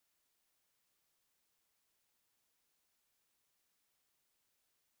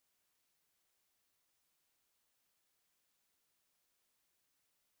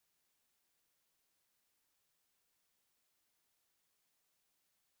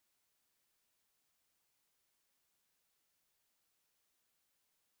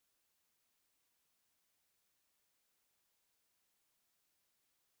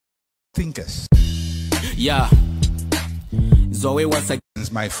thinkers. Yeah. Zoe once again.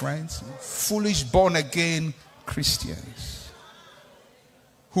 My friends, foolish born-again Christians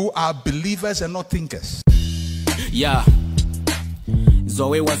who are believers and not thinkers. Yeah.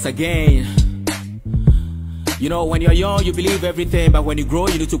 Zoe once again. You know, when you're young, you believe everything, but when you grow,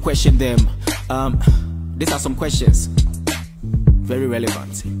 you need to question them. These are some questions. Very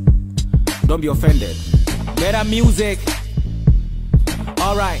relevant. Don't be offended. Better music.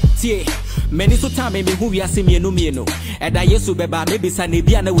 Alright, tie. Many so time me who we are seeing no. And I yesu beba maybe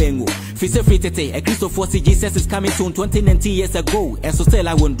sanebia na wengu. Fise free tete, a Christopher Jesus is coming soon 2019 years ago. And so still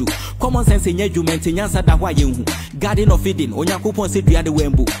I won't do. Common sense in judgment in answer that why you garden of feeding, Onyakopon said we are the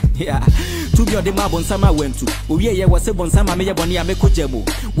wembu. Yeah. To be the mab on summer went to. We was a bon summer me bonia me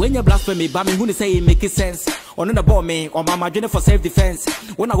kojemo. When you blasphemy, but me who say it make sense. On the ball me or mama journey for self-defense.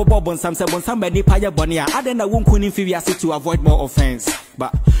 When I go bob on some somebody paya bonia, I then I won't couldn't inferiority to avoid more offense.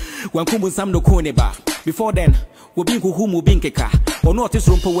 But when kumbun sam no koneba. Before then, we be who moving keka. Or not this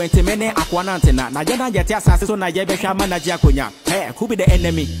room for when mene aquanantena. Najana yatia sasso na yebesha manager konya. Hey, who be the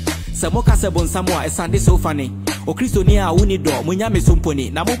enemy? Samoka sabon samoa is Sunday so funny. O Christonia unido, munyame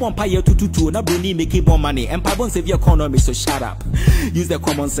sumponi. Na mobon paye tututu, na bruni make more money. And pabon save your economy, so shut up. Use the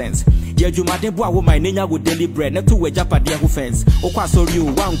common sense. Yeah, you might have my nenya with daily bread, not to wage up at their fence. O kwa sorry you,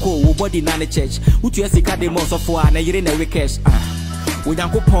 one co, body nana church. Who to see the most of one, and you're in a weekend.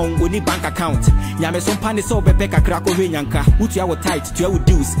 Onyakopon we need bank account. Nyame some pani so be peka krako hwenyanka. Utu our tight to our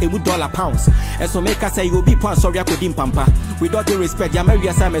dues, emu dollar pounds. And so make us say you be pound sorry akodim pampa. Without the respect, ya marry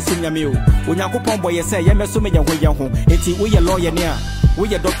asame sunya me o. Onyakopon boy say ya meso me yan ho. Enti we ye lawyer nia, we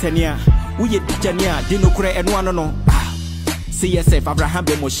ye doctor nia, we ye teacher nia, di no kure eno ano no. CSF Abraham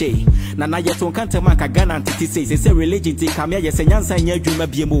be Moshe. Nana yeton kante maka Ghana antiti say religion ti kamia yese nyansa nya adwuma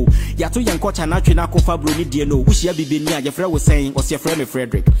biemu. Yato yenko cha natwe na kofa broni die no. Wuhia bibeni a yefre wo saying was your friend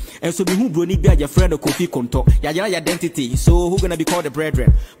Frederick. And so be hu broni bia your friend Kofi Konto. Ya yara identity. So who gonna be called the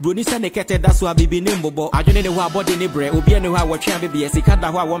brethren? Broni say nekete that's why bibeni mbobo. Adwene ne ho abode ne bre. Obi ne ho a wotwe bibia sika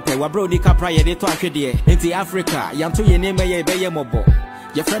da ho a wonpe. Wa broni kapra ye de to ahwede. Enti Africa yanto ye ne meye be ye mobo.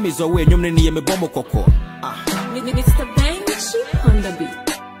 Your friend is away nyum ne ye me bomo koko. Mr. Banshee on the beat.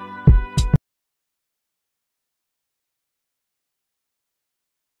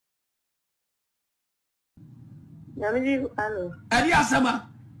 Namiji alo. Adi asama.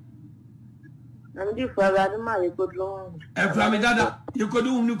 Namiji fara ma ye kodlo. Efra dada, ye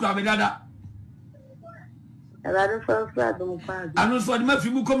kodu nu kwa dada. Ela fara do mpa. Anu so di ma fi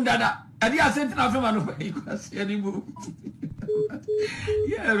mu kom dada. Adi asente na fema no fa ikwase ani mu.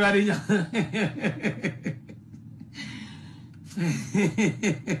 Yeah, ready.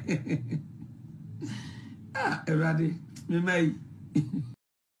 Ready. Me may.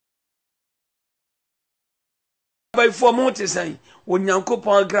 By 4 months, when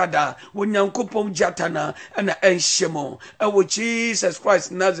Yankopon grada, when Yankopon jatana, and enshemo, and with Jesus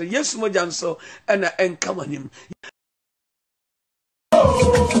Christ Nazareth, yes, Mojanso, and encommon him.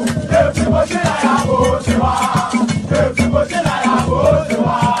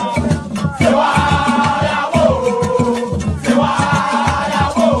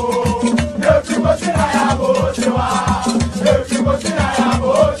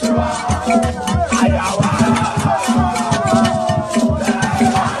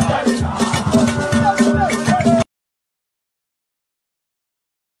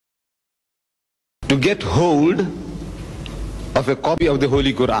 To get hold of a copy of the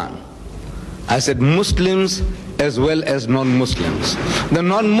Holy Quran, I said Muslims as well as non-Muslims. The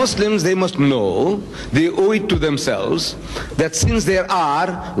non-Muslims, they must know, they owe it to themselves, that since there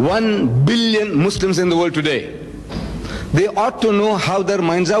are 1 billion Muslims in the world today, they ought to know how their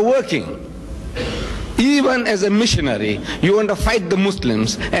minds are working. Even as a missionary, you want to fight the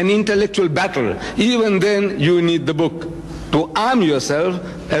Muslims, an intellectual battle, even then you need the book to arm yourself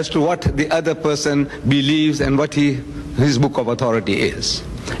as to what the other person believes and what his book of authority is.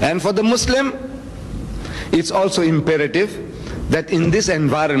 And for the Muslim, it's also imperative that in this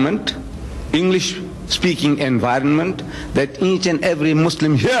environment, English-speaking environment, that each and every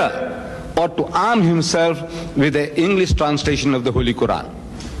Muslim here ought to arm himself with the English translation of the Holy Quran.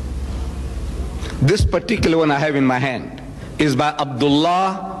 This particular one I have in my hand is by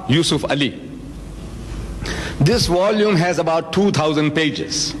Abdullah Yusuf Ali. This volume has about 2,000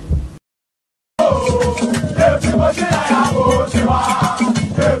 pages.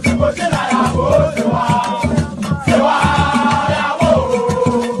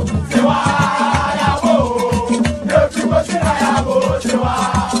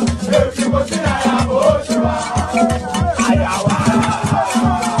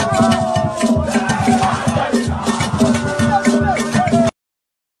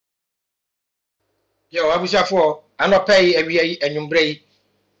 abushafo anopay ewie enwumbre yi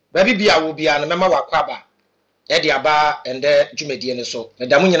baby bia wo bia no mema wakwaba e de aba ende dwumedie ne so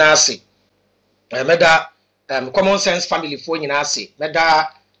meda mu nyina ase meda common sense family fo nyina ase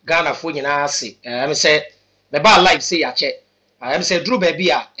meda Ghana fo nyina ase am say meba live say ya che am say dru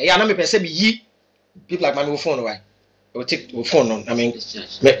baby a e ya na me pese bi yi people like my phone why o take o phone no I mean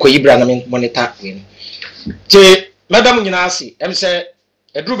me ko yibra na me monitor we te meda mu nyina ase am say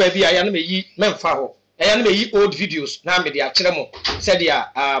edru baby a ya na me yi memfa ho ya na me yi old videos na me de a kire mo say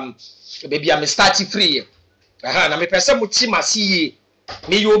dia baby am start free na me pese mu ti masi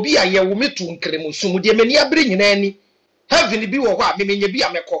me yobi a ye wo metu nkremu sum de mani abre nyina ani heaven bi wo ho a me menye bi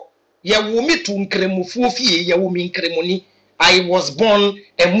ameko ye wo metu nkremu fuofie ye wo mi nkremu ni I was born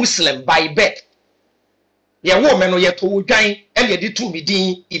a Muslim by birth ye wo me no ye to dwan e ye de tu mi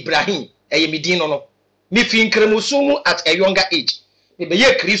din Ibrahim ye mi din no me fi nkremu sum at a younger age me be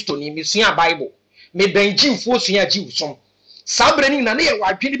ye Kristo ni me sua Bible me benji fo sua jiw som sabre ni na ye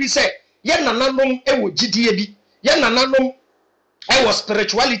wadwene bi se ye nananom e wo gidie bi ye nananom I was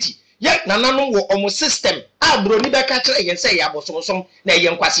spirituality. Yet nananom wo omo system. Abro ni beka kire yen say ya bosomsom na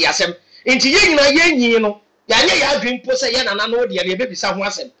yen kwase asem. Enti ye nyina ye nyi no. Ya nye ya adwen po say ye nananom de ye bebisa ho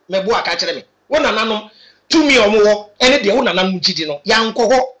asem. Mebo aka kire me. Wo nananom tumi omo wo ene de wo nananom gidi no. Ya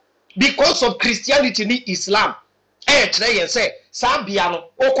nkọ ho because of Christianity ni Islam. Kire yen say sa bia no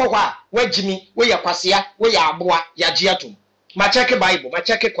okọ ho a wagimi we ya kwase ya we ya aboa ya gi atom. Ma check Bible, ma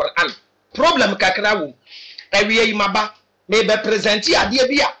check Quran. Problem kakra wo. Ewie yi maba me be presenti ade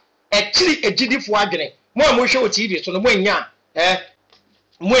bia e kiri ejidifo adwene mo a mo hwe o TV so no mo anya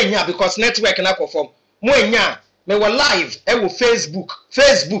mo anya because network na conform mo anya me were live e wo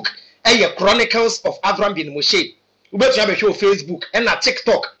Facebook e ye Chronicles of Abraham bin Moshe ubetu abehwe o Facebook e na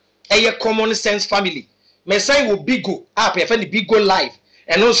TikTok e ye Common Sense Family me say wo Bigo app e fa ni Bigo live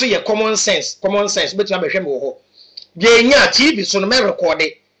e no so ye common sense ubetu abehwe me wo ho ye anya TV so no me record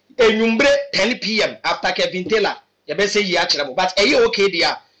enwumbre 10 PM after Kevin Taylor ye be say ye a kire mo but e ye okay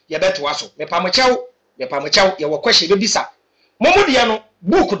dia ye beto aso me pamochaw ye wo question be bisa momu dia no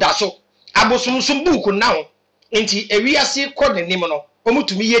book da so abosumsum book na ho enti ewiase kod nim no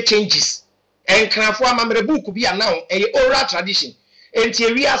omutumi ye changes enkrafo amamre book bi na ho e ye oral tradition enti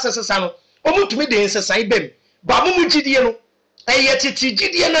ewiase sesa no omutumi de nsesa ibem ba momu gidie no e ye titi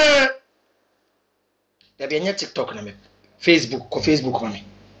gidie na ya be nya TikTok na me Facebook na me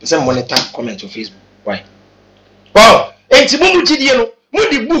se monitor comment on Facebook why wow enti momu gidie no mu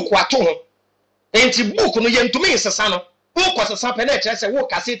di book wato ho enti book no ye ntumi nsesa no wo kwasesa pe na kire se wo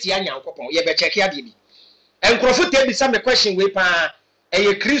cassette anya nkopon ye be check ade bi enkrofo te bi some question we pa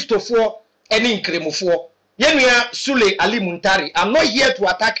eye Christopher eni nkremofo ye nua Sule Ali Muntari. I'm not here to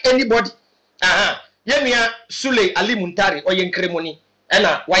attack anybody ye nua Sule Ali Muntari oye nkremoni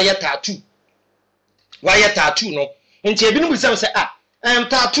na why tattoo no enti ebi no bi se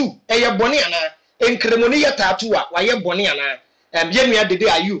tattoo eye boni ana enkremoni ye tattoo a why boni ana yenua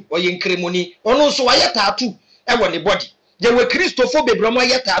dede ayu oye nkremoni ono so waye tattoo e wo ne body je we Christopher bebromo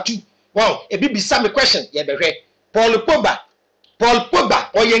ye tattoo wow e bibisa me question ye behwe Paul Pogba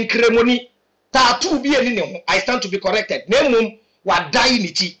oye nkremoni tattoo bi eni ne ho I stand to be corrected na mum wa dai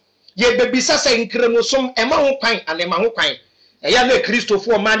niti ye bebisa se nkremosom e ma ho kwan ane ma ho kwan e ya na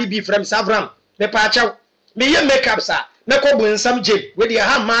Christopher mani bi frem Savram me pa achaw me ye makeup sa na ko bu nsam je we dia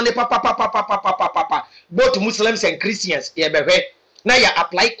ha man ne papa both Muslims and Christians ye behwe na ya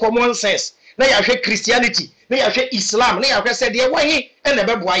apply common sense na ya hwe Christianity na ya hwe Islam na ya hwe se de wahi e na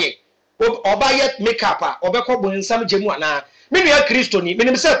beboa ye oba ye makeup a obekọ bu nsam je mu ana me nua Kristo ni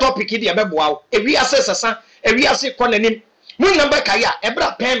menim se topic de beboa ewi ase sesa ewi ase kọ nanim mu number kaya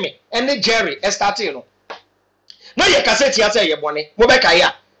ebra peme ene Jerry starting no na ye cassette ya se ye bone mo be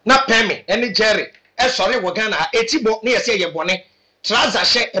kaya na peme ene Jerry sorry wo Ghana etibo na ye se ye bone trouser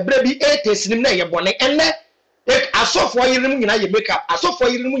she ebra bi 80 nim na ye bone ene asofo yirim nyina ye makeup asofo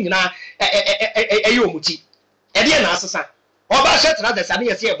yirim nyina ye omuti e de na asesa oba she trousers na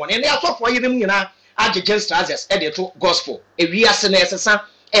ye se ye bone ene asofo yirim nyina agege trousers e de to gospel ewi ase na esesa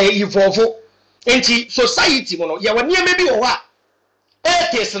evolve enti society mo no ye woni emebi wo ha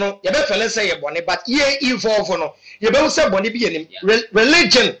 80s no ye be fele se ye bone but ye evolve no ye be se bone bi yenim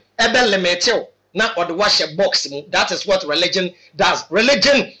religion e be limited na or the wash box. That is what religion does.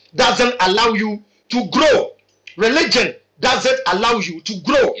 Religion doesn't allow you to grow. Religion doesn't allow you to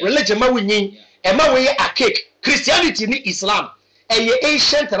grow. Religion ma winyin e ma we a cake. Christianity ni Islam e ye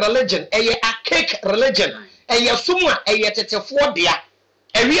ancient religion e ye a cake religion e ye sumwa e ye tetefo dia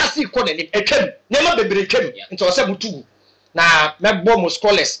e wi asi ko ne etwam ne ma bebre twam nti o se butu na mebo mo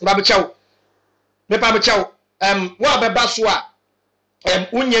scholars ba be chaw me pa be chaw wa be ba so a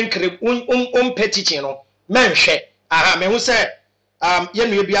unye nkre petiti no menhwe aha me hu say ye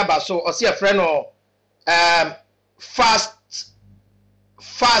no bi aba so o se a friend no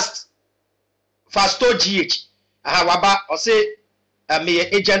fasto GH aha waba o se me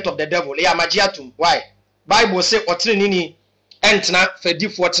agent of the devil ya magiatum why Bible say otene ni entna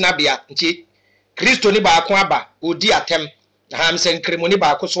fadifo otena bia nti Kristo ni ba ko aba odi atem aha me se nkremoni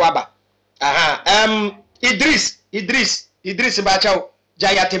ba ko so aba aha Idris ba chawo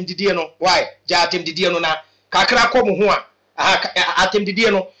jaya atem didie no why jaya atem didie no na kakra ko mu ho a aha atem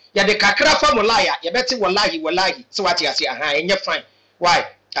didie no ya de kakra formula ya ye beti wallahi so what you say aha enye fine why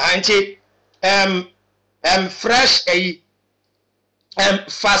aha nti fresh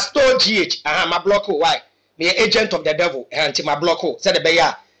fasto GH aha ma block why me agent of the devil anti ma block said the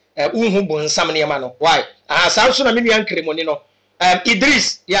beya unhu bonsam ne ma no why aha sanso na me nua nkremoni no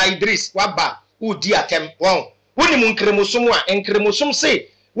Idris waba udi atem won woni mu nkremosom a nkremosom say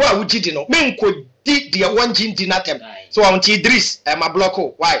wa wugidi no me nkodi de wanjindi natem so anti Idris ma block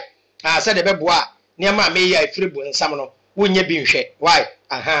why said the beboa ne ma me ya ifire bonsam no wonye bi nhwe why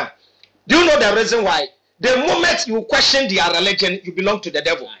aha do you know the reason why? The moment you question their religion, you belong to the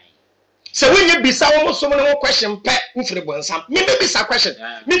devil. So when you be someone question, pe ufre bonsam. Me be bisa question.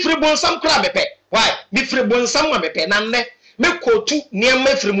 Me free bonsam kra me pe. Why? Me free bonsam me pe nanne. Me kotu niam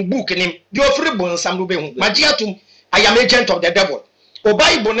free mu book nim. You free bonsam do be hu. Magiatum, I am agent of the devil. O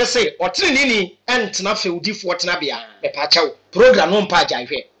Bible ne say, otri nini entna fe udifo otna bia. Me pa chaw. Program no mpa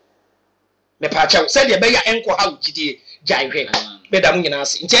jahwe. Me pa chaw. Said ye be ya enko ha ugidie jahwe. Be da mu nyina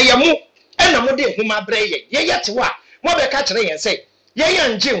ase. Nti ya mu ena mo de huma breye ye yete wa mo be ka kire yen say ye ya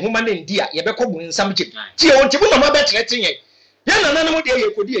nje huma ne ndi a ye be ko bu nsam gye ti o nti bu no mo be kire tinye ye na na mo de ye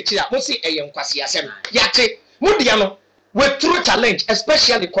kodi e kira mo si eye nkwase asem ya te mo de ya no we true challenge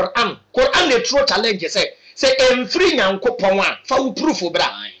especially Quran the true challenge say emfiri nyankopon a fa wo proof bra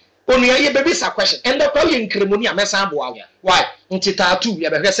onu ye be bi sa question and the kwa ye nkremoni a mesa abo why nti tattoo ye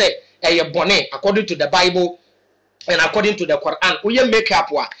be hwe say eye bone according to the Bible and according to the Quran we make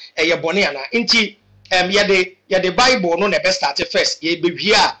up wa eye bone ana nti ye the Bible no na be start first ye be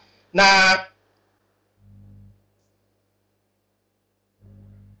hia na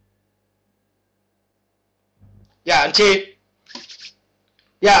ya nti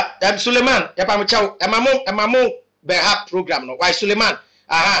ya Suleiman ya pa mchaw emamu be ha program no why Suleiman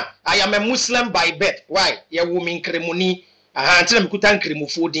aha I am a Muslim by birth why ye wo min kremoni aha nti na mekuta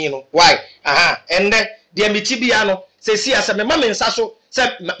nkremofo din no why aha ende de mitibia no se si asa me mama nsa so se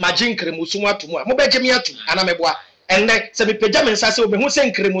magin kremusum atomu a mo beje me atu ana meboa enne se me pagya me nsa se obehu se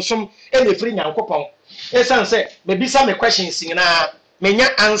nkremusum e na firi nyankopon e san se me bisa me questions nyina me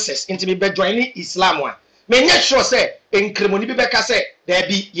nya answers inti me be join Islam a me nya sure se nkremoni bi beka se da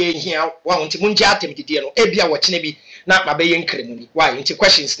bi ye hia wa nti munje atem didie no e bia wo kene bi na ma be ye nkremoni why nti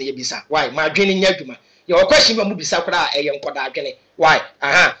questions ne ye bisa why ma adwene nya adwuma ye wo question ba mu bisa kora e ye nkoda adwene why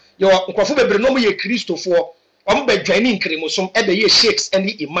aha yo nkofo bebre no mu ye kristofo omo badwane nkremusom ebe ye sheikhs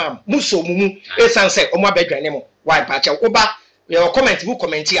and imam muso mumu esanse omo abadwane mo why pacha oba yo comment bu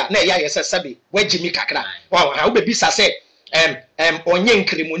comment ya na ya yesa sabe wagimi kakra wa ha obebi sa se onye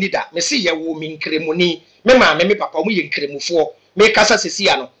nkremoni da me se ye wo mi nkremoni me ma me papa omo ye nkremufo me kasa sesi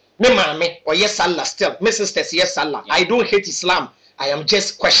ya no me ma me oye sallah still me sisters yes sallah I don't hate Islam I am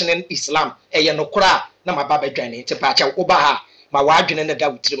just questioning Islam ye no kura na ma baba badwane te pacha oba ha ma wadwene na da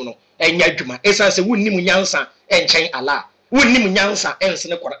wutrim no enya adwuma esanse wonni mu nyansa enchen ala wonni mu nyansa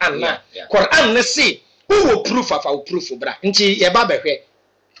ensene Quran na Quran ne say who will proof of our proof bra nti ye ba behwe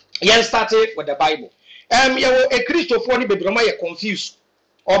yen started with the Bible ye wo a Christopher ni bebroma ye confused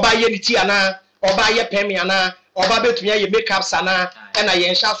oba ye niti ana oba ye pemi ana oba betumi ye makeup sana na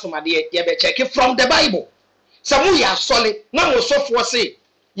ye nsha somade ye be check from the Bible samu ya sole na mo sofo say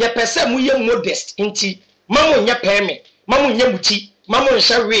ye pese mu ye modest nti mamu nya pemi mamu nya muti mamu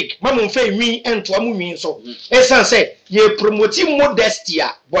nsha wig mamu mfa nwi ento amu nwi so esan say ye promote modesty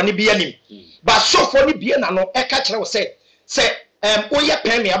a boni bia nim ba sofo ni bia na no e ka kire wo say oye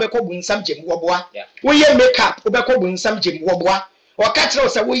pemi abekọ bu nsam gem woboa oye makeup obekọ bu nsam gem woboa o ka kire wo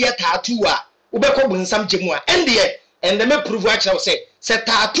say oye tattoo a obekọ bu nsam gem a ende me prove a kire wo say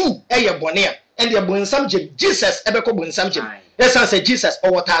tattoo e ye boni a ende bu nsam gem Jesus ebekọ bu nsam gem esan say Jesus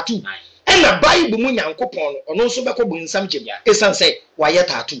o tattoo na Bible mu nyankopon ono nso beko bu nsam gem esan say wa ye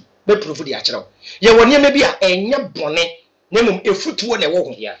tattoo be prove di akire ye woni me bia enye bone na mum efutuo na wo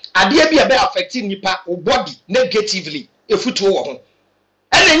ho ade bia be affect nipa o body negatively efutuo wo ho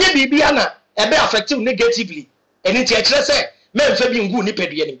ena enye bibia na ebe affect negatively eni ti akire say memfa bi ngu nipa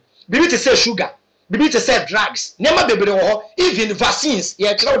dua nim bibi te say sugar bibi te say drugs nema bebre wo ho even vaccines ye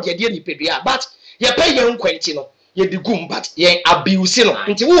akire wo de nipa dua but ye pay ye nkwanti no ye digum but ye abuse no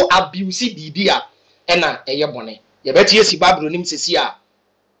nti wo abuse bibia ena eye bone ye beti esi Bible nim sesi a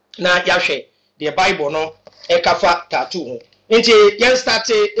na yahwe the Bible no ekafa tattoo ho nti yen start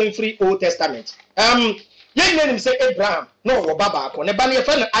in free Old Testament yen nim say Abraham no wo baba ko ne ba ne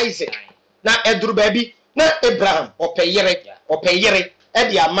fa na Isaac na eduru baabi na Abraham opeyere e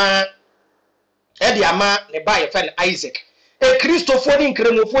di ama ne ba ye fa na Isaac Christopher ni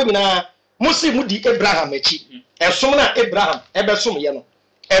nkremofo nyina musi di Abraham echi esom na Abraham ebesom ye no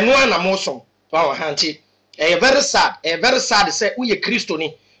eno ana mo som wa hanti very sad say we Christo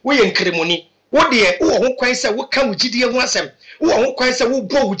ni we nkremoni wo de wo ho kwan say wo ka wugidie ho asem wo ho kwan say wo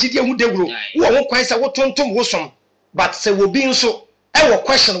bo wugidie ho dewuro wo ho kwan say wo tontom wo som but say wo bi nso e wo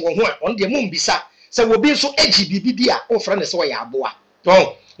question wo ho a on de mum bisa say wo bi nso agi bibi a wo fra ne say wo ya aboa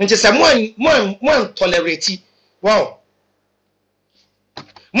to nti say mo tolerate wow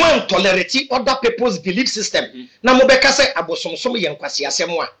mo tolerate other people's belief system na mo beka say abosomsom ye nkwase asem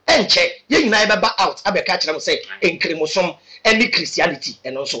a enche ye nyina e beba out abeka kire mo say enkremosom any Christianity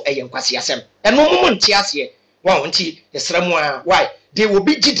and also a yankwasi asem and no moment tiase wow nti esremu a why they will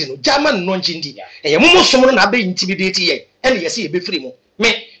be jidino German no njindi e mumu somo na be intimidate ye and yes e be free mo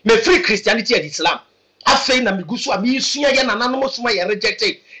me free Christianity and Islam afei na migusu a me sua ye nananom soma ye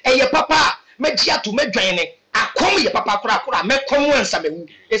rejected e ye papa me gia to me dwan ne akom ye papa kura me kom ansa mewu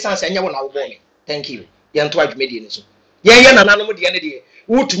esanse nya wo na wo bo me thank you ye nto adwumedie ne so ye nananom de ne de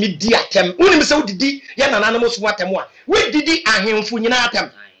wotumi di atem wonim se wodidi ye nananom so atem a wodidi ahemfu nyina atem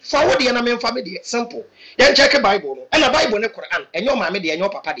fa wo de na memfa me de simple ye check Bible no and Bible ne Quran enyo ma me de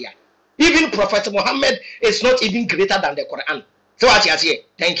enyo papa de even Prophet Muhammad is not even greater than the Quran so what you say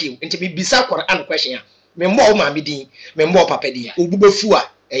thank you nti bi bisa Quran question a me mbo wo ma me din me mbo papa de obubefu a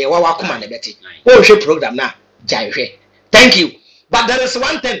eye wa akoma ne beti wo hwe program na jai hwe thank you but there is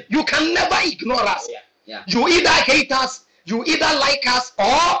one thing you can never ignore us you either hate us you either like us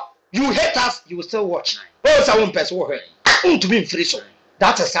or you hate us, you will still watch. Oh, someone person to be free so.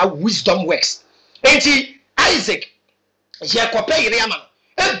 That is how wisdom works. Enti Isaac, Jacob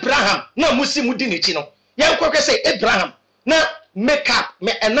Abraham, no musi mudini chino. Yanko say Abraham, na make up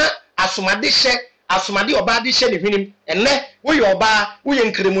me ena asumadi oba de she ne hwenim ene wo ye oba wo ye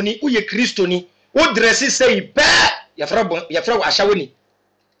nkremoni wo ye kristoni wo dress say ba ya fra ashawoni.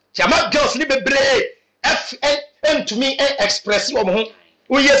 Chama girls ni bebre to me express wo ho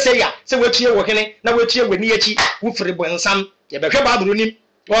wo ye say ya say wetie wo hene na wetie wani achi wo firi bonsam ye behwe Bible nim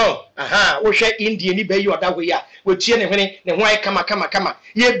oh wo hwe India ni bayi oda ho ya wetie ne hene ne ho ai kama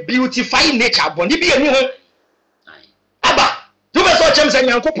ye beautify nature boni bi enu ho aba do be so chem say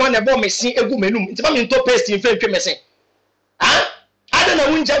Nyankopon na bo mesin egu menum nti ba me nto paste mfe ntwe mesen ada na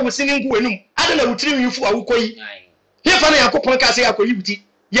wunja wusini ngu enum ada na wutiri winfu a wukoyi he fa na Nyankopon ka say akoyi buti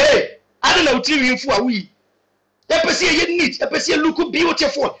ye ada na wutiri winfu a wuyi Epesi ye neat, epesi look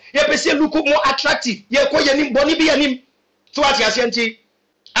beautiful, epesi look more attractive. Ye ko ye nim boni bi anim. So what you say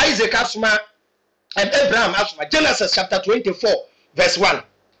Isaac asuma and Abraham asuma Genesis chapter 24 verse 1.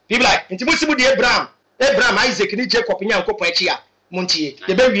 People like nti musibu di Abraham, Isaac ni Jacob Nyankopon achi a montie.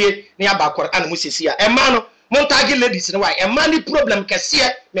 Ye be wie na aba Quran musisi a. Emma no montage ladies no why emma ni problem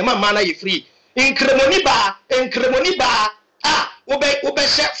kese me ma na ye free. Inkremoni ba Obe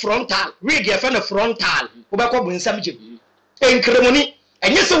frontal, wig ye fan frontal, obe ko bunsam jim. Enkremoni,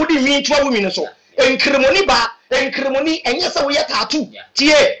 enye se wodi mi twa wo mi no so. Enkremoni enye se wo ye tattoo.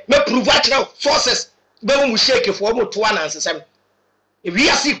 Tie, me prove actual sources. Be wo mu shake for mo to na nsesem. We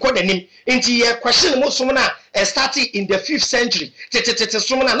are see ko danim. Enti ye question mo som na starting in the 5th century.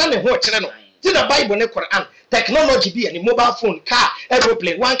 Som na ne ho kire no. Ti the Bible ne Quran, technology be any mobile phone, car,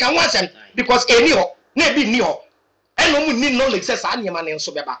 aeroplane, one can want them because any ho, ne bi ni ho. And no need knowledge says anyman and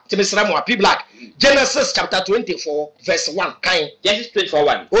so beba. Timisramu api black. Genesis chapter 24 verse 1. Genesis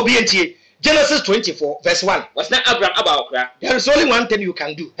 24:1. OBNT. Genesis 24 verse 1. What's not Abraham about? There is only one thing you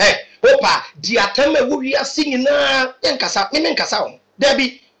can do. Hey, opa, diateme we are singing na yankasa, memenkasa.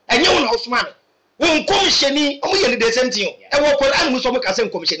 Debbie, and you know Osman. When commissioni, only the same thing. And what could I muso mukase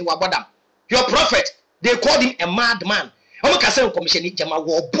commissioni wa bodam? Your prophet, they called him a madman. Omukase commissioni jama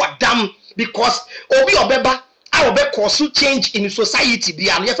wo bodam because obi obeba our be cause change in society be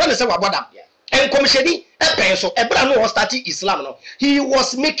and your friend say wabodam and commissioni e so ebra no starting Islam no he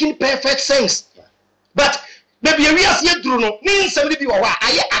was making perfect sense but maybe we are see through no nin somebody be wa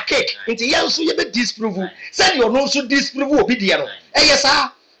aye cake nti ye so ye be disprove said you no so disprove obi de no e yes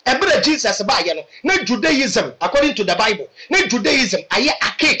ebra Jesus ba ye no na Judaism according to the Bible na Judaism aye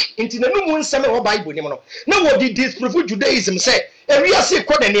cake nti na no mu nsem e Bible nim no na wo di disprove Judaism say e we are see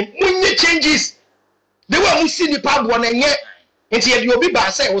code nim munye changes the way we see the pabo na nye nti ye obi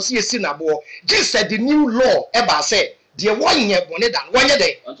ba say wo see esi na Jesus said the new law e ba say the one ye bone dan wonye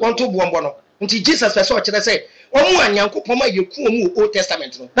dey won to bo no nti Jesus person o kire say omo anyankopon ma ye ku omo Old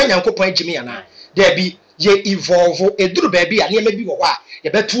Testament no na nyankopon agimi ya na there be ye evolve eduru ba bi a ne ma bi wo a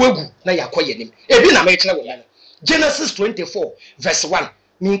ye beto agu na yakoye nim ebi na ma kire wo no Genesis 24 verse 1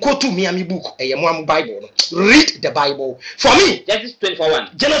 Minkotu Miami book, a Yamuam Bible. Read the Bible. For me, Genesis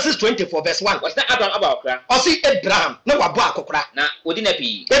 24:1. Genesis 24, verse 1. What's that Abraham about? I see Abraham, no Wabakokra. Now, within a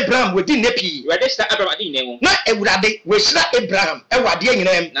pea. Abraham within a pea. Register Abraham in name. Not Ebrade, we should Abraham, a Radian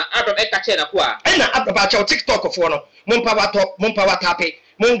name. Now, Abraham Ekachen Aqua. And about your TikTok of one, Mumpawa top, Mumpawa tape,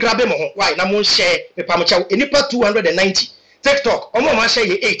 Mun grabemo, why, na Mun share, the Pamacho, Inipa 290. TikTok, Omo share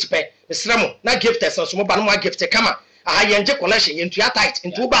ye 8 pe, the Sramo, not gift us, some Banama gift, come on. I enjoy connection into your tight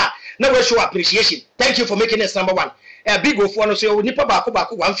into bar. Now we show appreciation. Thank you for making this number one. A big of one so nipa back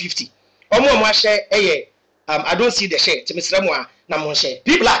 150. Omo share I don't see the share to Mr. Moa na share.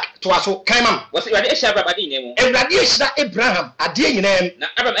 Be black to us so kaimam. Was it Radiation Abraham? Abraham a dear name. Now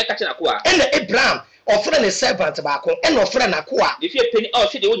Abraham Ekachen Aqua. And Abraham offer a servant tobacco and offer an aqua. If you penny or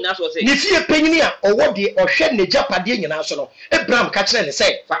should you not say. If you penny or what the or shed the Japadian national. Abraham catcher and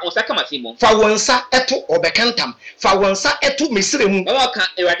say for Osakamatimo. For one sa eto or becantam. For one sa eto Missrim. No one can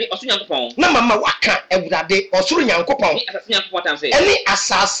eradicate or Sunyakopon. No mamma waka Ebrade or Sunyakopon. Any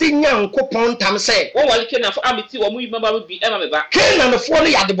assassin young coupon tam say. Oh, well, you can have Amity or we member would be Emma back. Ken and the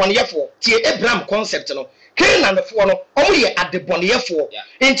 40 at the Bonier Tia Abraham concept. Ken and the 4 only at the Bonier 4.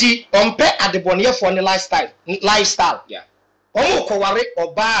 Inti on pay at the Bonier for the lifestyle. Yeah. Omo koware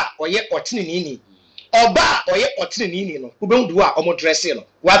oba oye otinini. Oba oye otinini no. Ube ndua omo dressing no.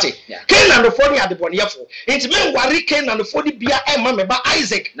 Wati. Ken and the 40 at the Bonier 4. Inti men wari Ken and the 40 bia Emma meba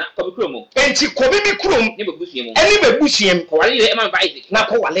Isaac. Na kobi krumo. Inti kobi bi krum. Ni bebusiemu. Eni bebusiemu. Kowale yere Emma meba Isaac. Na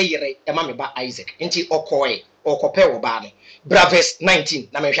kowale yere Emma meba Isaac. Inti okoe. Okope oba no. Bra verse 19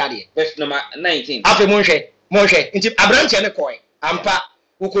 na menhwade. Verse number 19. Afi monhwe nti Abraham ne koe ampa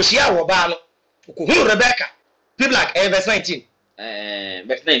ukosia wo ba no ukohunu Rebecca people like verse 19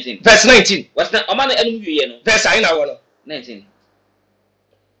 verse 19 what's that omana enum wiye no verse I na wo no 19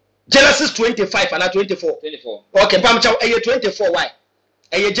 Genesis 25 and 24 okay pam chaw 24 why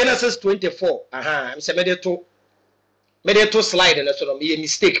Genesis 24 aha me se me to slide na so no me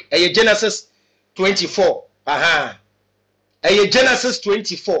mistake Genesis 24 aha Genesis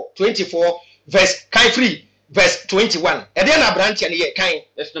 24 verse kind free verse 21 and then Abraham and ye kind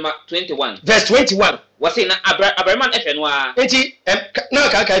verse number 21 verse 21 was in Abraham FNY enti now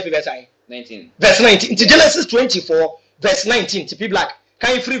can verse 19 verse 19 to Genesis 24 verse 19 to people like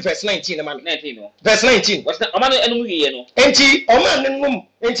kind free verse 19 man 19 verse 19 was that omano enum wiye no enti oman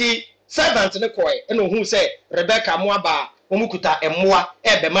enti servant ne koy eno hu say Rebecca moaba omukuta emmoa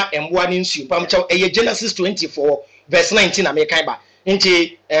ebema emmoa ne nsu pam chaw Genesis 24 verse 19 na me kan ba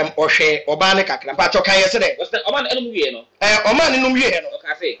nti ohwe oba ne kakra pa cho kan yese de oman enum wie no oman enum wie no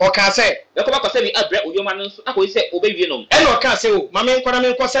o ka se be ko ba ko se bi abre oyoma no so akoyi se obewie no e no ka se o ma me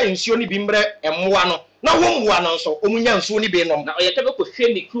nkwasa nsuo ni bi mbre emmoa no na wo mmoa no so omunya nsuo ni bi no na oyete be ko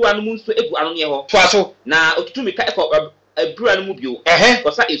hwe ni kruwa no mu nso egu ano ne ho to aso na otutumi ka eko abura no mu bio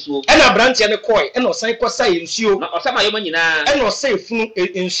kosa esuo e na branche ne koi e no san kosa nsuo na osama yoma nyina e no sai funu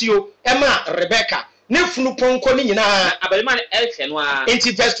nsuo e ma Rebecca ne funu ponko ni nyina abalima ne elfe no a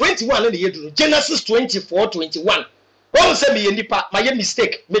into verse 21 na yeduru Genesis 24:21 won say me nipa my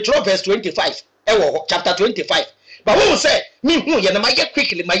mistake me throw verse 25 e wo chapter 25 but won say me hu ye na my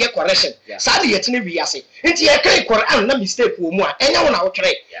quickly my correction sa de yetine wi ase nti ye kai Quran na mistake wo mu a enya wo na wo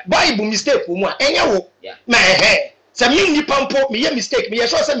twere Bible mistake wo mu a enya wo ma say me nipa mpo me mistake me ye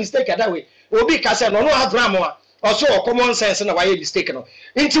sure say mistake that way obi ka say no Abraham a also common sense na why mistake no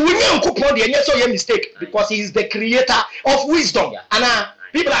nti wunya nkopon de enye so ye mistake because he is the creator of wisdom and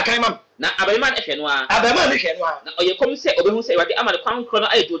people are kind na abalima ehwe no a na oye kom se obehu se wade amane kwan kro no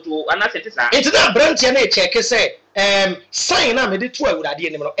ayedodo ana sente sa nti na branch na check say sign na me de to awurade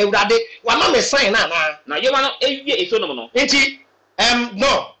enim no awurade wa ma me sign na yema no ewie eso no no nti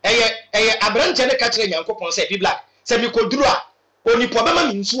no eye abranche na ka kire nyankopon say people say me koduru a onipo be ma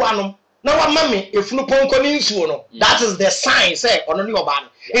me nsu anom na wa mami efunu ponko ni nsuo no that is the sign say ono ni oba no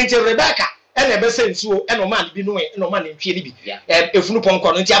enti Rebecca ene be say nsuo eno man bi no eno man ntwie ni bi efunu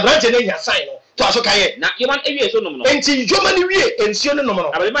ponko no enti abrante na nya sign no to aso kaye na yeman ewie so nom no enti joma ni wie ensuo no nom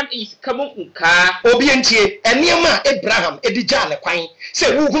no abaleman is kamo nka obi entie enema Abraham edija ne kwan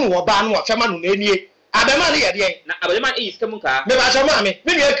say wo hunu oba no afema no na enie abema ne yede na abaleman is kamo nka me ba joma me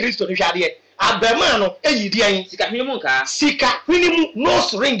ne Kristo ni hwade abema no eyidian sika hwinimu nka sika hwinimu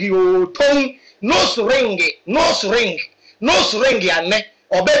nose ring yo ton nose ring ane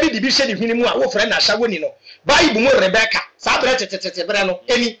oba bi dibi hye ni hwinimu a wo frɛ na hya woni no Bible mu Rebecca sa brɛ tetetete brɛ no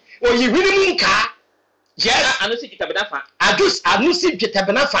eni oyi hwinimu nka Yes. Anusi jitabenafa. Anusi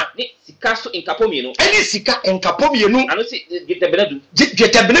jitabenafa. Ni sika so inkapomienu. Any sika inkapomienu. Anusi jitabenedu.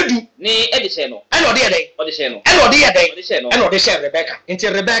 Jitabenedu. Ni edisheno. And odi ede. Odisheno. And odi ede. Odisheno. And odisheno Rebecca. Into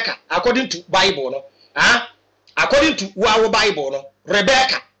Rebecca, according to Bible, no. According to our Bible, no.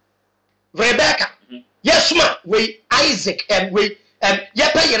 Rebecca. Yes, ma. We Isaac and we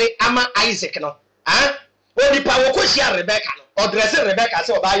yepayere ama Isaac no. Only power question Rebecca no. Or dress Rebecca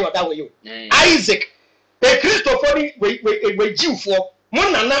so buy your that way you. Isaac. The Christopher we Jew for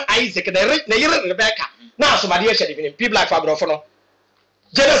Monana Isaac the Rebecca. Now somebody else people like Fabro.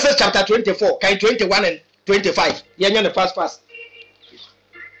 Genesis chapter 24, kind 21 and 25. Yeah, the first.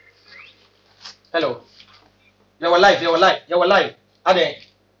 Hello. You were live. Ade.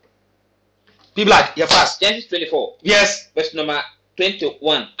 People like you're fast. Genesis 24. Yes. Verse number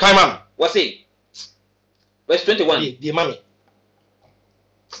 21. Come on. What's it? Verse 21. The mommy.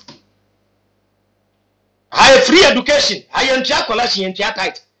 I have free education. I am Chacolation and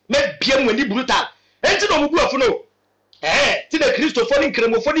Chatite. Make PM when you brutal. And to no move no. To the Christopher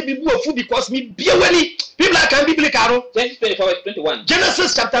Cremophony be food because me be when people can be biblical. Genesis 24, verse 21.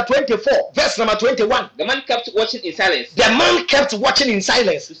 Genesis chapter 24, verse number 21. The man kept watching in silence. The man kept watching in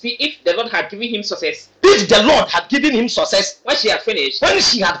silence To see if the Lord had given him success. If the Lord had given him success. When she had finished,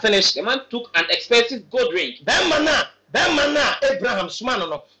 the man took an expensive gold ring. That man, Abraham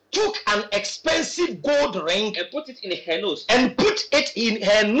Sumano, took an expensive gold ring and put it in her nose. And put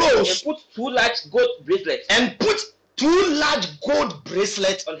 2 large gold bracelets. And put 2 large gold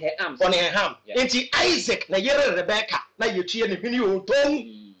bracelets on her arms. Yeah. Into Isaac, na yere Rebecca, na yetuye ne hwini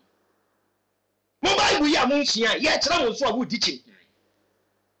otom. Mobile we are munsia, ye tira mo so awu dichim.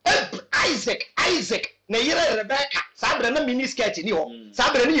 Isaac, na yere Rebecca, sabre na mini skirt ni ho.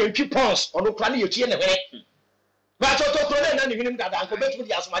 Sabre ni yentwi pons, ono kra na yetuye ne hwene. Ba to kro na ne hwini dada anko betu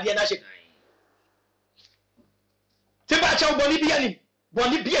di asomade na hye. Timba cha boni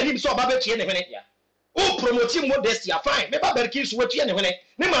bia ni so ba betuye ne hwene. O promoting modesty fine. Me ba berki so wetu ye ne hwene.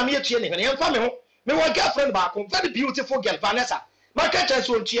 Me ma me etu ye ne hwene. Emfa me ho. Me wa girlfriend ba ko very beautiful girl Vanessa. Ma ka cha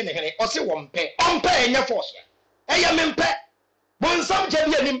so etu ye ne hwene. O se wo mpe. O mpe enye force. Eye me mpe. Bonsam je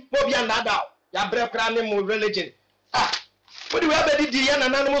bi anim mo bia na da. Ya bre kra ne mo religion. What do we have di ya na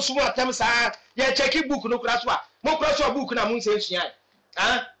nanom so mo atam sa. Ya check book no kra so a. Mo kra so book na mo nse sua.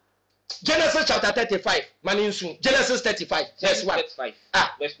 Genesis chapter 35, Maninsu. Genesis 35, verse 1.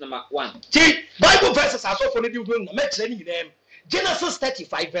 Verse number 1. See, Bible verses are so funny. You don't know. Make training them. Genesis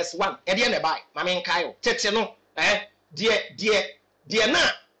 35, verse 1. Ediane by Mamin Kayo. Tete no. Dear na.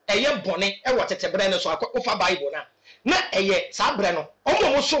 Eye bone. What tete brand so ofa Bible na. Na eye sabre no.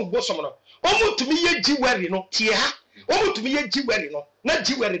 Omo mo so bosom no. Omo to me ye jewellery no. Tie ha. Omo to me ye jewellery no. Na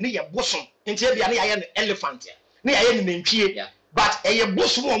jewellery ni ye bosom. Nti bia na ye elephant. Na ye ni nantwie. But eye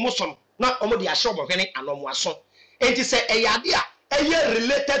bosom omo som. Na omo de ahye omo hwene anomo aso. Enti se eyade a eye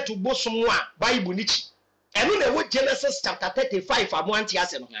related to bosom a Bible ni chi. Eno na wo Genesis chapter 35 amoanti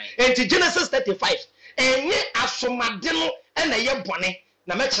ase no. Enti Genesis 35 enye asomade no na eye bone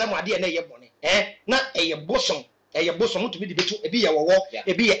na me kire mo ade na eye bone. Na eye bosom to be the betu ebi ye wowo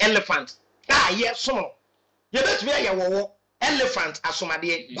ebi ye elephant. Ye som no. Ye betu ye wowo elephant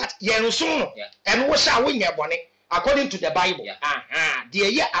asomade but ye nso no. Eno wo sha wo nya bone. According to the Bible, the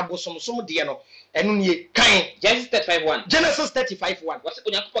year abosom de no enu nie kan Genesis 35:1. Genesis 35:1. What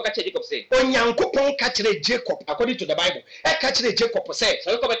Onyankopon ka kire Jacob say? Onyankopon ka kire Jacob according to the Bible. E ka kire Jacob say,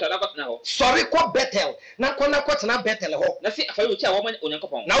 sorry ko Bethel na kotena Bethel ho. Na si afari buchi a wo man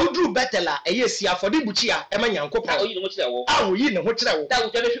Onyankopon. Na udru Bethel a eye si afori buchi a e ma Nyankopon. Oyi ne ho kire wo. Oyi ne ho kire wo. Da wo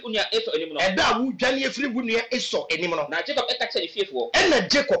dwane fi unia eso enim no. E da wo dwane efiri wunia eso enim no. Na Jacob e ka kire fiefo. E na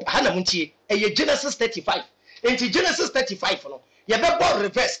Jacob ha na muntie. Eye Genesis 35. Into Genesis 35 no ye be born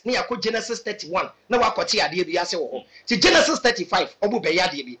reverse na yakọ Genesis 31 na wakọti ade bi ase wo ho ti Genesis 35 obu be ya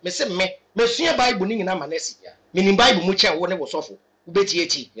ade bi me se me sua Bible ni nyina manesi menim Bible mu chen wo ne wo sofo ubeti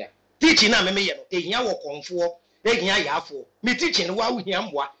eti teaching na me ye no ehia wo konfo ehia yafo me teaching wa wo hia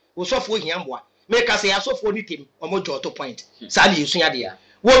mboa wo sofo hia mboa me ka se ya sofo ni tem omojo to point sa na yesua ade ya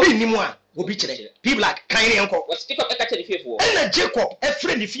wo bi nimu a wo bi kire people like kan ne enko what Jacob e ka kire fiefo na Jacob e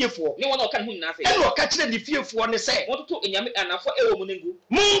frɛ ne fiefo ni wona o kan hu nyina se e no ka kire ne fiefo ne se montutu enyame anafo ewo mu nengu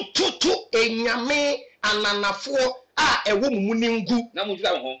montutu enyame ananafo a ewo mu nengu na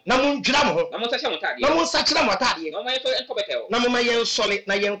munjura mo ho na monsa kire mo tade na maye enko Betel na mama yen sole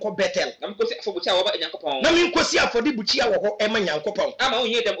na yen ko Betel na mkosi afobuchi a wo ba Nyankopon na minkosi afodi buchi a wo ho e ma Nyankopon ama wo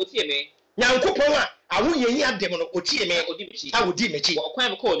hie dem otie me Nyankopon a awo yenyi adem no otie me odi mechi wo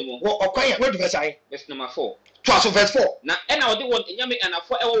okwan me ko ni mo wo okwan we do verse verse number 4 to verse 4 na ena odi won enyame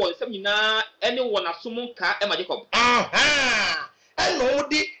anafo ewo won sam nyina ene won asom ka e ma Jacob ɛna ɔmo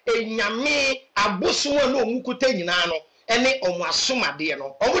de enyame abosom a no ɔmo kuta nyinaa no ɛne ɔmo asomade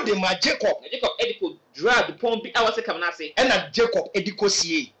no ɔmo de ma Jacob ediko drag pon bi awase kam na ase ɛna Jacob ediko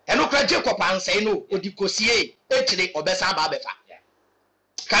sie ɛno kra Jacob ansɛe no odiko sie ekyire ɔbɛsa aba abefa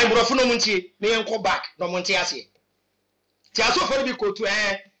kan borɔfo no muntie ne yɛnkɔ back no monte ase ti asofo bi kotu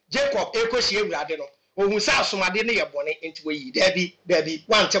Jacob ekohie ewurade no ohun sa asomade ne yɛ bɔne enti wɔyi dabi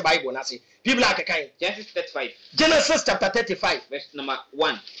wante Bible na se Bible akakan Genesis chapter 35 verse number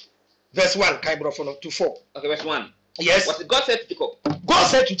 1 kan borɔfo no to 4 okay verse 1 yes what God said to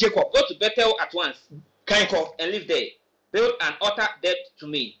Jacob go to Bethel at once kan ko and live there build an altar there to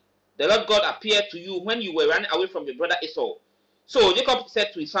me the Lord God appeared to you when you were running away from your brother Esau. So Jacob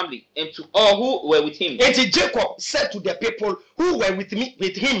said to his family and to all who were with him. And Jacob said to the people who were with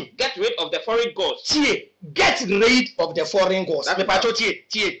him, get rid of the foreign gods. Get rid of the foreign gods. Or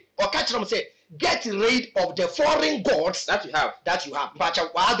catch them say, get rid of the foreign gods that you have. But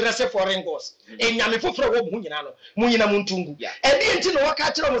address foreign gods. And Yamifufro Munyano, Munyana Muntungu. And the entity no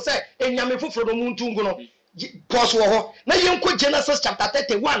catch them say, and Yamifufro Muntungu. Pause war. Now you quote Genesis chapter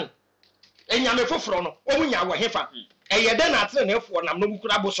 31. And Yamifufro no, Omunya wa hefa. And you then at the for Nam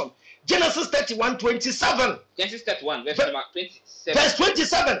Bosom. Genesis 31:27. Genesis 31, verse 27. Verse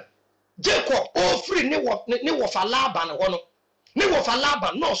 27. Jacob, all free, ne of a Laban,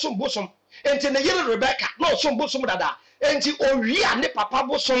 no some bosom. And to the year Rebecca, no some bosom dada. And to Oria, ne papa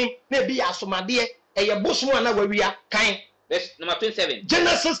bosom, ne be as my dear, and your bosom, where we are kind. Verse number 27.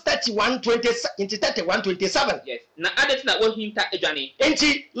 Genesis 31:27. Yes. Now added that what him ta Johnny. And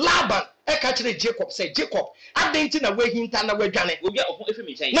Laban, I catch Jacob say, Jacob, I didn't know where him ta where Johnny. We are of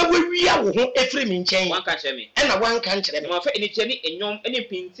every chain. Now we are every in chain. One catch me. And a one country. No any journey and young any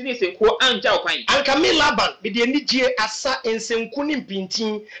pintinis and co and Jow Quine. And Camille Laban, with the Nigia Asa and Sem Kunim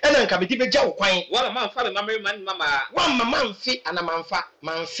pinting, and then come to Jow Quine. One a man, father, mamma, mamma. One man fit and a man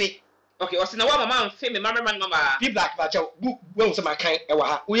fit. Okay, what's in a woman man, family, mamma, mamma. Be black, but you won't say my kind.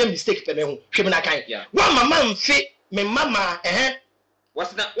 We are mistake for me. Criminal kind. One man fit me mamma,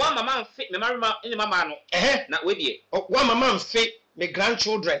 What's that one man fit me mamma in the mamma? Not with you. One man fit me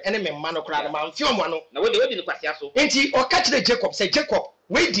grandchildren and me manocrat man. Few one. Now, what do you do in the Quasiaso? Ain't he or catch the Jacob? Say Jacob,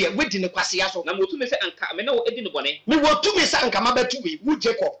 wait dear, wait in the Quasiaso. Now, to me say and come, no, it didn't bonnet. Me what to me say and come up to me, would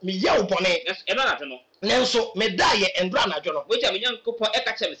Jacob, me yell bonnet. Yes, and I don't know. Nelso me die and run a journal. Which I'm a young couple, I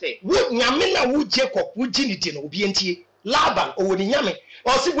catch him say. Would Yamina would Jacob, would Ginny Dino, BNT, Laban, or would Yami,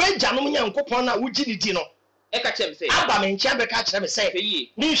 or see where Janum Copona would Ginny Dino. I catch him say. Abba and Chamber catch them say,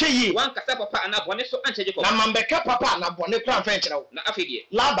 ye, one Casapa and a bonnet so and Jacob. Namambeka papa and a bonnet crown French now. Afidi,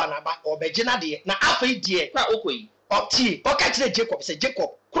 Laban or Begina dear, na Afri dear, Oki, or tea, or catch the Jacob, say Jacob,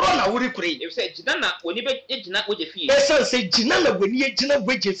 Corona would create. You say Gina, when you bet it not with your fee. Yes, say Gina when you Gina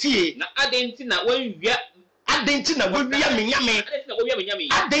with your fee. Now I didn't know when you I didn't know where we are Miami.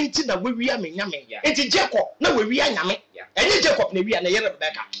 I didn't know where we are Miami. It's Jacob, no, we are Yami. And you Jacob, maybe and a year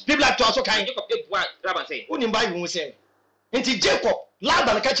Rebecca. People like to also kind of what Laban say. Wouldn't buy when we say. Into Jacob,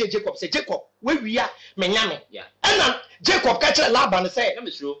 Laban catch Jacob, say Jacob, where we are Miami. Yeah. And then Jacob catch Laban and say, let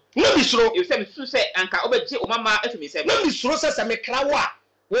me show. No, be so. You said to say, and Kaobe, Mama, if me say, no, be so, says a Mekrawa.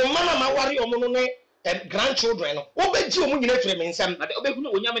 Well, Mana, worry or Monone. And grandchildren, obey you when you let me in some. But obey who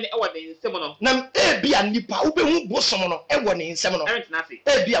when Yaman or in Semono. Nam be a nipa, obey Bosomono, everyone in Semono.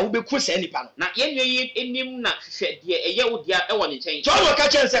 Be a ube quiz any pan. Now, ye in him not said, a year would ya one in change. John will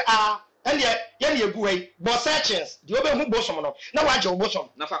catch and say, and yet, you go away, boss actions, the obey who Bosomono. Now, watch your bosom,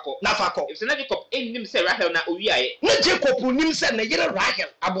 Nafako. If the Jacob in him say Rahel, now we are. No Jacob who him said, Nagera Rahel,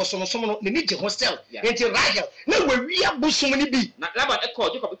 Abosomo, the Niji hostel, until Rahel. No, we are Bosomoni be. Not Laban a call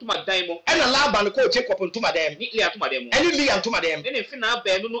Jacob to my diamond, and a Laban call Jacob to madame, neatly to madame, and Liam to madame, and if now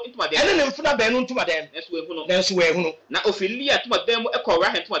bear no into madame, and then Funa bear no to madame, that's where who. Now, Ophelia to madame, a call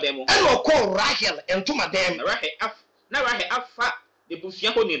Rahel to madame, and will call Rahel and to madame, Rahel, now Rahel, Alpha, the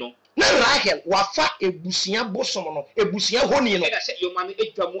Busianino. Na Rahel wafa ebusia bosomo no ebusia honi no your man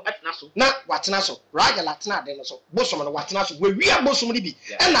edwamu atena so na watena so Rahel atena de no so bosomo no watena so we wia bosomo ni bi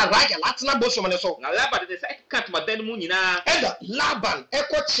e na Rahel atena bosomo ne so na Laban de say kat madan mu nyina e da Laban e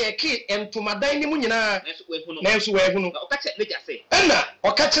ko cheki entomadan ni mu nyina na so we hunu o ka che ne jase e na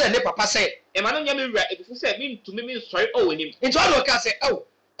o ka kire ne papa say e ma no nya me wura ebufu say me ntumi me sorry o wanim nti o ka say oh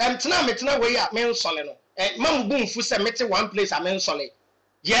tena metena we ya me nsole no mam bu mfu say mete one place a me nsole.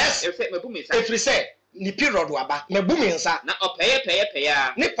 Yes, if we say ni period waba me bu minsa na opeye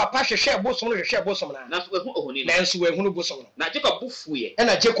ni papa hwehwe bosom na na so ehu ohoni na nso ehunu bosom na Jacob bufuye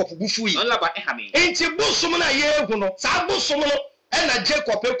na Jacob bufuye on Laban ehame enti bosom na ye ehu no sa bosom no na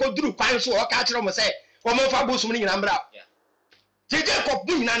Jacob ekoduru kwan so o ka kire mo say o mo fa bosom ni nyina mbra Jacob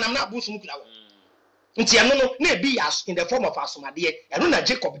bu nyina nam na bosom kula wo Nti ano no na be as in the form of asomade. Eno na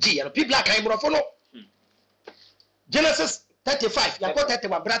Jacob G. And people are kind of no. Genesis 35. You got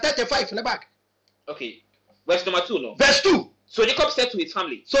 31. But 35 in the back. Okay. Verse number 2, no? Verse 2. So Jacob said to his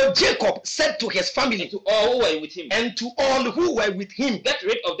family. So Jacob said to his family. And to all who were with him. And to all who were with him. Get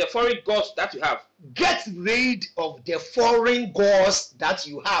rid of the foreign gods that you have. Get rid of the foreign gods that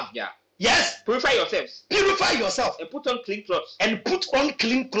you have. Yeah. Yes. Purify yourselves. Purify yourself. And put on clean clothes. And put on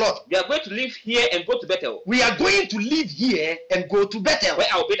clean cloth. We are going to live here and go to Bethel. We are going to live here and go to Bethel. Where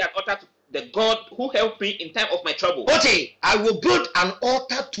I will build an altar to the God who helped me in time of my trouble. Okay, I will build an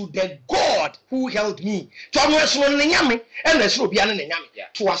altar to the God who helped me. And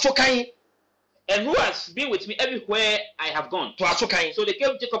who has been with me everywhere I have gone. So they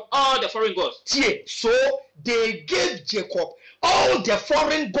gave Jacob all the foreign gods. So they gave Jacob all the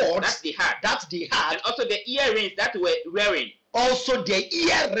foreign gods that they had. And also the earrings that they were wearing. Also the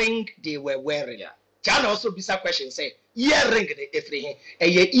earring they were wearing. Yeah. Can also be some question say earring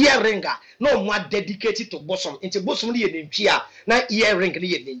the earring no more dedicated to bosom into bosom na earring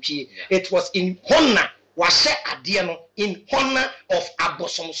it was in honor in honor of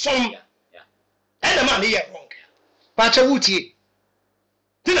abosom som and the man here wrong pacha wuti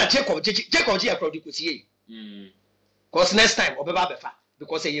tina Jacob G produce because next time obeba befa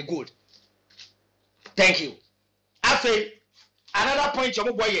because you good. Thank you. Afi another point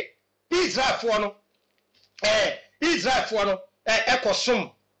your boy Israel for no Israel for no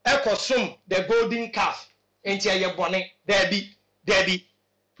ekosum the golden calf enti ye bone Debbie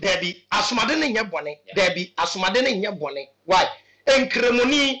asumade ne nye bone Debbie asumade ne nye bone why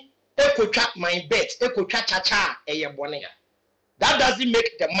enkremoni ekotwa my bet ekotwa chacha eye bone that doesn't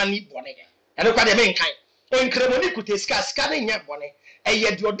make the money bone eno kwa de me nkan enkremoni kuteska ska ne nye bone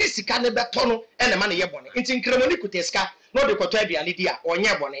eye de odi sika ne beto no ene ma ne ye bone enti enkremoni kuteska no de kotwa aduane dia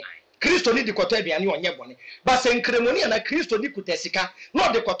onye bone Kristo ni de kotwa aduane onye bone but enkremoni na Kristo ni kutesika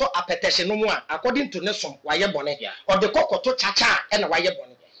no de kotwa apeteshe no mu a according to ne som wa ye bone or de kokoto chacha ene wa ye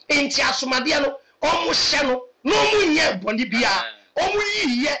bone enti asomade no omu hye no no mu nye bone bia omu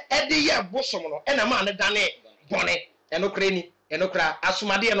yiye ede ye bosom no ene ma ne dane bone eno kreni eno kra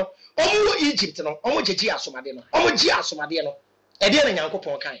asomade no omu Egypt no omu jeji asomade no omu ji asomade no ede na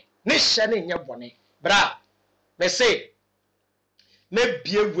Nyankopon kan ne hye ne nye bone bra me say me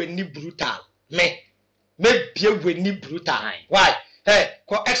bie weni brutal me bie weni brutal why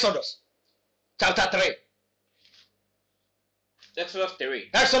ko Exodus chapter 3 Exodus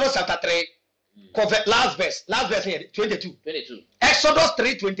chapter 3 last verse 22 Exodus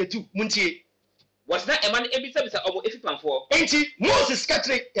 3:22 muntie was not a man ebisa omo efipamfo enti Moses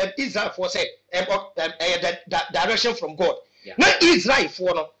scattered Israel for say the direction from God na Israel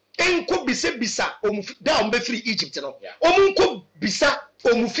for no enko bisa omu free Egypt no omu nko bisa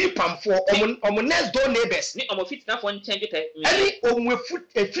omu fi pamfo omu next door neighbors ni omu fit na fo nchen gete ani omu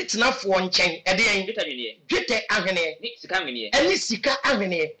fit na fo nchen ede yen gete ahene ni sika ahene ani sika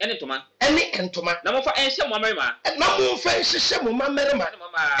ahene eni entoma na mo fa enhye mo amerema na mo fa enhye mo mamerema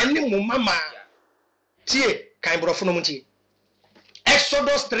eni mo mama tie kan brofo no muntie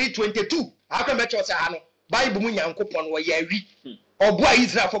Exodus 3:22 aka me chose ha no Bible mu Nyankopon wo ya wi obo a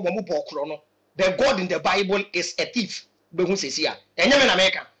Israel for bomu bokro no the God in the Bible is a thief be hu sesia enyeme na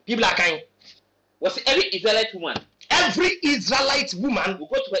meka people are kind was every Israelite woman will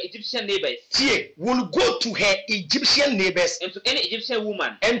go to her Egyptian neighbors will go to her Egyptian neighbors and to any Egyptian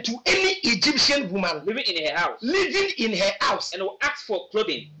woman living in her house and will ask for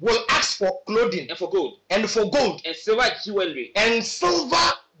clothing and for gold and and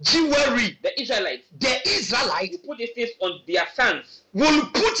silver jewelry the Israelites will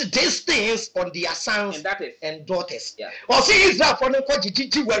put these things on their sons and daughters or see Israel for no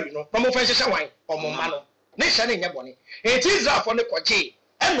jewelry no from wine or mama ne shane nya bone enti Israel for ne kwaje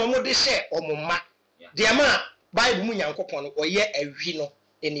eno mo de share omumma de ma Bible mu Nyankopon no oye awi no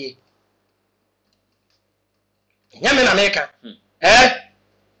enie nyame na meka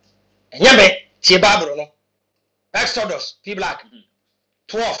nyame tie Bible no Exodus P-Black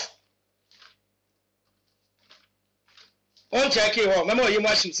 12 on check it ho memo yemu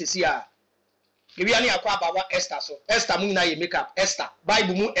ashi sisi a ebi ani akwa abawa Esther mu na ye makeup Esther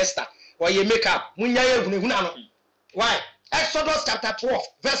Bible mu Esther or ye makeup munya ye hunehuna no why Exodus chapter 12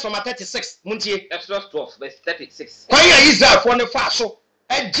 verse number 36 muntie Exodus 12 verse 36 why Israel for ne fa so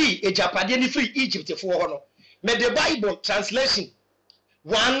agi ejapade ni free Egypt for ho no me the Bible translation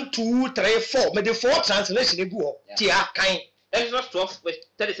 1 2 3 4 me the 4 translation e gu ho tie kan Exodus 12 verse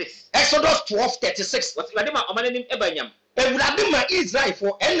 36 Exodus 12:36 what wadema omanenim ebanyam Israel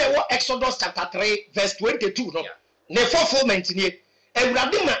for Exodus chapter 3 verse 22 no ne fulfillment ni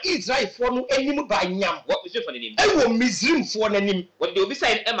Ewurade ma Israel for no enim ba nyam. What is for the name? Ewo Misrim for nanim. What they be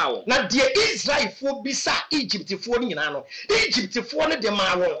saying Emma? Na de Israel for bisa Egypt for ni nyina no. Egypt for no de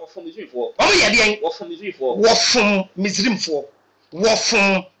ma wo. What from Misrim for? O ye de What from Misrim for? What from Misrim for? What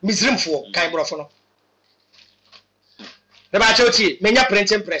from Misrim for? Kan bro for no. The ba choti menya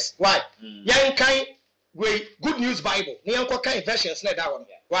printing press. Why? Yan kan we Good News Bible. Ni yan ko kan versions na da one.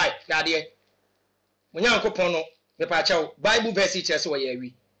 Why? Na de Munya nkopon no me pa chawo Bible verse che se wo ye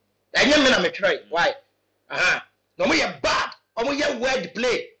wi. Enye me na me try. Why? No mo ye bad. Omo ye word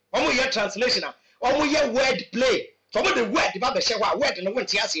play. Omo ye translation. Omo ye word play. So mo the word ba be she wa word no won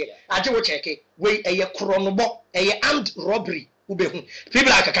ti ase. Aje wo cheke. We eye kronobo, eye armed robbery. People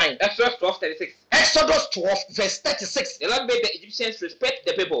like a kind. Exodus 12:36. Exodus 12 verse 36. The Lord made the Egyptians respect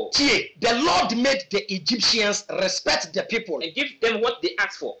the people. The Lord made the Egyptians respect the people and give them what they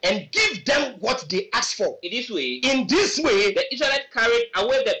asked for. In this way, the Israelites carried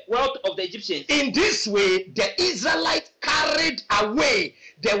away the wealth of the Egyptians. In this way, the Israelites carried away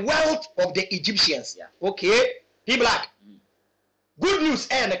the wealth of the Egyptians. Yeah. Okay, people like Good News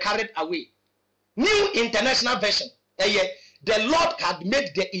and carried away. New International Version. The Lord had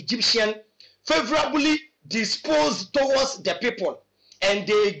made the Egyptians favorably disposed towards the people, and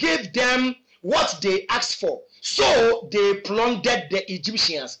they gave them what they asked for. So they plundered the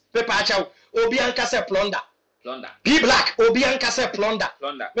Egyptians. Pepacha Obianka say plunder. Plunder. Be black. Obianka say plunder.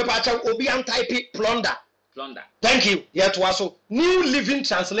 Plunder. Pepacha Obian type plunder. Plunder. Thank you. Yet also New Living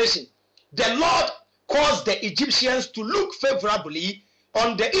Translation. The Lord caused the Egyptians to look favorably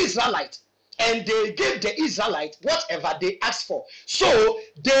on the Israelites, and they gave the Israelites whatever they asked for. So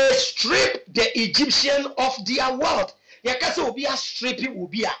they stripped the Egyptian of their wealth. Yakase obia stripping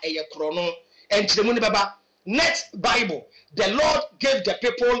ubia eye krono. And chemuni baba next Bible, the Lord gave the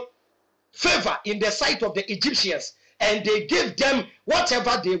people favor in the sight of the Egyptians, and they gave them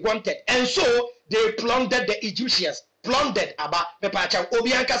whatever they wanted. And so they plundered the Egyptians. Plundered aba pepacha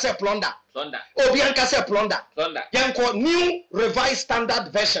obianka say plunder. Plunder. Obianka say plunder. Plunder. Yanko New Revised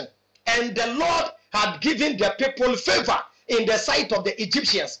Standard Version. And the Lord had given the people favor in the sight of the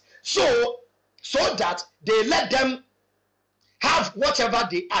Egyptians, so that they let them have whatever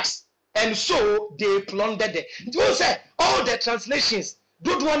they asked, and so they plundered them. You say all the translations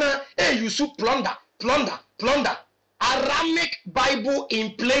don't wanna use plunder. Aramaic Bible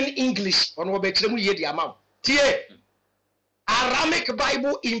in plain English. Aramaic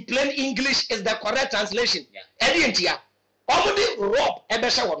Bible in plain English is the correct translation. Yeah. Omudi rob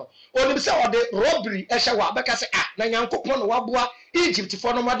ebesha wono onim se ode robbery ehya wa beka se na nyankopon no waboa Egypt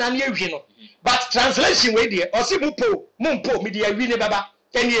for no madan ye hwi no, but translation we dey o se mumpo me dey hwi ne baba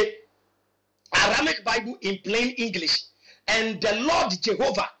enie Aramaic Bible in plain English. And the Lord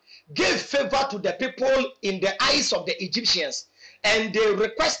Jehovah gave favor to the people in the eyes of the Egyptians, and they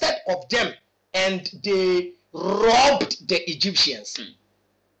requested of them, and they robbed the Egyptians.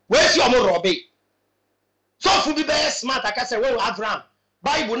 Where's your more robbing? So for be very smart, I can say, well, Abraham,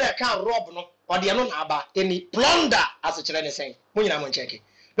 Bible na can rob no, or the anon aba any plunder as a children saying. When you are checking.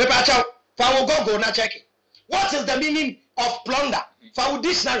 Pepacha, for go na check it. What is the meaning of plunder? For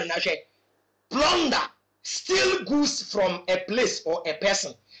dictionary na check. Plunder, steal goods from a place or a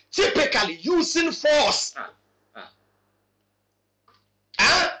person, typically using force.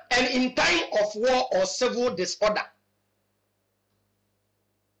 And in time of war or civil disorder.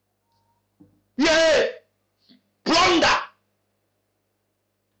 Yeah. Plunder.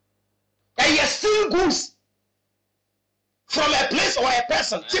 And you steal goods from a place or a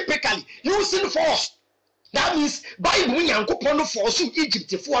person, typically using force. That means Bible nyankopon force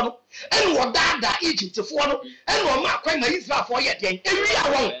Egypt for no, and what that Egypt for no, and what ma kwena Israel for yet den. Every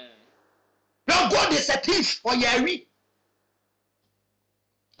hour. Now God is a thief for Yeri.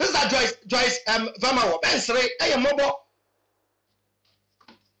 This is Joyce Vama Bensre, I am mobile.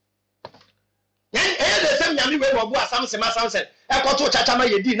 The same Yami way of Samson, Equato Chachama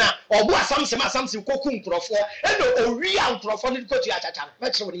Yedina, or Boa Samson Cocoon Crawford, and no real Crawford go to Yachatan.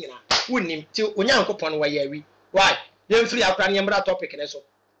 That's what you wouldn't him till Unyanko Pon Wayeri. Why? Then free out Raniambra topic and so.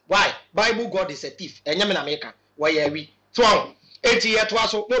 Why? Bible God is a thief, and Yamina Maker, Wayeri. So, 80 years to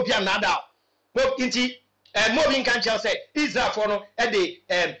us, no pian nada. Bob Inti, and Moving Cancha said, Israel for no, a day,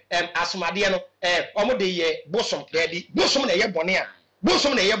 Asumadiano, Omo de Bosom, Daddy, Bosom, a Yabonia.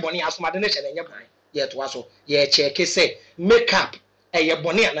 Bosom na ye boni asoma de na che na ye boni ye to aso ye check say makeup ye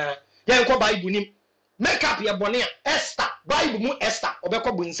boni na ye nko Bible nim makeup ye boni Esther Bible mu Esther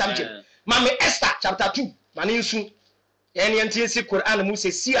obekọ bu nsam jem ma me Esther chapter 2 ma ne nsu ye ne ntinsi Quran mu se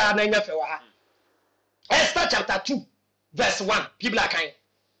sia na nya fe wa ha Esther chapter 2 verse 1 people are kind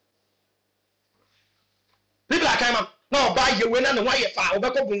ma no ba ye we na ne ho ye fa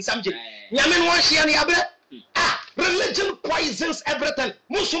obekọ bu nsam je nyame no hye ne abre religion poisons everything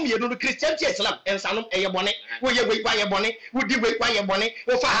musum ye no Christianity Islam ensanom eye bone wo ye we kwa ye bone wo di we kwa ye bone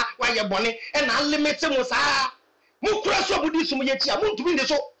wo fa ha kwa ye bone e na limit mu sa mu kura so budi sum ye tia mu ntumi ndi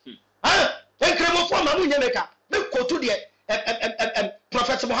so enkremofo ma mu nyemeka be kotu de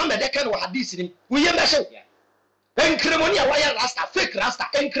Prophet Muhammad eken wa hadith ni wo ye meshe enkremoni a wire rasta fake rasta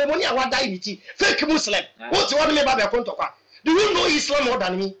enkremoni a wada imiti fake Muslim what you want me ba be konto kwa do you know Islam more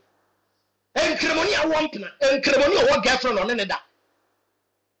than me enkremoni a wampna enkremoni a what girlfriend on ne da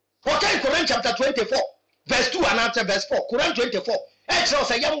okay Quran chapter 24 verse 2 and after verse 4 Quran 24 e tell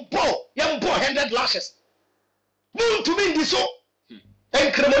say yam bo 100 lashes mun to be so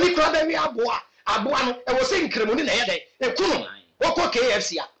enkremoni kra be mi aboa no e wo say enkremoni na ye dey e kunu woko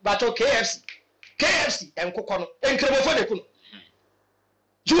KFC a but KFC enkoko no enkremofo de kunu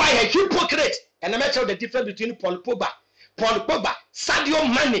you are a hypocrite and I tell the difference between Paul Pogba, Sadio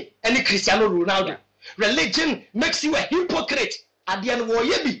Mane and Cristiano Ronaldo. Religion makes you a hypocrite at the end of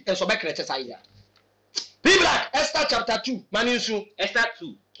yebi and so back criticize. Be black Esther chapter 2 Maninsu Esther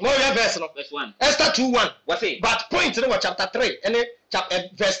 2 no verse 1 Esther 2:1 what's it but point to chapter 3 and chapter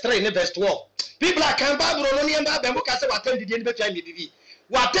verse 3 and verse 12 be black and Bible no niamba be mo ka se watem di be try me bibi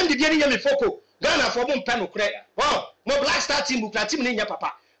watem di ni yemi foko Ghana for mo mpano kure wow mo black star team bukra team ni nya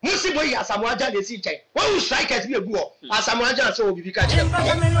papa musi boy asamoaja de si chen won strikers bi egu o asamoaja so obi bi ka che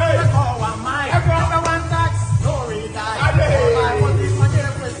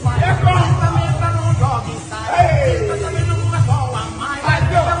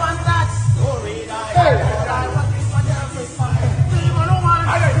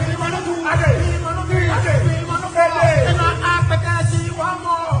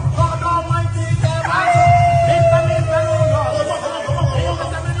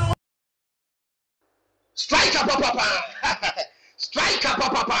Striker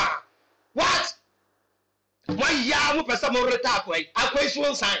papa what why ya mo pesa mo reta akwai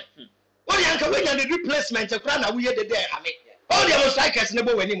so sign what yanka we nya the replacement kra na we de there ame all the strikers ne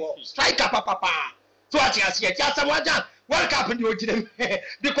bo wani mo striker papa so ati ase ti asamoaja World Cup ndi ogire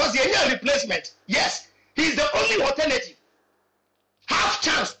because he need replacement yes he is the only alternative half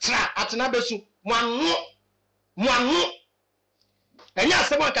chance tra atena besu mwanu enya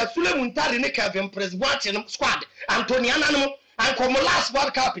asema ka Sulemu Ntari ne Kevin Presbyterian squad Anthony Ananum and come last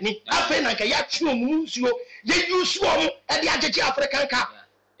World Cup ni afa na ka ya twom mu nsuo ye use wo e de agege African Cup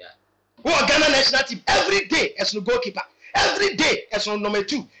wo Ghana national team every day as no goalkeeper every day as no number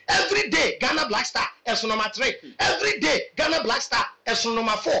 2 every day Ghana Black Star as number 3 every day Ghana Black Star as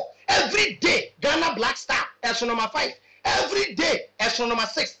number 4 every day Ghana Black Star as number 5 every day as number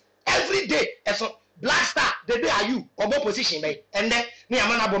 6 every day as Black Star the day are you obo position be and then ni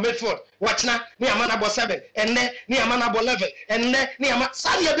amana bo midfield watch na ni amana bo 7 and then ni amana bo 11 and then ni amana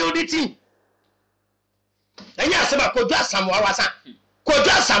Sadia build the team enya asema Kodwa Samoa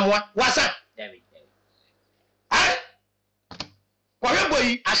wasa Kohwe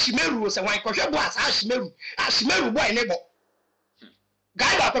boy Ashimeru se wan kohwe boy asa Ashimeru boy ne bo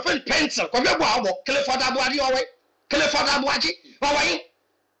guy ba perfect pencil kohwe boy abo Clifford Abuadi owe Clifford Abuaji owe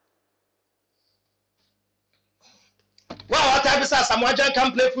wow type say Samoaja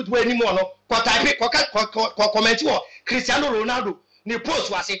can play football anymore no ko type ko comment wo Cristiano Ronaldo ni post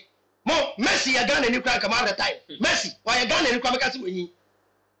wase mo Messi ya Ghana ni kwa kama the time Messi wa ya Ghana ni kwa meka si wenyi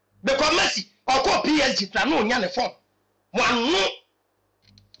because Messi okọ PSG tra no nya ne form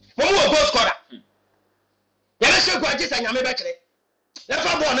mo goal scorer ya le se gwa jisa nyame be kire ya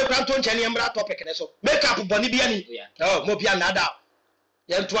fa ball ne kwa to nche ne mbra topic ne so make up boni bia ni mo bia na da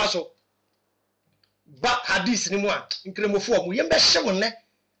ya ntu aso ba hadith ni mu a nkremofo mu yembe hye ne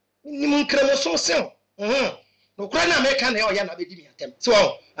ni mu nkremoso se no kura na make na o ya na be di mi atem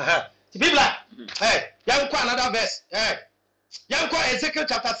so the bibla yanko another verse yanko Ezekiel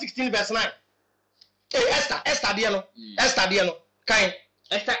chapter 16 verse 9 Esther de no kan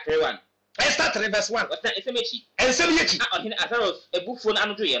Esther 3:1 Esther 3 verse 1 what's that esemechi ohine Azaros ebufo na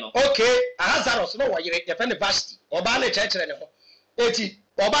anojo ye no okay Azaros no wayire ye fe ne Vashti oba na chekere ne ho eti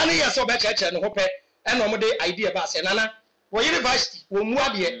oba na yeso be chekere ne ho pe eno mo de idea ba se nana wo university wo mu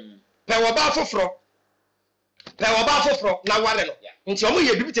ade pe wo ba foforo na ware no nti o mo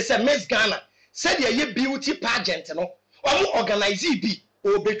ye bibi te se Miss Ghana said ye beauty pageant no o mo organize bi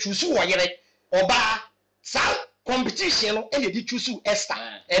o be choose wo yere oba sa competition no e dey choose Esther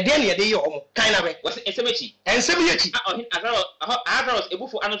e dey na e dey ye o mo kan na be what's esemechi ohine Azaros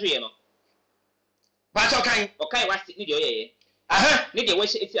ebufo anojo ye no ba cho kan okay wasti ni de oyeye ni de wo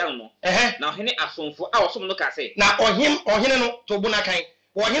eti anu no na ohine asomfo a osom no ka se na ohine no to bu na kan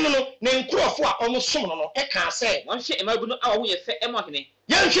wɔhene no ne nkurɔfo a ɔmo som no no ɛka sɛ wɔnhwɛ mmabunu a wɔn yɛ fɛ ɛma ɔhene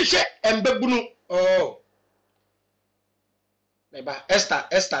yɛnhwehwɛ mbabunu oh neba Esther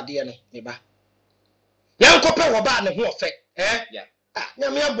deɛ no neba yɛnkɔpɛ wɔ baa ne ho ɔfɛ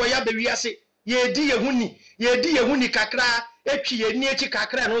nyame abɔ ya bɛwi ase yɛdi yehuni kakra etwi yɛni echi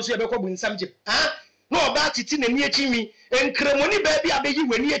kakra no nso yɛbɛkɔ bu nsam gye na ɔbaa titi n'ani echi mi enkremoni baa bi abeyi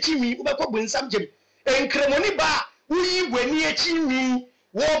w'ani echi mi wobɛkɔ bu nsam gye enkremoni baa wuyi w'ani echi mi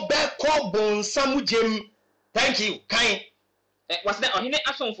wobɛkɔ bu nsam gye thank you kan wasɛ ɔhene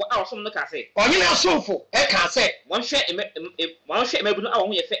asomfo a ɔsom no ka sɛ ɔhene asomfo ɛka sɛ wɔnhwɛ mmabunu a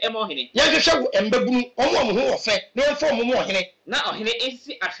wɔn yɛ fɛ ɛma ɔhene yɛhwehwɛ mbabunu ɔmo wɔ fɛ na yɛmfa ɔmo mu ɔhene na ɔhene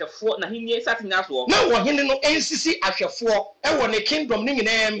nsisi ahwɛfoɔ na henni sate nyinaa soɔ na ɔhene no nsisi ahwɛfoɔ ɛwɔ ne kingdom ne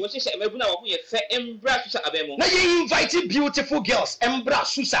nyinaa mu wɔhyehyɛ mmabunu a wɔn yɛ fɛ mbra Susa aban mu na yɛ invite beautiful girls mbra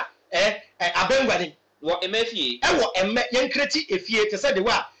Susa abangwa ne wɔ ɛmɛ fie ɛwɔ ɛmɛ yɛnkreti efie te sɛ de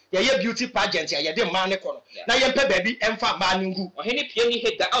wa yɛyɛ beauty pageant a yɛde mmaa ne kɔ no na yɛmpɛ baabi ɛmfa mmaa ne ngu ɔhene pie ni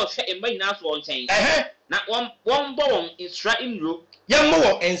Hega a ɔhwɛ mma nyinaa soɔ nkyɛn na wɔn bɔ wɔn nsra nnuro yɛmmɔ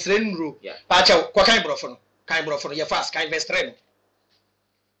wɔn nsra nnuro paakyɛw kɔ kan borɔfo no yɛ fast kan verse 3 no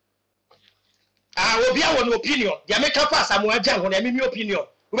obi a wɔ no opinion deɛ meka fast amoa agya ho na mimi opinion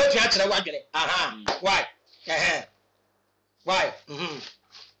wobɛtua akyerɛ w'adwene why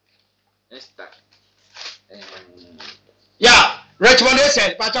yeah Richmond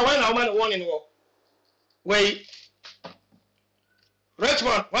said, but I want a man warning. Wait,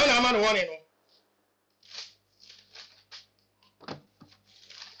 Richmond, why a man warning?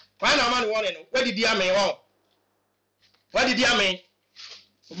 Why a man warning? Where did you mean? What did you mean?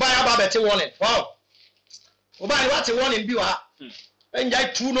 Buy a baby warning. Wow. Buy what's a warning? Be and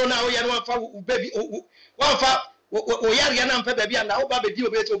I two no now. You know, for baby, one for Oyarian baby, and now baby, you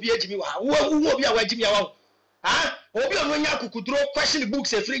better be a Jimmy. Who will be a Jimmy? Obi ono nya kukudro question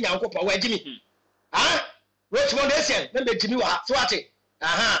books e free nyankopɔ wa gimi Richmond Asian na be gimi wa so ate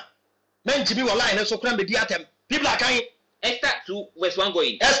men gimi wa line so kran be di atem people are kind Esther 2 verse 1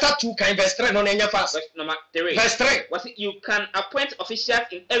 going Esther 2 kind verse 3 no nya fast number 3 verse 3 was it you can appoint officials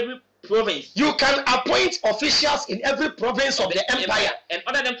in every province in every province of the empire and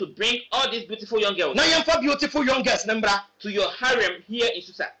order them to bring all these beautiful young girls na yemfa beautiful young girls nembra to your harem here in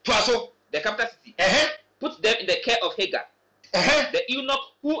Susa to aso the capital city put them in the care of Hega the eunuch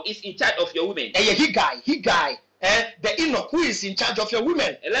who is in charge of your women he guy the eunuch who is in charge of your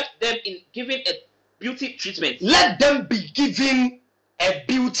women and let them in giving a beauty treatment let them be given a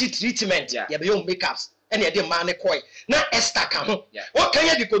beauty treatment yeah be your makeups and the man koi na Esther ka ho what can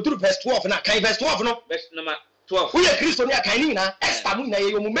you go through verse 12 na kan verse 12 no verse number 12 who ye Christo ni akan ni na Esther mu na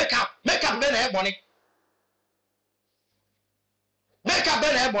ye mu makeup be na e bone makeup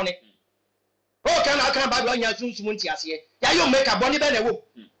be na e bone can Bible nya sunsun nti ase ya yo make a body be na wo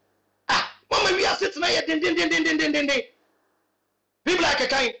mama we are sitting here din people like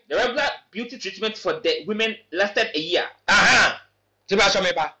kind the regular beauty treatment for the women lasted a year tiba so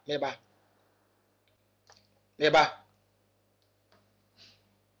me ba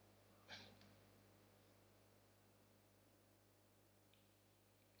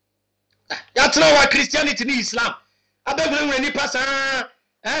ya tell what Christianity ni Islam abegure ni pass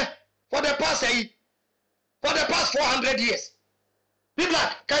for the past 400 years. People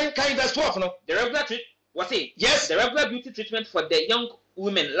can verse 12 no. The regular yes. The regular beauty treatment for the young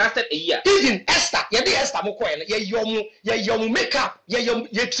women lasted a year. Even Esther, Esther mo koy na ye makeup,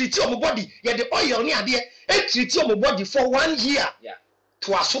 ye treat your body, ye the oil ni ade, treat your body for 1 year. Yeah.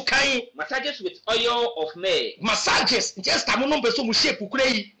 To aso kan massages with oil of myrrh. Massages, Esther mo no be so mo shape kura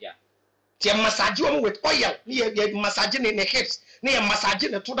yi. Yeah. Tie massage wo with oil, ye massage ne hips, ne massage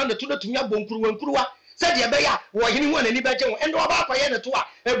ne to tumya bonkuruwa. Said ye be ya wo hini ho na ni be je wo endo oba akwaye ne to a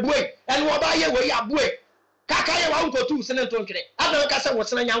ebue eno oba ye we ya bue kaka ye wa nko tu se ne to nkire ada ka se wo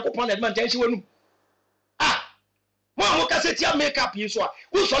se nyankopon na man tanchi wanu mo ka se tia makeup yi so a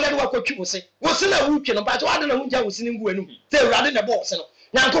wo so le wa kwatwi wo se na wu twe no ba je wa de na hu ja wo se ne ngu anu se urade ne bo se no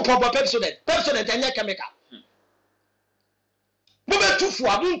nyankopon bo pepsodent anya chemical mo be tufu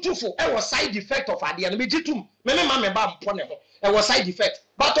abuntufu e wo side effect of ade no me gitum me ma me ba mpo ne ho e wo side effect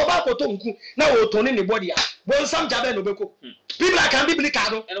but oba ko to nku na wo to ne body a bon sam jabe no beko people can be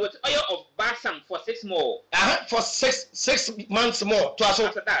biblical and with oil of balsam for 6 more for 6 months more to aso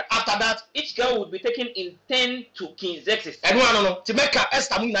after that each girl would be taken in 10 to King Xerxes and no to make up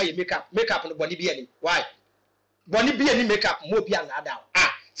Esther mu na ye makeup no body bi ani why body bi ani makeup mo bi ana ada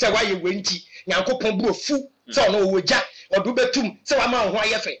say why ye wenti nyankopon bro fu say no wo ja odu betum say wa ma ho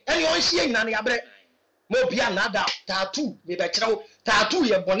ayefe ene on hie nyina ne yabre mo bia nada tattoo me be kire tattoo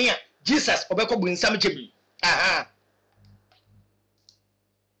ye bone a Jesus obekọ bu nsam gem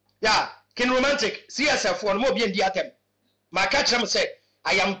Yeah, King Romantic, CSF one more being the atem. My catch them say,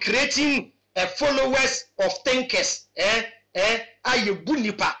 I am creating a followers of thinkers. I you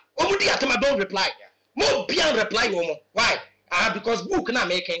bunipa. Omudi atema don't reply. More beyond reply woman. Why? Because book na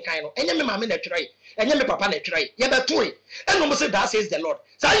making kind of. Enye me mama na try. Enye me papa na try. Ye beto. And no say that says the Lord.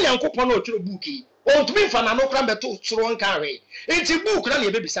 Sa Nyankopon no tro book yi. On to me fa na no kran beto soro nkan we. Enti book na ye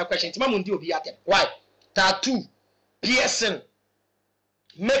be bisa question. Tima mundi obi atem. Why? Tattoo, piercing,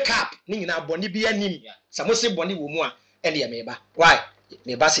 makeup ni nyina boni bi anim. Sa mo se boni wo mu a ene ye meba. Why?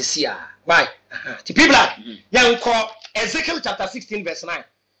 Meba se sia. Why? Ti people yanko Ezekiel chapter 16 verse 9.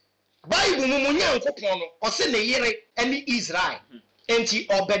 Bible mu Nyankopon no o se ne yere ene Israel. Enti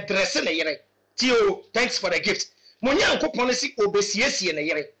obedresse ne yere. Tio, thanks for the gift. Mo Nyankopon si obesiesie ne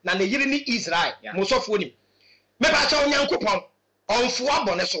yere na ne yere ni Israel. Mo sofo ni. Me ba cha Nyankopon onfo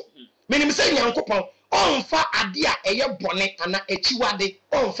abone so. Menim se Nyankopon onfa ade a eye bone ana echiwade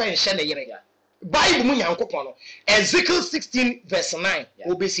onfa nhye ne yere. Bible mu Nyankopon no Ezekiel 16 verse 9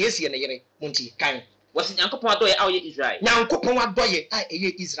 obesiesie ne yere munti kan. Was Nyankopon adoye a oye Israel. Nyankopon adoye a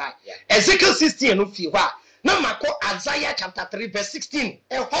eye Israel. Ezekiel 16 no fi hɔ na mako Isaiah chapter 3 verse 16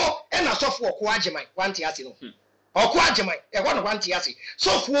 ɛhɔ ɛna sɔfo ɔko agyeman wanti ase no. Ɔko agyeman ɛhɔ no wanti ase.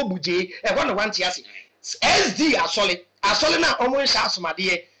 Sɔfo obuje ɛhɔ no wanti ase. SD asɔle na ɔmo nhyɛ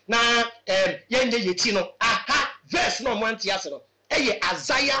asomade na yenye yeti no aha verse no wanti ase no ɛyɛ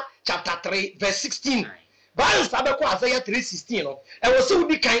Isaiah chapter 3 verse 16. Bible sabe ko Isaiah 3:16 no ɛwɔ se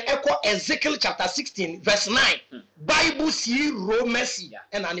wudi kan ɛkɔ Ezekiel chapter 16 verse 9. Bible see Romans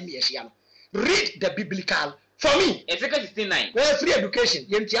ɛna ne me yɛhia no. Read the biblical for me. Ezekiel 16:9. Well, free education.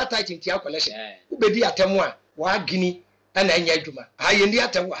 Yentia title tia collection. Ubedi atemu a wa gini ana enya adwuma. Ha yendi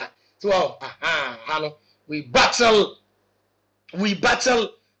atemu ha. So no. We battle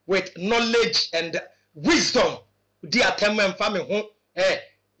with knowledge and wisdom. Di atemu emfa me ho.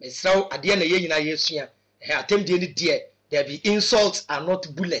 Mesraw ade na ye nyina yesua. Atem die ni die. There be insults are not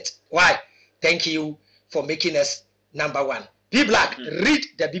bullets. Why? Thank you for making us number one. Be black, read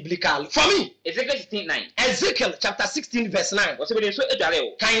the biblical for me. Ezekiel 16:9. Ezekiel chapter 16 verse 9. What's the so edare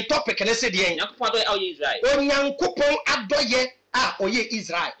o? Kan topic na say dey. Nyankopon adoye a oye Israel. Onyankopon adoye a oye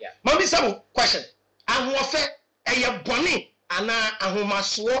Israel. Mami sabu question. Ahofe eye bone ana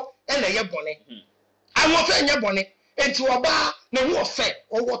ahomaso e na eye bone. Ahofe enye bone. Enti oba na hu ofe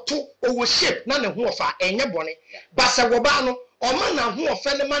owoto owo shape na ne hu ofa enye bone. Basa woba no o ma na hu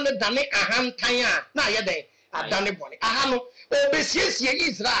ofe ne ma ne dane ahantan a na ye den adane bone. Aha no obesiesie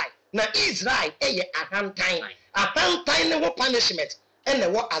Israel na Israel eye ahantan ne ho punishment ene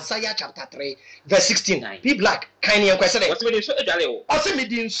wo Isaiah chapter 3 verse 16. Be black kan yen kwese dey what's me so edwale o o se me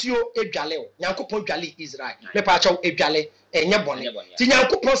di nsuo edwale o Nyankopon dwale Israel me pa chaw edwale enye bone ti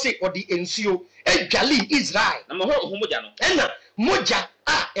Nyankopon se odi nsuo edwale Israel na mo ho moja no ena moja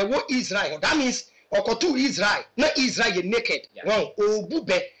ewo Israel. That means okotu Israel na Israel ye naked won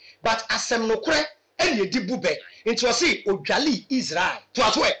obube but asem no kure ene di bube into say odwale Israel to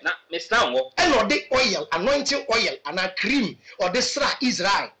aso e na Mr. Ngo and or the oil anointing oil and a cream or the sra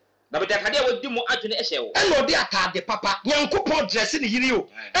Israel na be takade a wodi mu adwene ehye wo and or the atade papa Nyankopon dress ni yiri o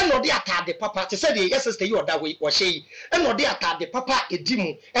and or the atade papa te say the yes sister you that way or she and or the atade papa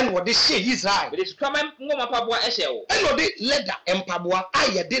edimu and or the she Israel be the kwama ngoma paboa ehye wo and or the leather empaboa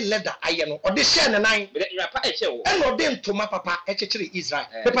aye the leather aye no or the she na nine be the rapa ehye wo and or the ntoma papa ekekere Israel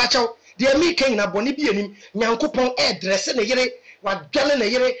be pa chaw the me ken na boni bi anim Nyankopon dress na yiri wa dwale na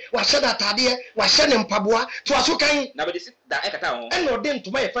yire wa hyɛ da atade wa hyɛ ne mpaboa to aso kan na be de da ekata ho ɛna ɔde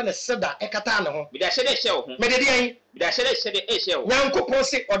ntoma yɛ fa ne seda ekata ne ho be de hyɛ de hyɛ ho me de deɛn be de hyɛ de hyɛ ho Nyankopon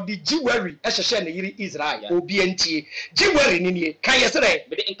se ɔde jewellery ɛhyehyɛ ne yire Israel obi antie jewellery ni nie kan yɛ sɛ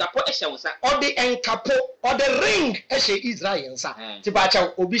be de nkapo hyɛ wo sa ɔde nkapo ɔde ring ɛhyɛ Israel nsa ti ba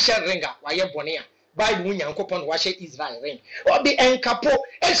kyɛw obi hyɛ ring a wayɛ bɔne a Bible mu Nyankopon wahyɛ Israel ring ɔde nkapo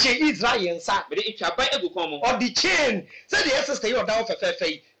ɛhyɛ Israel nsa be de itwaban egu kon mo ɔde chain sɛ de sister yi ɔda wo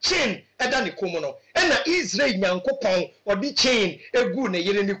fɛfɛɛfɛ chain ɛda ne kom no ɛna Israel Nyankopon ɔde chain egu ne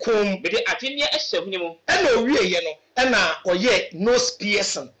yere ne kom be de atwene ɛhyɛ hu ne mo ɛna owie ye no ɛna ɔyɛ nose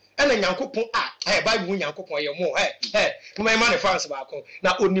piercing ɛna Nyankopon Bible mu Nyankopon yɛ mo kuma ma ne fans baako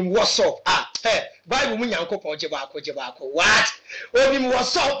na onim wɔsɔ Bible mu Nyankopon gye baako what onim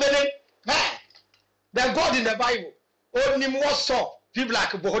wɔsɔ pele the God in the Bible onim wɔsɔ people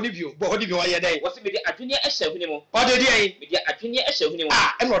like bohoni bio wayɛ dɛ wɔsi me de adwene ɛhyɛ hu ne mo ɔde de ayi me de adwene ɛhyɛ hu ne mo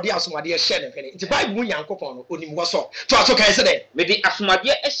ɛna ɔde asomade ɛhyɛ ne hwene nti Bible mu Nyankopon no onim wɔsɔ to aso kan sɛ dɛ me de asomade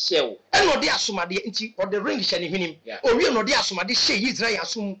ɛhyɛ wo ɛna ɔde asomade nti ɔde ring hyɛ ne hwenem owie na ɔde asomade hyɛ Israel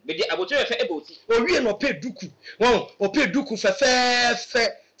asom me de abotire fɛ eboti owie na ɔpɛ duku wɔn ɔpɛ duku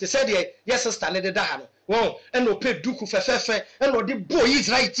fɛfɛɛfɛ te sɛ deɛ yes sister ne de da ha no Wow, and no pay duku fefe, and no the boy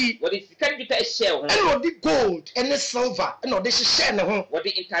Israel tea. What is can be a shell? And no the gold and the silver, and no this is share no. What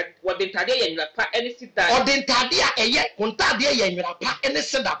the Tadia and Lapa any sit down? Or the Tadia a yet, on Tadia and Lapa, and the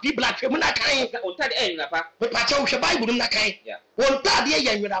said that people like Femuna kind, On Tadia and Lapa, but Pacho Bible na kind. Yeah. One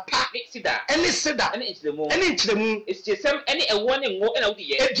Tadia and Lapa, sit down, and this said that, and it's the moon. and into the moon. It's just some any a warning more and out the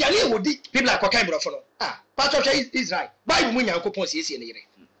year. If Jali would people like Wakambra for ah, Pacho Israel, Bible Munya coupons is in the year.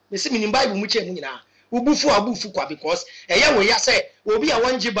 The same Bible Mucha Muna. Ubufu kwa because eya we ya say obi a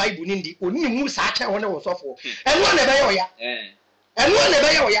wanje Bible nindi oni mu sa aka wona wo sofo eno na be ya eno na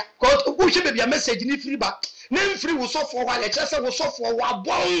be ya cause who she be message ni free ba na free wo sofo wa le chese wo sofo wa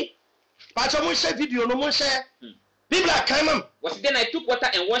bon ba cho mo share video no mo share people are come was then I took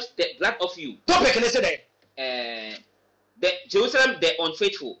water and washed the blood of you. Topic na say there the Jerusalem the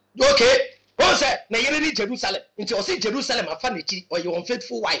unfaithful. Okay. One said, na yere ni Jerusalem. Until I say Jerusalem, I found it or your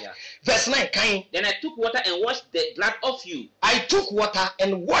unfaithful wife. Yeah. Verse 9, kind. Then I took water and washed the blood of you. I took water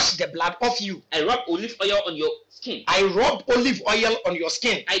and washed the blood of you. I rubbed olive oil on your skin. I rubbed olive oil on your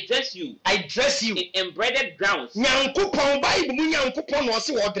skin. I dress you. I dress you in embroidered gowns. Nyankopon Bible mu Nyankopon no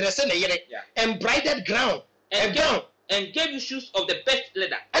se wo dress na yere. Embroidered gown. And gave you shoes of the best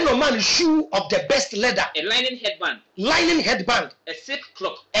leather. And no man shoe of the best leather. A linen headband. Linen headband. A silk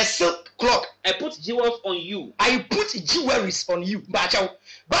cloak. A silk cloak. I put jewels on you. I put jewelries on you. Bachaw.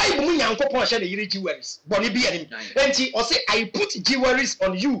 Bible mu Nyankopon share the yere jewelries. Boni bi anim. Enti o say I put jewelries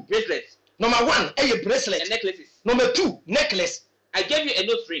on you. Bracelets. Number 1, a bracelet. And necklaces. Number 2, necklace. I gave you a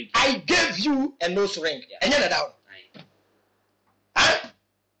nose ring. I gave you a nose ring. And you're down.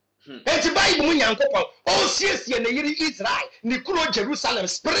 And to Bible mu Nyankopon all siesie na yiri Israel ni kuro Jerusalem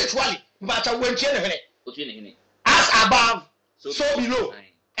spiritually but I went here as above so below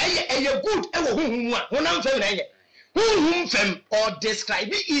eye good e wo hunhum a honam fam na eye hunhum fam or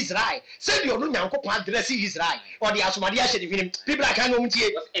describe Israel say you no Nyankopon address Israel or the asomade a shede hwinem people are kind of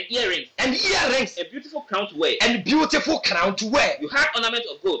tie and earrings a beautiful crown to wear you have ornament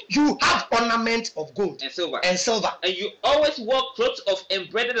of gold and silver and you always wore clothes of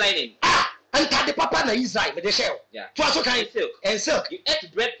embroidered lining and the papa na Israel with the shell to also kind and silk you ate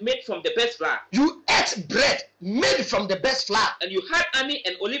bread made from the best flour and you had honey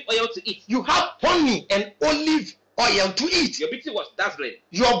and olive oil to eat you have honey and olive oil to eat. Your beauty was dazzling.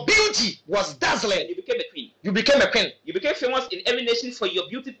 You became a queen. You became famous in every nation for your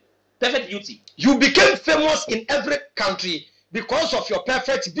beauty, perfect beauty. You became famous in every country because of your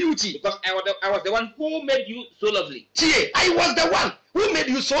perfect beauty. Because I was the one who made you so lovely. I was the one who made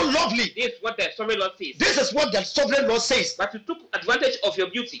you so lovely. This is what the sovereign Lord says. But you took advantage of your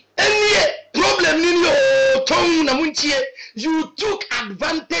beauty. You took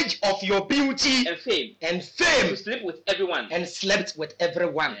advantage of your beauty and fame. You slept with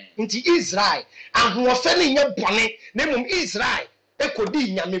everyone. Into Israel. Israel.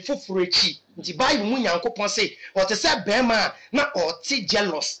 Ekodi nyame foforo echi nti Bible mu Nyankopon say o te se bema na o ti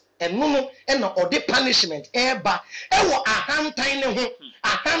jealous eno no e na o de punishment eba e wo ahantan ne ho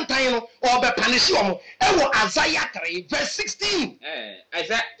ahantan no o be punish omo e wo Isaiah 3 verse 16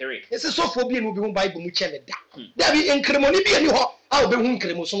 Isaiah 3 ese sofo bi enu bi hu Bible mu cheme da bi enkremoni bi eni ho a obe hu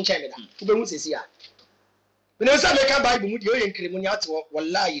nkremo so cheme da obe hu sesi a when you say make Bible mu de o enkremoni ate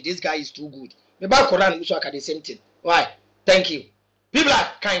wallahi this guy is too good me ba Quran mu so aka the same thing why thank you. People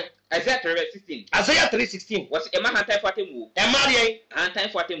are kind. Isaiah 3:16. Isaiah 3:16. Was a man hantai fatemu. Emadian. Hantai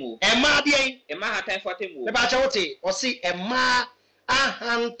fatemu. Emadian. A man hantai fatemu. The bachawote. Or see a ma a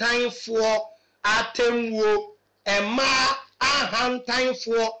hantai for atemu. A ma a hantai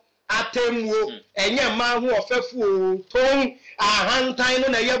for atemu. And your man who offefu tongue a hantai no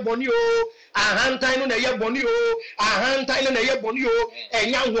na ye boni o. A hantai no na ye boni o. A hantai no na ye boni o.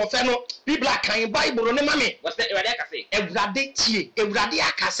 And young who offeno. People are kind Bible on the mommy. What's that? Evrade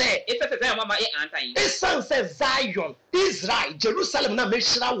akase. It says Zion mama antai. It says Zion, Israel, Jerusalem na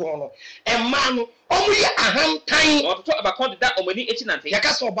meshira wono. Emanu omuye ahantan. O to abakon da omani echi nante.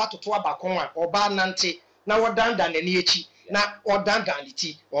 Yakasa oba to abakon a oba nante na wodanda nani echi na odanda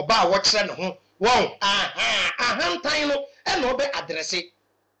niti oba a wo kire ne ho. Won ahantan no e no be address.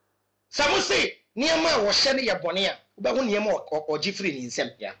 Samuse niema wo hye ne ye bone a obahu niema ogifiri ni nsem.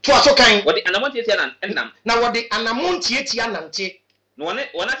 To aso kan. Wo de anamonti etia nam. Na wo de anamonti etia nante. No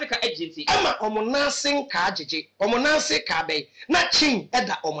one Africa agency. Emma omonansen ka ajeje. Omonanse ka be. Na chin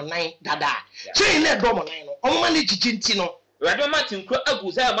eda omonan dada. Chin na do omonan no. Omoma ne jiji nti no. Ewrade ma tinkro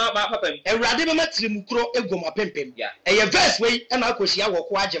agu za ma papam. Ewrade ma tirimukro egu ma pempem. Eye verse we na akohia wo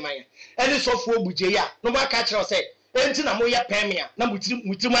ko ageman. Eni sofo obuje ya. No ba ka kire say enti na moye pemia na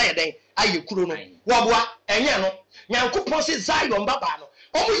mutirim aye den aye kuro no. Wo boa enye no. Nyankopon se Zion baba no.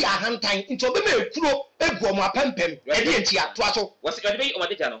 omo ya hantan nti obema ekuro egu omo apempem e de ntia to aso was it be omo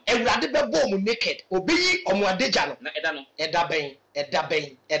deja no ewurade bebo omo naked obeyi omo adeja no na eda no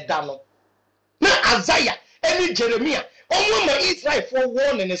eda no na Isaiah eni Jeremiah omo ma Israel for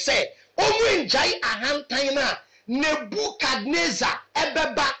warn ne say omo njai ahantan na Nebuchadnezzar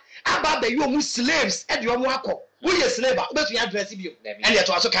ebeba aba be yo mu slaves e de omo akọ wo ye slave a obetu ya address bio ene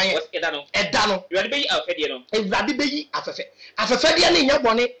to aso kan was eda no ewurade be yi afede no ewurade be yi afefe de ne nya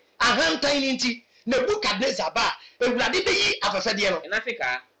bone ahantan ni nti Nebuchadnezzar ba ewurade be yi afefe de no en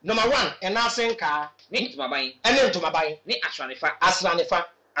Africa number 1 ena senka ni ntomaban ni asranefa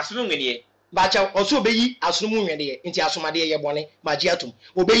asunu ngenie bacha oso obeyi asunu nwede nti asomade ye bone maji atum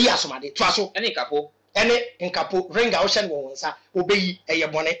obeyi asomade to aso ene nkapo ringa o hye ne wonsa obeyi eye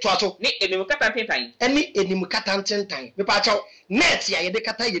bone to aso ni enim kata ntentan me pacha net ya ye de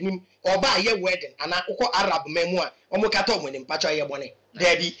kata yenim oba ye wedding ana ukọ Arab memu a omo kata omonim pacha ye bone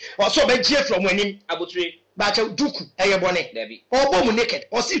dabi oso obegie from anim abotire bacha duku eye bone dabi obo mu naked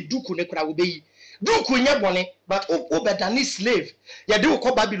o si duku ne kura obeyi duku nya bone but obedani slave ye de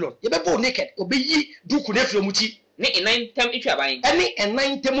ukọ Babylon ye bebo naked obeyi duku ne from uti ni enantem itwaban eni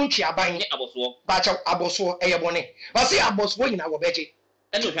enantem ntwaban ni aboso bacha aboso eye bone o si aboso nyina wo beje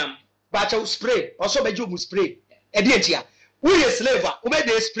enu hwam bacha spray oso beje omu spray e de entia wo ye slave a wo be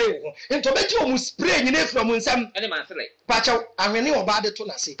de spray wo nto beje omu spray nyina from nsam ene mansere bacha ahwene oba de to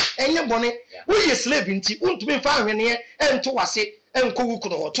na se enye bone wo ye slave nti untumi mfa ahwene ento wase enko wuku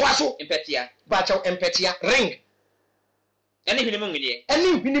no to aso empetia bacha empetia ring ene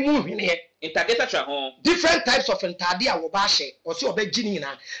hwene mu hwene intadesa tra ho different types of entade a wo ba hye o se obeji ni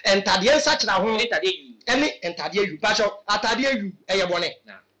na entade ensa tra ho entade yu bacha atade yu eye bone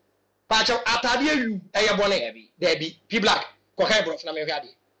bacha atade yu eye bone debi p black ko kai bro na me hwe ade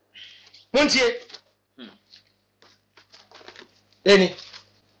montie eni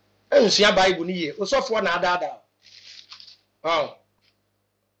ensia bible ni ye osofo na ada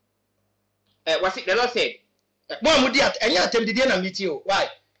was it the Lord said mo amudi at enya atemdidie na miti o why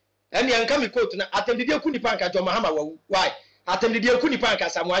eni anka mi quote na atemdidie ku nipa nka jo mahama wawu why atemdidie ku nipa nka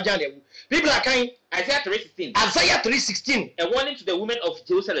samu aja na ewu Bible kan Isaiah 3:16 a warning to the women of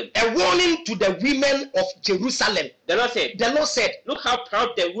Jerusalem The Lord said look how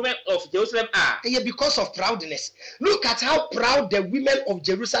proud the women of Jerusalem are because of proudness look at how proud the women of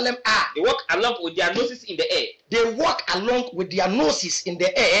Jerusalem are they walk along with their noses in the air they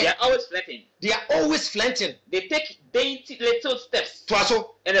are always flirting they take dainty little steps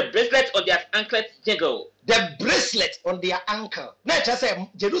and a bracelet on their anklet jingle the bracelet on their ankle na just say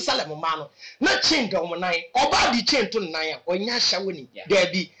Jerusalem man na chain do mo nan oba di chain to nan a onya hawoni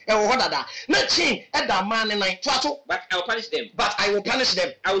there be e wo dada na chain e da man nan to aso but I will punish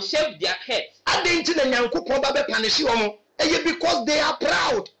them I will shave their heads adenti na nyankopon ba be punish wo because they are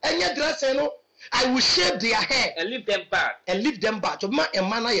proud enya dress no I will shave their hair and leave them bad to ma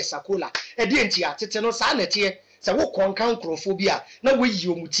emana yesakola e de enti atete no sa na tie se wo konkan krofobia na we yi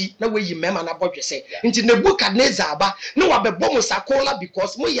omuti na we yi mema na bodwese nti Nebuchadnezzar ba na wa bebo musakola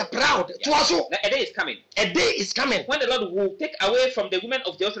because mo ye proud to aso a day is coming when the Lord will take away from the women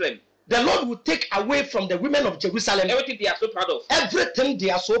of Jerusalem everything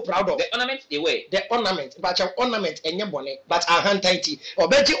they are so proud of the ornament but your ornament enye bone but ahantanti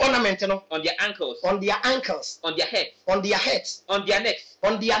obeji ornament no on their ankles on their heads on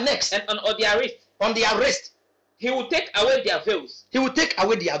their necks and on their wrist he will take away their veils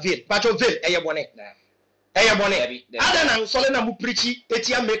but your veil eye bone adana nsole na mu preachi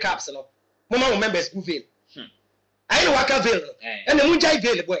etia makeups no mama wo members ku veil I know waka veil and the munjai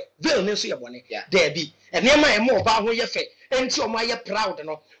veil boy veil ne so ye bone there be and near my mo ba ho ye fe enti omo ye proud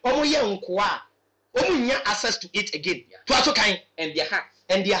no omo ye nko a omo nya access to it again to aso kan and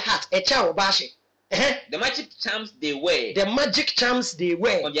their heart e cha wo ba hye the magic charms they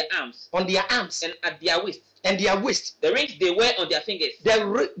wear on their arms and at their waist the rings they wear on their fingers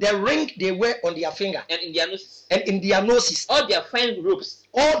the ring they wear on their finger and in their noses all their fine robes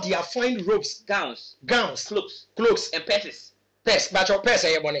gowns cloaks and purses but your purse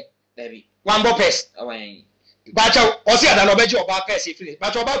e bone baby one more purse awan but your osi adana obeji oba purse e feel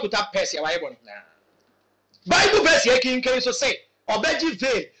but your oba kuta purse e wa e bone Bible verse e kin so say obeji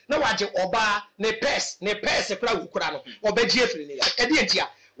veil na waje oba ne purse kura wukura no obeji efiri ne e de entia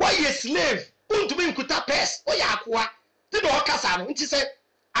why ye slave untumi nkuta purse o ya akoa ti do okasa no nti se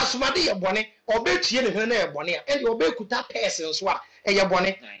asumade ye bone obetie ne hene na ye bone a e obekuta purse nso a e ye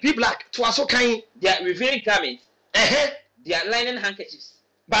bone be black to aso kan their revealing garments their linen handkerchiefs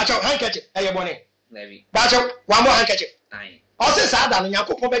but your handkerchief e ye bone maybe but one more handkerchief Ose saa da no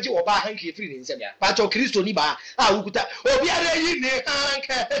Nyankopon beji wo ba hanki free ne nsem. Ba cho Kristo ni ba wukuta obi ara yi ne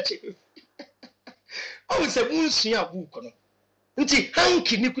hanka echi. O se munsua buko no. Nti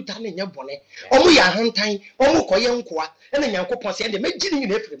hanki ni kuta ne nya bone. Omo ya hantan, omo koye nkoa. Na Nyankopon se ende meji ni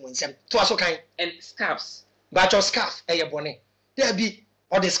na free mu nsem. To aso kan. And scarves. Ba cho scarf eye bone. There be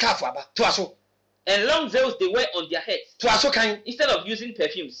or the scarf aba. To aso. And long veils they wear on their heads. To aso kan. Instead of using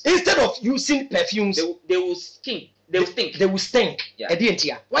perfumes. Instead of using perfumes, they will stink. They will stink. They will stink.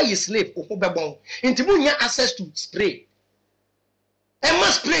 Yeah. Why you slave? Inti mu nya access to spray. And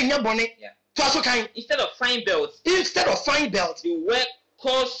must spray nya bone. Yeah. To aso kan. Instead of fine belts. They wear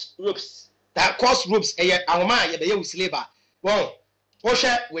coarse ropes. That coarse ropes. Awoma ye be ye slave. Wow. Wo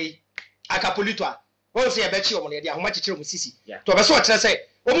hwe we akapolitwa. Wo se ye be chi omo ne dia ahoma chichire mu sisi. To be so kire say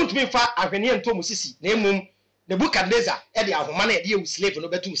omuntumi fa ahwene ento mu sisi. Na emum Nebuchadnezzar edi ahoma na edi slave no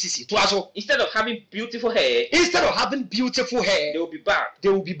betu sisi to aso. Instead of having beautiful hair, they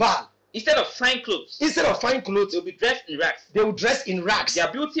will be bald. Instead of fine clothes, they will be dressed in rags.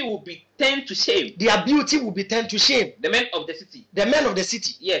 Their beauty will be turned to shame. The men of the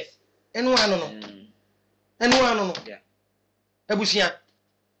city. Yes. Enu ano. Yeah. Ebusia.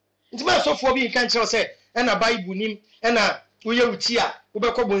 Ntima so for bi kan kire say na Bible nim na uye uti a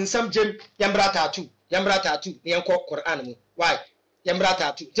ubekọ bonsam jem yambra tattoo ne yanko Quran mu. Why? Yambra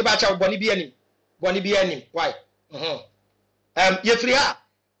tattoo. Tiba cha boni bi anim. Why? Yefri ha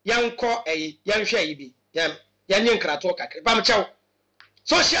yanko yanhwe yi bi. Yanyen krato kakre. Bam chaw.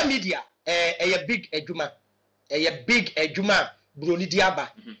 Social media big edwuma broni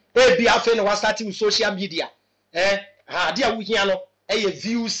diaba. Bi afa na wa start with social media. Dia wo hia no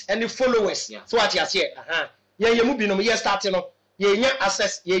views and followers. So what you say? Ye mu bi no ye start no ye nya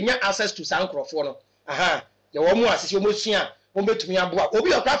access to sankrofo no. Ye wo mu asese wo sua wo betumi aboa.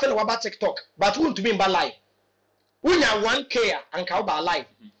 Obi okra fe na wa ba TikTok, but won to be mba live. Unya 1k anka wo ba live.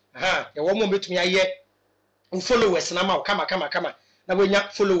 Ye wo mu betumi aye followers na ma kama na wo nya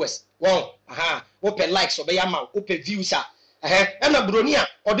followers. Wo wo pe likes obe ya ma wo pe views na broni a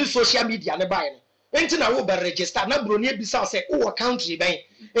odi social media ne bae no. Enti na wo be register na broni ebisa say wo country ben.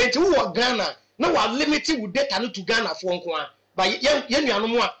 Enti wo Ghana na wa limit with data no to Ghana for nko a. Ba ye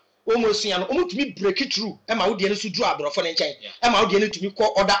nuanom a o mo sua no o mutumi break it through e ma wo de no so dru abrofo ne nchen. E ma wo de no tumi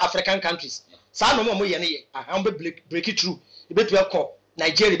call other African countries. Sa no mo ye ne ye. Be break it through. E betu akọ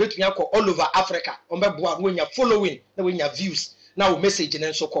Nigeria, betu akọ all over Africa. On be boa wo nya following, na wo nya views. Na wo message ne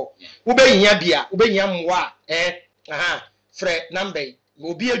nso call. Wo be nya bia, wo be nya mwa frɛ number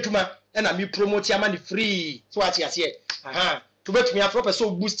obi adwuma na me promote ama ne free so what you say to bet me afro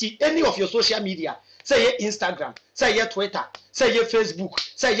so boost any of your social media, say your Instagram, say your Twitter, say your Facebook,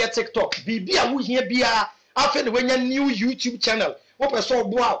 say your TikTok, bibia wo hia bia afa ne wanya new YouTube channel wo person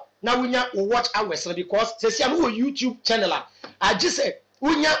boa na wonya watch hours because say no YouTube channel I just say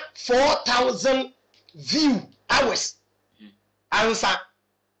wonya 4,000 view hours answer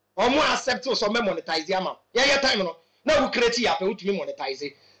omo accept so me monetize am ya time no na we create ya pe utumi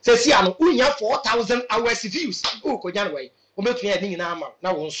monetize say see ano unya 4,000 hours views o ko jan we o betumi ya ni na ama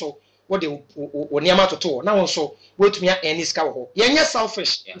na wo nso wo de o niama toto na wo nso wetumi ya any ska wo ye nya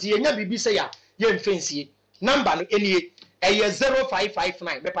selfish nti ye nya bibi say ya ye mfensie number no enie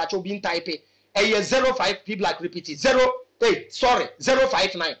 0559 me pa cho bi type 05 people like repeat it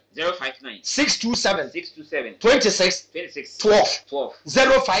 059 627 26 12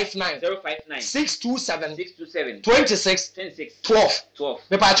 059 627 26 12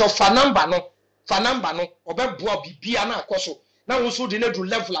 me pa cho fa number no obeboa bibia na akoso na wo so de na do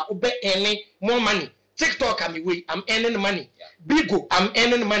level a obe earning more money. TikTok am way I'm earning money. Bigo I'm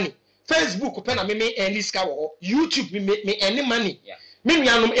earning money. Facebook pe na me earning ska wo. YouTube me earning money. Me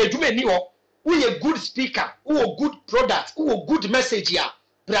nuanom edwuma ni ho. Who a good speaker, who a good product, who a good message here,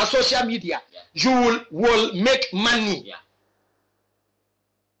 per social media, you will make money.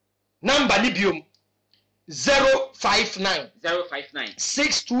 Number Libium 059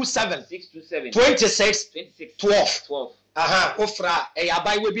 627 26 12. Ofra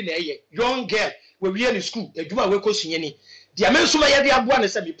abai we bi na eye young girl we in school eduma we ko sunyani dia men suma ye dia boa ne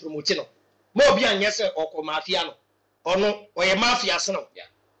se bi promote no ma obi anye se okọ mafia no ono oye mafia se no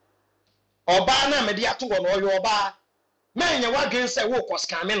oba na me dia to wo no oye oba menye wadwen se wo ko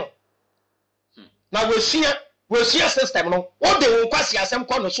scam no na we sua system no wo de wo kwasi asem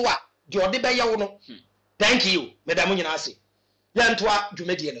ko no so a de ode be ye wo no thank you madam nyina ase ya ntoa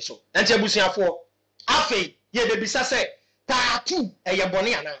dwumedie ne so ente abusuafo afei ye de bisa se tattoo eye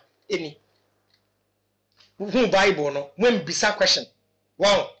bone ana eni who Bible no when bisa question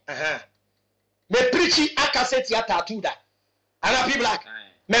wow me preachi akaseti ya tattoo da ana people like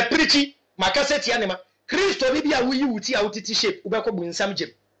me preachi makaseti ya ne ma Kristo bi bia wo yi wuti a wotiti shape ubekọ bu nsam gem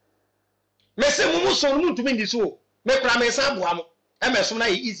me se mumu so mu ntumi ndi so me kura me san boa mo e me so na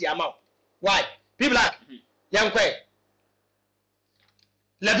easy amount why people like yankwe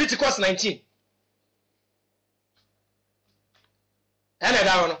Leviticus 19 ene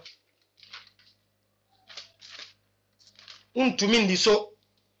da wono ntumi ndi so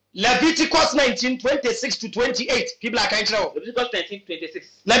Leviticus 19:26 to 28 people are kind of Leviticus 19:26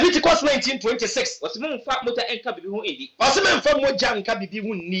 Leviticus 19:26 Wasimumfa mota enka bibi hu endi Wasimumfa moja nka bibi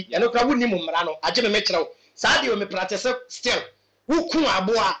hu ni eno kra hu ni mu mra no age me mekrew saa de o me practice still wu ku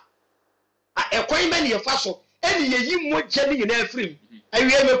aboa ekwan me ne yefa so eni yeyi moja ni na afrim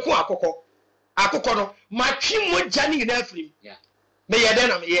awie me ku akokọ no matwi moja ni na afrim me yede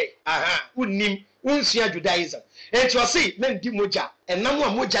na me ye aha unnim unsua Judaism enti o say men di moja enam a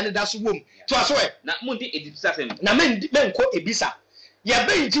moja ne da so wom to aso e na mundi edibisa sem na men ko ebisa ya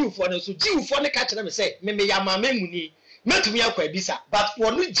ben jiwfo no so jiwfo ne ka kire me say me ya ma memuni metumi akwa ebisa but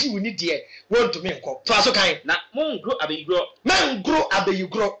wonu jiwu ni de wontu me nko to aso kan na mongro abeyigro men gro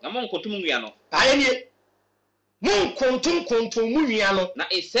abeyigro na monkotum nwia no ayenie monkontum mu nwia no na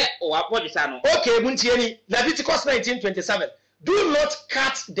ese o abodisa no okay buntie ni Leviticus 19:27 do not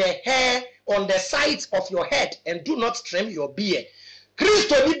cut the hair on the sides of your head and do not trim your beard.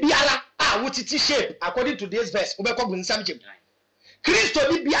 Kristo bi biara a wotiti shape according to this verse ubekọ bu nsam gem. Kristo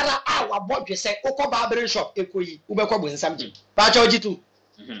bi biara a wabodwe se ukọ barbering shop ekoyi ubekọ bu nsam gem. Ba cha ojitu.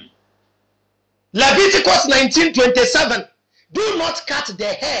 Leviticus 19:27 do not cut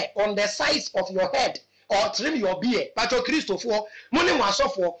the hair on the sides of your head or trim your beard. Ba cha Kristo fo mo ne mo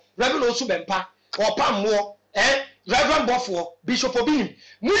asofo Reverend Osubempa or pammo Reverend Bofo, Bishop Obim,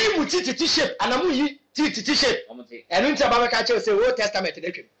 Muyi Mutiti shape, and a Muyi Titi shape. And winter Babakacho say Old Testament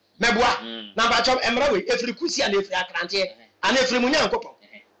edition. Mebwa, number chop Emrawi, every Kusi and every Atlante, and every Munian couple.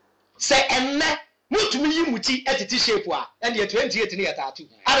 Say, and ne, Mutuyi Muti at the shape, and you're 28 near tattoo.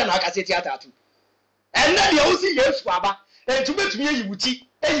 I don't know, I can say tattoo. And then you see yes, Waba, and to make me Muti,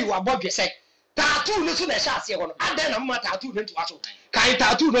 and you are Bob, you say. Tattoo no so na sha ase wono adan na mma tattoo no ntuwa so kan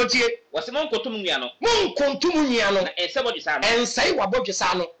tattoo no tie wasimon kontum nwia no na ensebo disa no ensai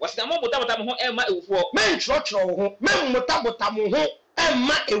wabodwesa no wasimon botabota mo ho emma ewufuo men chro wo ho men mutabota mo ho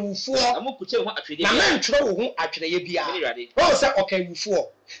emma ewufuo amukuche ho atwede na men chro wo ho atwede bia o se okay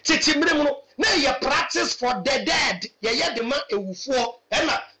ewufuo titimre mu no na ye practice for the dead ye de ma ewufuo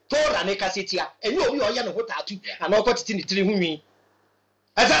emma tora ne kasetia enye obi o ye no ho tattoo ana okotiti ni tiri hu nwi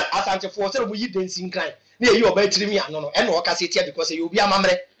asa asante for say we yi dancing cry na eyi oba tiri mi ano no e na o kase tia because you obi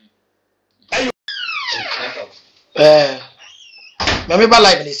amamre ayo mami ba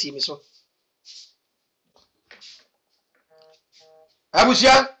live na see me so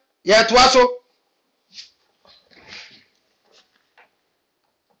abusia ye to aso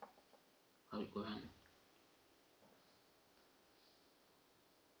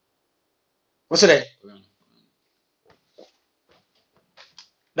what's it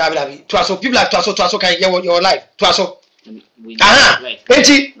Dabi to aso people like to aso can your life to aso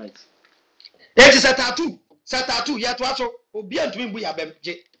enti set tattoo ya to aso obi antumi mbu ya bem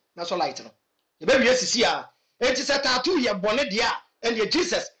je na so light no e be wi asisi a enti set tattoo ye bone dia and ye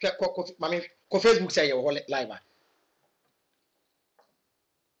Jesus mami ko Facebook say your live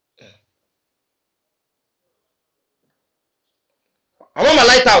I want my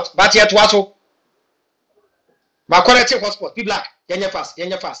light out but ye to aso ma correct hotspot be black yenye fast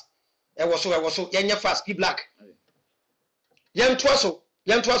e wo so yenye fast be black yen to so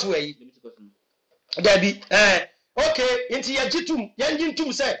we dabi okay inti ye gitum yen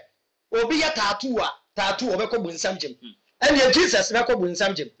gintum say obi ya tattoo obekọ bu nsam gem and ye Jesus na ko bu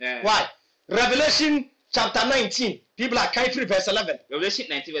nsam gem why Revelation chapter 19 people are kind free verse 11 Revelation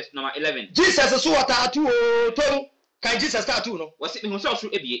 19 verse number 11 Jesus so tattoo to kan Jesus tattoo no wasi me hu so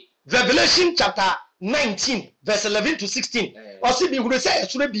ebie Revelation chapter 19 verse 11 to 16 osi bi huru say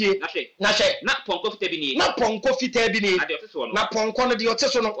esuro bie na hwe na ponko fita bi ni ade oteso no na ponko no de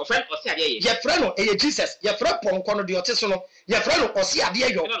oteso no o friend osi ade ye ye friend no eye Jesus ye friend ponko no de oteso no ye friend no osi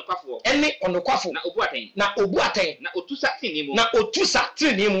ade yo ene onokwafo na obu aten na otusa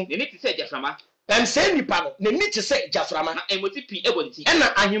tini mu ne ni ti say jaframa em say nipa no ne ni ti say jaframa na emoti pi ebonti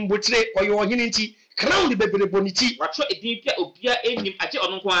ena ahimbotire oyo ohini nti crown de bebere boniti watro edin pia obia enim age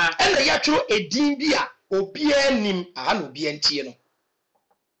ono nko a ena ya tro edin bia obia enim aha no obia ntie no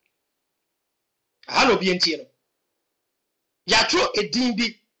ya tro edin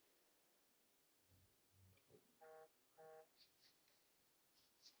bi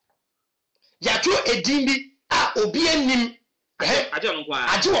a obia enim age ono nko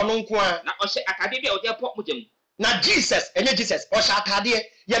a age ono nko a na o se akade bia o de pop mujem na Jesus enye Jesus o sha atade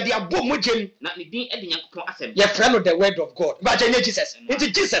ye de abo mogem na ne din e de Nyankopɔn asɛm ye frɛ no the word of God ba je enye Jesus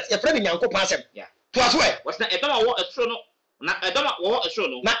nti Jesus ye frɛ no Nyankopɔn asɛm to aso e wɔsna ɛdɔm a wɔ ɛsoro no na ɛdɔm a wɔ ɛsoro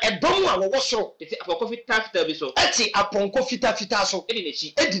no na ɛdɔm a wɔ soro tete apɔnkɔ fitaa bi so ɛti apɔnkɔ fita so edi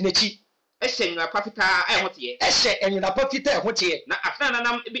n'akyi ɛhyɛ nwera pa fitaa a ɛho teɛ ɛhyɛ enwina pa fitaa ɛho teɛ na afena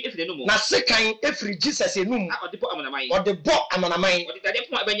nanam bi efiri no mu na sekan efiri Jesus enum a ɔde bɔ amanaman ɔde dadeɛ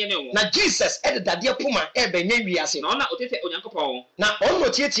poma ɛbɛnyɛ ne ho na Jesus ɛde dadeɛ poma ɛbɛnyɛ wiase na ɔna ɔtete onyankopɔn na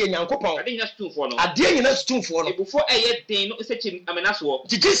ɔno tietie nyankopɔn ade nyina sutumfoɔ no adeɛ nyina sutumfoɔ no ebufoɔ ɛyɛ den no sɛkyim amena soɔ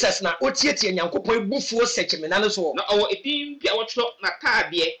Jesus na otietie nyankopɔn ebufoɔ sɛkyimena no so na ɔwɔ edin bi a wɔtwerɛ na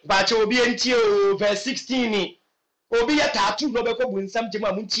taadeɛ baakyɛ obi entie o verse 16 obi ya tattoo no bɛkɔ bu nsam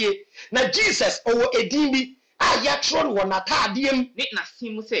gyema muntie na Jesus owo edin bi a ya tro no na taadem ne na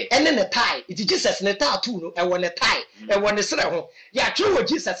sim sɛ ene ne tie it Jesus ne tattoo no ɛwɔ ne tie ɛwɔ ne srɛ ho ya tro wɔ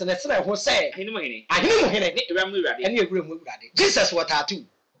Jesus ne srɛ ho sɛ ahene mu hene ne ewura mu ewurade ene ewura mu ewurade Jesus wɔ tattoo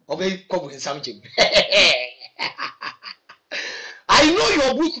obɛ kɔ bu nsam gyem I know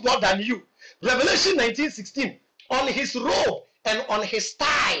your book more than you. Revelation 19:16 on his robe and on his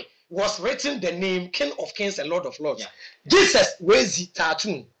tie was written the name King of Kings and Lord of Lords. Jesus wezi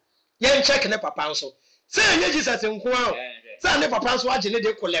tattoo. Yen check ne papa nso. Say nye Jesus nko a. Say ne papa nso age ne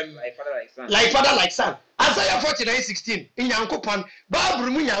de kolem. Like father like son. Isaiah 49:16. Nyankopon,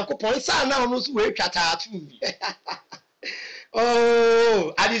 Bible mu Nyankopon say na ono so we twa tattoo.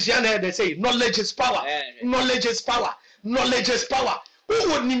 Oh, addition they say knowledge is power. Knowledge is power. Knowledge is power.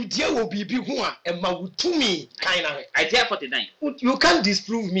 Who would need dear will be who and Mawutumi kind of Isaiah 49. You can't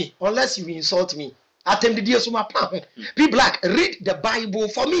disprove me unless you insult me. Attend the dear Suma Pam. Be black, read the Bible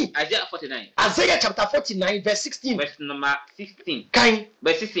for me. Isaiah 49. Isaiah chapter 49, verse 16. Verse number 16. Kind.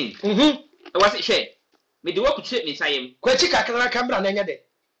 Verse 16. Was it share? Me do work to me saying. Quechika Camera Nanya de.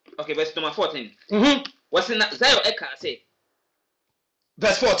 Okay, verse number 14. What's in Zion Eka say?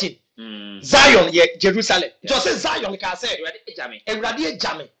 Verse 14. Zion ye Jerusalem. Just say Zion ka say Ewurade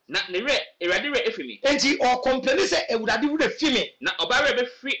ejame. Na ne re Ewurade re efimi. Enti o complain say Ewurade wo efimi. Na oba re be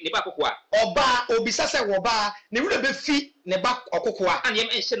free ne ba kokwa. Oba obisa say wo ba ne wo be fi ne ba okokwa. An yem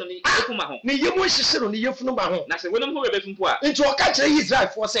enhye no ne efuma ho. Ne yemu hyehye no ne yefunu ba ho. Na se wonom ho re be fimpo a. Enti o ka kire Israel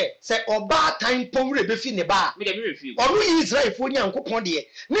for say oba tan pom re be fi ne ba. Me de me refi. Onu Israel fo Nyankopon de.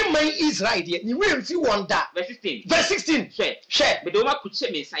 Ne man Israel de. Ne we mfi wonda. Verse 16. Verse 16. Share. Me de ma kuche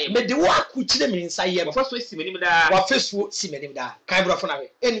me sayem. Me de wa kuchire me nsayem. Wa faso si menim da. Wa faso si menim da. Kan bro for na we.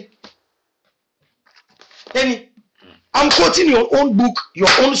 I'm quoting your own book, your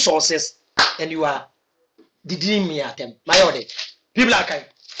own sources, and you are diddling me at them. My order. People are kind.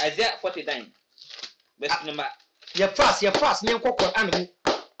 Isaiah 49. Verse number. You're fast. Animal.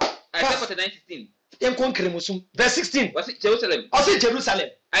 Isaiah 49:16. Verse 16. Was it Jerusalem? I say Jerusalem.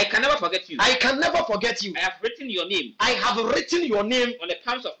 I can never forget you. I can never forget you. I have written your name. I have written your name on the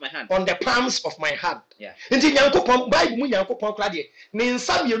palms of my hand. On the palms of my hand. Yeah. Nti Nyankopon Bible mu Nyankopon kra de. Ne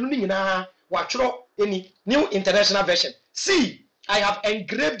nsam yenu ni nyina watworo any New International Version. See, I have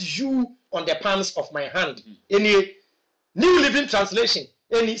engraved you on the palms of my hand. Any New Living Translation.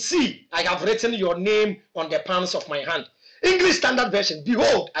 Any see, I have written your name on the palms of my hand. English Standard Version.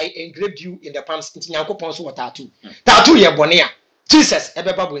 Behold, I engraved you in the palms. Nti Nyankopon so tattoo. Tattoo ye bone a. Jesus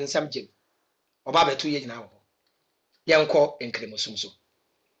ebeba bu nsam gem. Oba betu ye nyina ho. Yenko enkremosum so.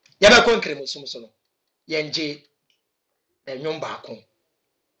 Yebeko enkremosum so no. Yenje enwom baako.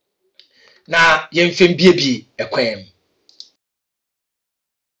 Na yemfem biebie ekwem.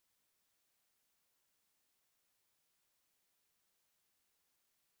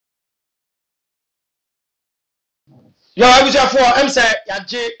 Yo abuja for em say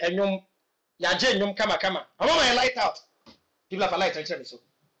yaje enwom kama. I want my light out. People have a light and so.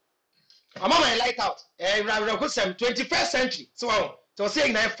 I'm on my light out. 21st century. So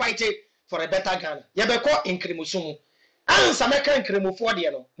saying I fight for a better Ghana. Yebeko inkremusum. Ansa meka inkremufo de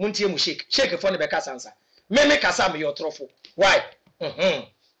no. Muntie mu shake. Shake for the beka sansa. Me kasa me your trofo. Why?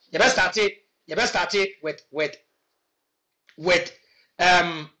 You best start it with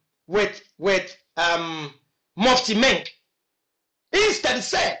Mufti Menk. Instead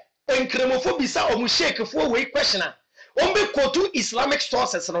say inkremufo bisa omu shake for we questioner. I'm not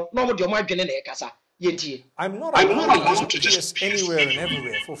allowed to pierce anywhere and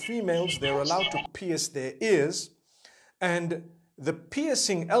everywhere. For females, they're allowed to pierce their ears, and the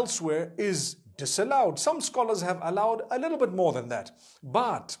piercing elsewhere is disallowed. Some scholars have allowed a little bit more than that.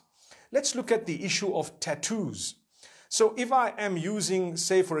 But let's look at the issue of tattoos. So if I am using,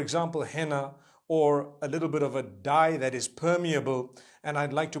 say, for example, henna or a little bit of a dye that is permeable, and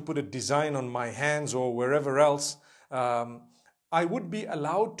I'd like to put a design on my hands or wherever else, I would be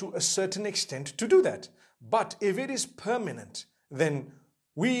allowed to a certain extent to do that. But if it is permanent, then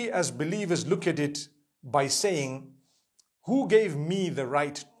we as believers look at it by saying, who gave me the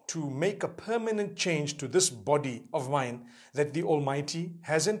right to make a permanent change to this body of mine that the Almighty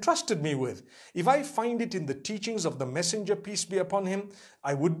has entrusted me with? If I find it in the teachings of the Messenger, peace be upon him,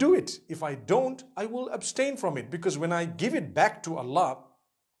 I would do it. If I don't, I will abstain from it, because when I give it back to Allah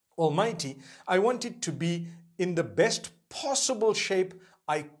Almighty, I want it to be in the best possible shape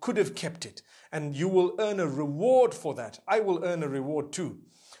I could have kept it. And you will earn a reward for that. I will earn a reward too.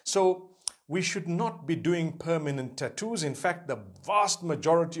 So we should not be doing permanent tattoos. In fact, the vast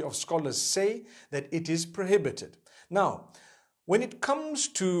majority of scholars say that it is prohibited. Now, when it comes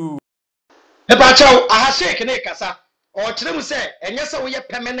to permanent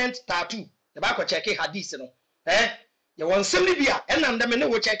tattoo, the back of checking hadith, you want simply be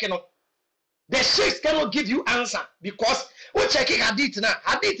the sheikhs cannot give you answer because we checking hadith now.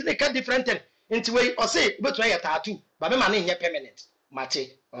 Hadith they can different thing into way or say but try a tattoo, but my money permanent.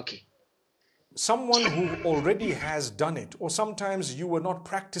 Mate, okay. Someone who already has done it, or sometimes you were not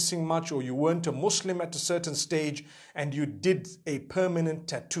practicing much, or you weren't a Muslim at a certain stage and you did a permanent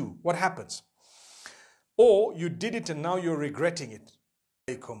tattoo. What happens? Or you did it and now you're regretting it.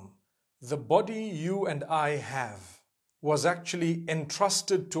 The body you and I have was actually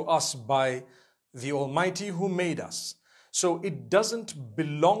entrusted to us by the Almighty who made us. So it doesn't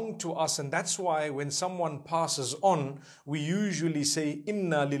belong to us, and that's why when someone passes on, we usually say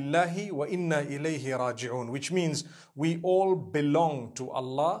Inna lillahi wa inna ilayhi raji'un, which means we all belong to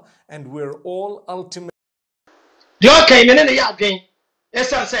Allah and we're all ultimately.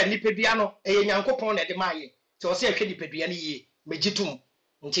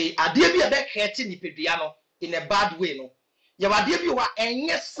 In a bad way, no. You are any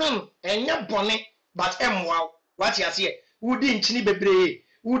son, any bonnet, but what you say, would in chini bebre,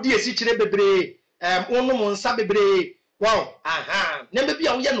 would ye sit bebre, monsa bebre. Wow, aha, never be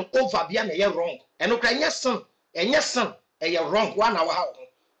on yen over beyond a year wrong. And okay, yes, son, a year wrong 1 hour.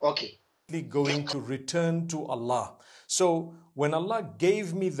 Okay. Going to return to Allah. So when Allah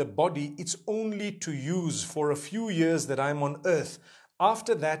gave me the body, it's only to use for a few years that I'm on earth.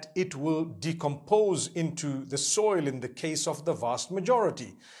 After that, it will decompose into the soil in the case of the vast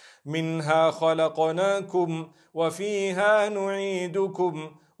majority. مِنْهَا خَلَقْنَاكُمْ وَفِيهَا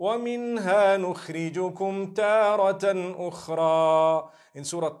نُعِيدُكُمْ وَمِنْهَا نُخْرِجُكُمْ تَارَةً أُخْرَى. In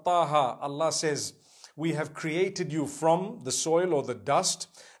Surah Taha, Allah says, we have created you from the soil or the dust,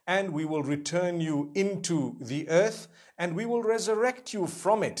 and we will return you into the earth, and we will resurrect you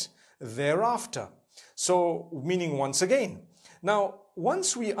from it thereafter. So, meaning once again. Now,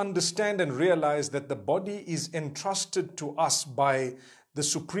 once we understand and realize that the body is entrusted to us by the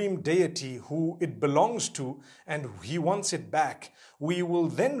Supreme Deity who it belongs to and He wants it back, we will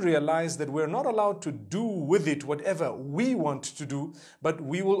then realize that we're not allowed to do with it whatever we want to do, but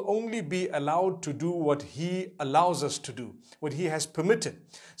we will only be allowed to do what He allows us to do, what He has permitted.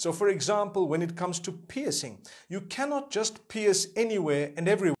 So for example, when it comes to piercing, you cannot just pierce anywhere and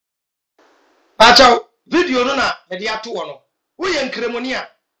everywhere. Video no na mediato ono. We en kremonia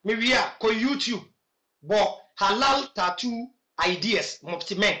me wia ko YouTube bo halal tattoo ideas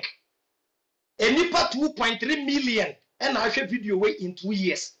moptimenk. Enipa 2.3 million and I share video way in 2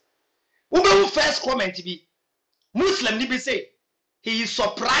 years. Ube first comment be Muslim ni be say he is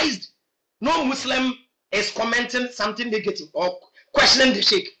surprised no Muslim is commenting something negative or questioning the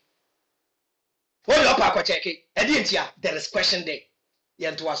sheikh. What up akwa check it. There is question there.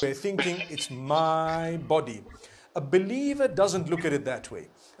 We're thinking it's my body. A believer doesn't look at it that way.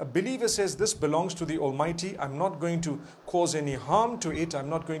 A believer says this belongs to the Almighty. I'm not going to cause any harm to it. I'm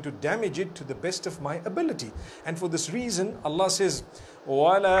not going to damage it to the best of my ability. And for this reason, Allah says,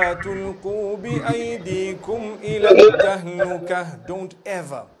 وَلَا تُلْقُوا بِأَيْدِيكُمْ إِلَى التَّهْلُكَةِ. Don't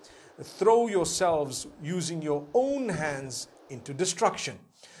ever throw yourselves using your own hands into destruction.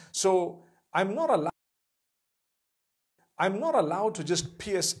 So I'm not allowed to just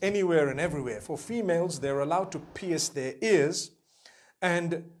pierce anywhere and everywhere. For females, they're allowed to pierce their ears,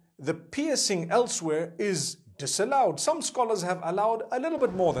 and the piercing elsewhere is disallowed. Some scholars have allowed a little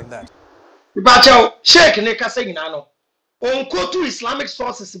bit more than that. Bacho, Sheikh Neka saying nano. On go to Islamic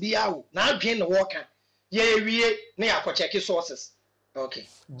sources biawo. Na adwen no worker. Ye wie na yakocheki sources. Okay.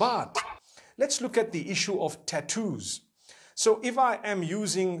 But let's look at the issue of tattoos. So if I am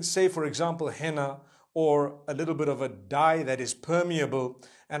using, say for example, henna, or a little bit of a dye that is permeable,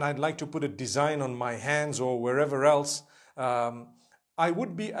 and I'd like to put a design on my hands or wherever else, I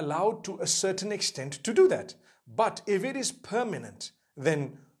would be allowed to a certain extent to do that. But if it is permanent,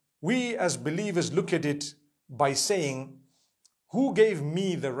 then we as believers look at it by saying, who gave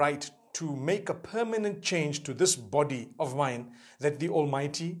me the right to make a permanent change to this body of mine that the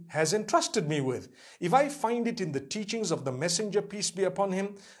Almighty has entrusted me with. If I find it in the teachings of the Messenger, peace be upon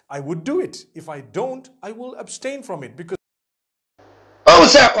him, I would do it. If I don't, I will abstain from it, because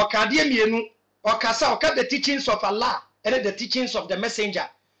sir, the teachings of Allah and the teachings of the Messenger.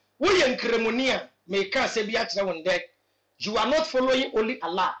 We in Kremonia may say one day. You are not following only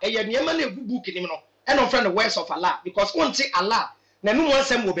Allah. And on from the words of Allah. Because one say Allah,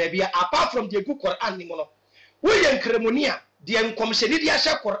 apart from the good Quran, we in Kremonia, the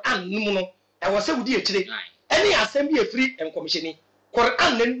uncommissionated Quran, Nimuno, I was so dear today. Any assembly free and commissioning.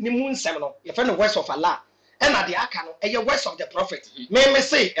 Quran Nimun Seminole, you find the words of Allah. And at the Akano, and your words of the Prophet. May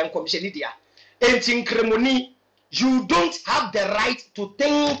say and commissionadia. And in Kremoni, you don't have the right to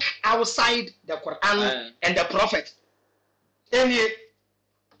think outside the Quran and the Prophet. And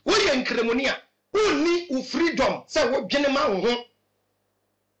we in Kremonia, who need freedom. So what gentleman,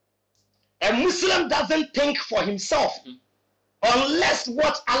 a Muslim doesn't think for himself unless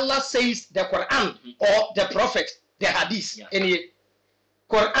what Allah says, the Quran or the Prophet, the Hadith. And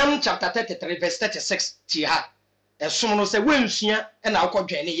Quran chapter 33 verse 36 tiha. And someone say when and I'll call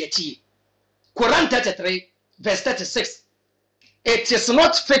Quran 33 verse 36. It is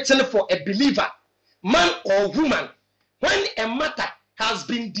not fitting for a believer, man or woman, when a matter has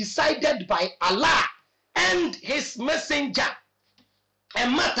been decided by Allah and his messenger. A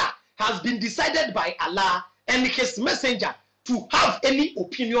matter has been decided by Allah and his messenger to have any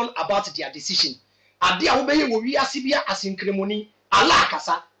opinion about their decision. Adia obeye wo wi asibia asinkrimoni Allah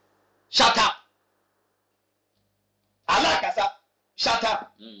kasa. Shut up. Allah kasa. Shut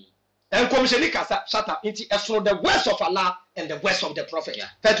up. And commission kasa. Shut up. It is from the words of Allah and the words of the Prophet.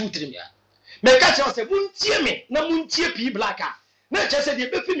 Fetu trim. Me ka che say muntie me na muntie pi black a. Na che say de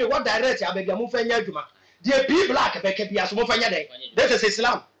be fi me what direct abega mu fanya adwuma. De pi black be ka bia so mu fanya den. That is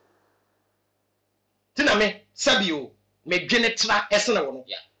Islam. Tina me sabio me dwene tra esena wo no.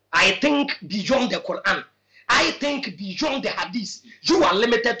 I think beyond the Quran. I think beyond the Hadith. You are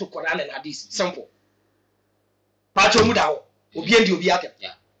limited to Quran and Hadith. Simple. Pacho muda obi endi obi ate.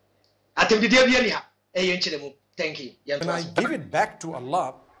 Atembide bia ni ha. Thank you. When I give it back to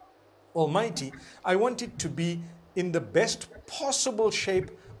Allah Almighty, I want it to be in the best possible shape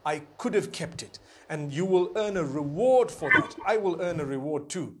I could have kept it. And you will earn a reward for that. I will earn a reward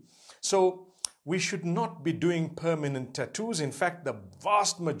too. So we should not be doing permanent tattoos. In fact, the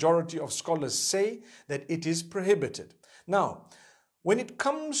vast majority of scholars say that it is prohibited. Now, when it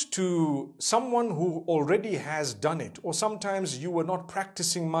comes to someone who already has done it, or sometimes you were not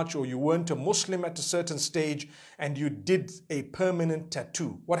practicing much, or you weren't a Muslim at a certain stage and you did a permanent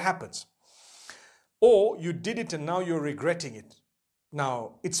tattoo, what happens? Or you did it and now you're regretting it.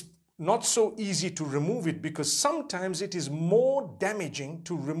 Now, it's not so easy to remove it, because sometimes it is more damaging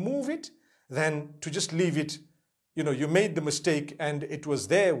to remove it than to just leave it. You know, you made the mistake and it was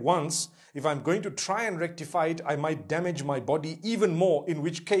there once. If I'm going to try and rectify it, I might damage my body even more, in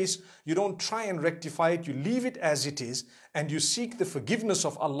which case you don't try and rectify it, you leave it as it is and you seek the forgiveness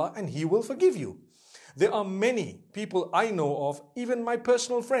of Allah and He will forgive you. There are many people I know of, even my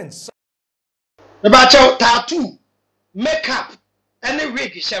personal friends. About tattoo, makeup, any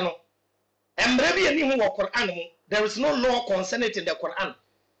wig, channel. And maybe anyone will Quran. There is no law concerning it in the Quran.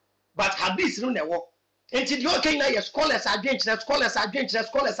 But Hadith no never. Until you okay now, your scholars are doing that, scholars are doing that,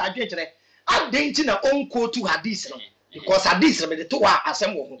 scholars are doing that. I didn't know own quote to Hadith because Hadith the two are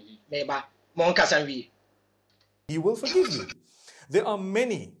assembled. Maybe Monkasanvi. He will forgive you. There are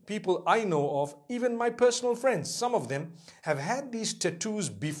many people I know of, even my personal friends. Some of them have had these tattoos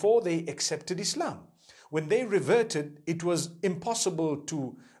before they accepted Islam. When they reverted, it was impossible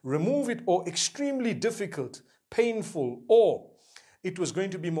to remove it, or extremely difficult, painful, or it was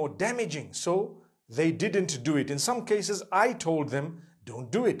going to be more damaging. So they didn't do it. In some cases, I told them,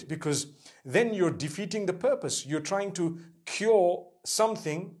 don't do it, because then you're defeating the purpose. You're trying to cure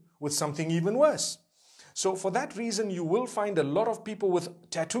something with something even worse. So for that reason, you will find a lot of people with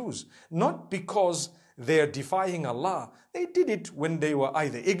tattoos, not because they're defying Allah. They did it when they were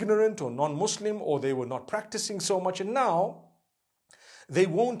either ignorant or non-Muslim, or they were not practicing so much, and now they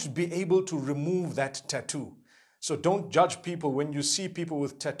won't be able to remove that tattoo. So don't judge people when you see people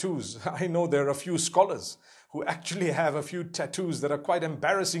with tattoos. I know there are a few scholars who actually have a few tattoos that are quite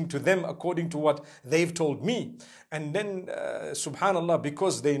embarrassing to them according to what they've told me. And then, subhanallah,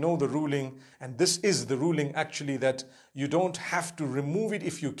 because they know the ruling, and this is the ruling actually, that you don't have to remove it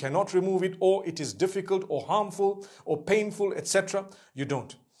if you cannot remove it, or it is difficult or harmful or painful, etc. You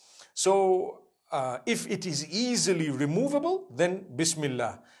don't. So if it is easily removable, then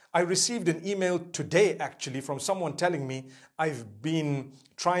Bismillah. I received an email today actually from someone telling me I've been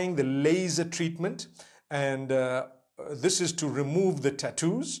trying the laser treatment, and this is to remove the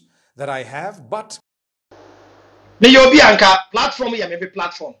tattoos that I have, but me yobi anka platform ya maybe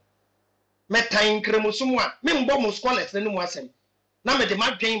platform me tan kremusumu a me mbo mu scholars ne mu asem na me de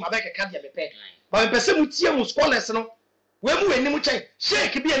madwen ma be keka de me pe ba me pese mu tie mu scholars no we mu eni mu chen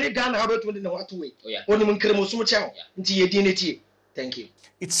sheik bi ani Ghana ha betu ne watu we oni mu kremusumu chen nti ye di ne tie. Thank you.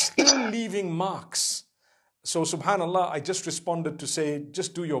 It's still leaving marks. So subhanallah, I just responded to say,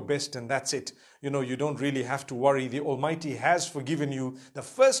 just do your best and that's it. You know, you don't really have to worry. The Almighty has forgiven you. The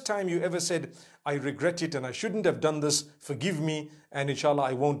first time you ever said, I regret it and I shouldn't have done this, forgive me, and inshallah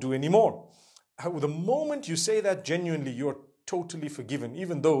I won't do any more. The moment you say that genuinely, you're totally forgiven,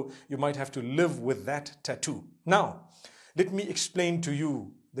 even though you might have to live with that tattoo. Now, let me explain to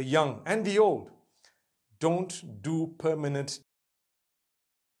you, the young and the old, don't do permanent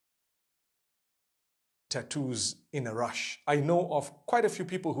tattoos in a rush. I know of quite a few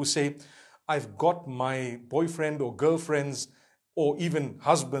people who say, I've got my boyfriend or girlfriend's or even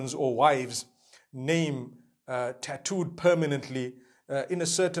husbands or wives' name tattooed permanently in a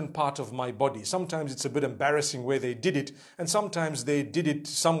certain part of my body. Sometimes it's a bit embarrassing where they did it, and sometimes they did it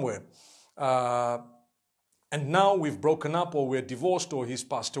somewhere. And now we've broken up, or we're divorced, or he's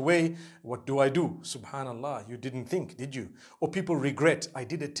passed away. What do I do? Subhanallah, you didn't think, did you? Or people regret, I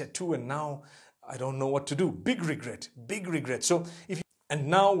did a tattoo and now I don't know what to do. Big regret, big regret. So if you, and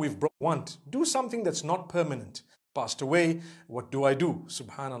now we've do something that's not permanent. Passed away, what do I do?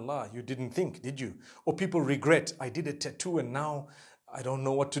 Subhanallah, you didn't think, did you? Or people regret, I did a tattoo and now I don't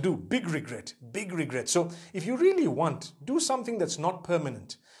know what to do. Big regret, big regret. So if you really want, do something that's not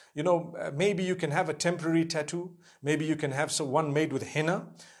permanent. You know, maybe you can have a temporary tattoo. Maybe you can have one made with henna.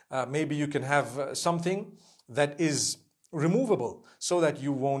 Maybe you can have something that is removable so that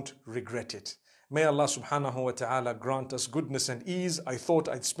you won't regret it. May Allah subhanahu wa ta'ala grant us goodness and ease. I thought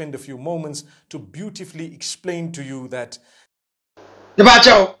I'd spend a few moments to beautifully explain to you that the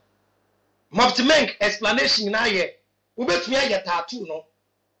bacho moptimenk explanation na ye ubetumi aye tattoo no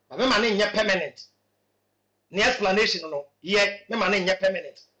ba me ma na nye permanent. The explanation no ye me ma na nye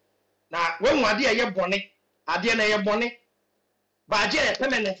permanent. Na when ade ye bone ade na ye bone ba ade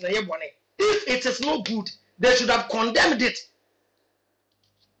permanent na ye bone. If it is no good, they should have condemned it.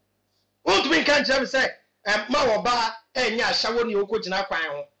 What we can say, ma wo ba enya ashawo ni oko jina kwan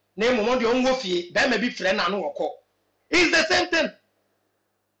ho na emomo de onwo fie ba ma bi frɛ na no wokɔ. It's the same thing.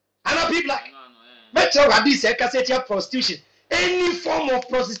 And people like metro hadith e kasetia prostitution. Any form of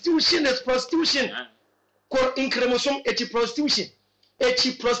prostitution is prostitution. Ko incremosum eti prostitution.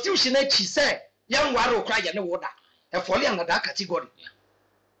 Eti prostitution eti say yan ware okra ye ne woda. E foli another category.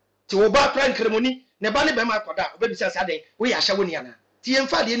 Ti wo ba pra incremoni ne ba ne be ma koda obebi say say den we ashawo ni ana.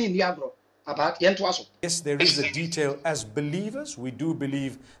 Yes, there is a detail. As believers, we do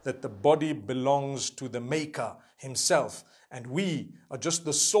believe that the body belongs to the Maker himself, and we are just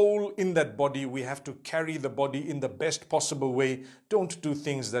the soul in that body. We have to carry the body in the best possible way. Don't do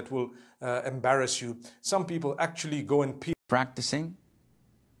things that will embarrass you. Some people actually go and practicing,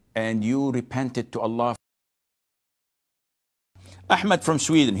 and you repented to Allah. Ahmed from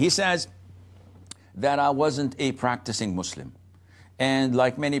Sweden, he says that I wasn't a practicing Muslim. And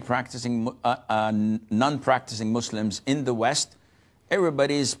like many non-practicing Muslims in the West,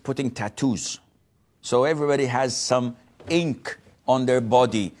 everybody is putting tattoos. So everybody has some ink on their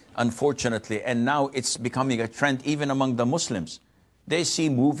body, unfortunately. And now it's becoming a trend even among the Muslims. They see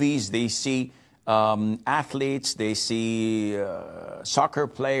movies, they see athletes, they see soccer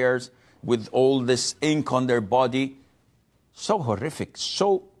players with all this ink on their body. So horrific,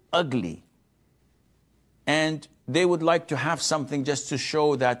 so ugly. And they would like to have something just to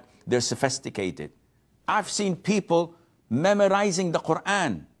show that they're sophisticated. I've seen people memorizing the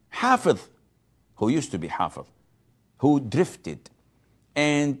Quran, Hafiz, who used to be Hafiz, who drifted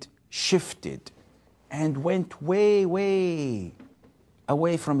and shifted and went way, way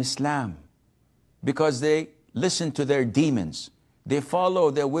away from Islam because they listen to their demons. They follow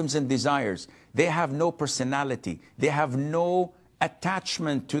their whims and desires. They have no personality. They have no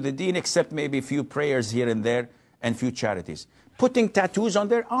attachment to the deen except maybe a few prayers here and there and few charities. Putting tattoos on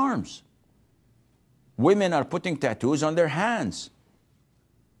their arms. Women are putting tattoos on their hands.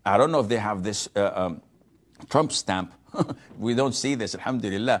 I don't know if they have this Trump stamp. We don't see this,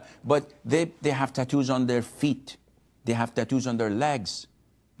 alhamdulillah. But they have tattoos on their feet. They have tattoos on their legs.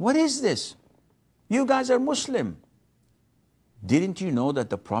 What is this? You guys are Muslim. Didn't you know that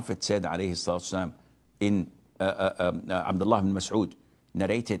the Prophet said, alayhi salatu wasalam, in Abdullah ibn Mas'ud,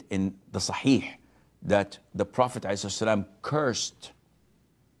 narrated in the Sahih, that the Prophet ﷺ cursed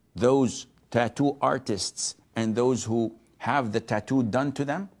those tattoo artists and those who have the tattoo done to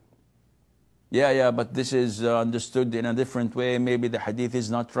them? Yeah, but this is understood in a different way. Maybe the hadith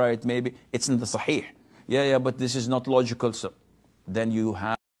is not right. Maybe it's in the sahih. Yeah, but this is not logical. So then you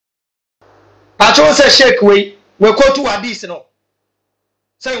have... Patron says, Sheikh, we go to hadith, no.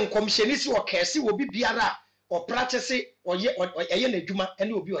 Say, commissionist or Cassie will be biara or practice or yen juma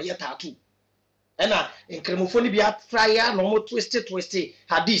and will be a tattoo. And in Cremophony be at fryer, no more twisted,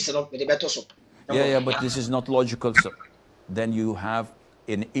 hadith, no, with the better soap. Yeah, but this is not logical. So then you have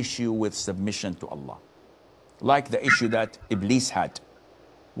an issue with submission to Allah. Like the issue that Iblis had.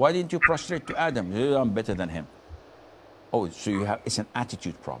 Why didn't you prostrate to Adam? I'm better than him. Oh, so you have, it's an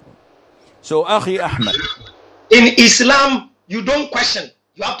attitude problem. So, Akhi Ahmed. In Islam, you don't question.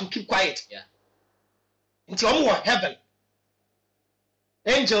 You have to keep quiet. Yeah. Until you heaven.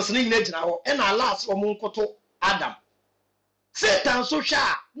 Angels need now, and Allah so Adam. Satan so sha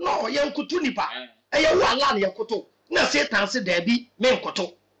no yen kutu nipa. Eye wo Allah ne yakoto. Na Satan se da bi men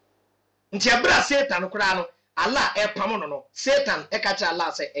koto. Nti abra Satan kura no Allah e pam no. Satan e ka kira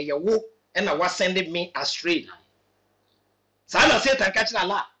Allah say eye wo e na was sending me astray. Sana Satan ka kira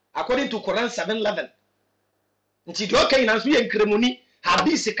Allah according to Quran 7:11. Nti do kan na so yen kremoni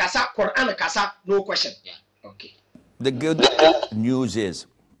hadith kasa Quran kasa no question. Yeah. Okay. The good news is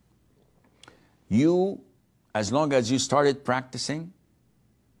you, as long as you started practicing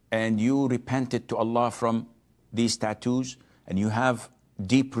and you repented to Allah from these tattoos and you have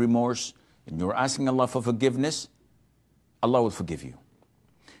deep remorse and you're asking Allah for forgiveness, Allah will forgive you.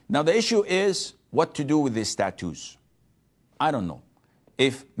 Now the issue is what to do with these tattoos. I don't know.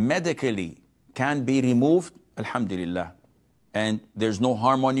 If medically can be removed, alhamdulillah, and there's no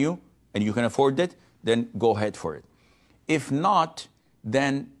harm on you and you can afford it, then go ahead for it. If not,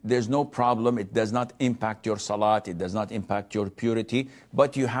 then there's no problem. It does not impact your salat. It does not impact your purity.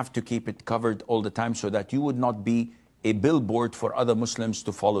 But you have to keep it covered all the time so that you would not be a billboard for other Muslims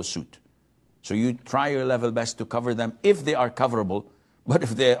to follow suit. So you try your level best to cover them if they are coverable. But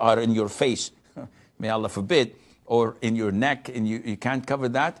if they are in your face, may Allah forbid, or in your neck and you can't cover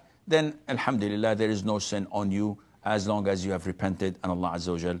that, then alhamdulillah, there is no sin on you as long as you have repented and Allah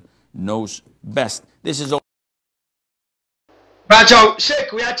Azza wa Jal knows best. This is all. Bracho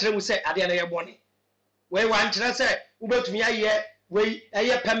Sheikh we actually say ade na yebone we wan kire say ubetumi aye we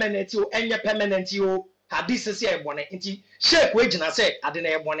eye permanent o enye permanent o hadith say yebone nti Sheikh we gina say ade na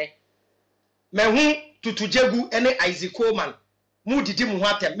yebone mehu tutujegu ene Isaac Coleman mu didi mu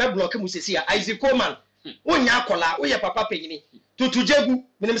hatem me block mu sesi ya Isaac Coleman wonya akola wo ye papa penyini tutujegu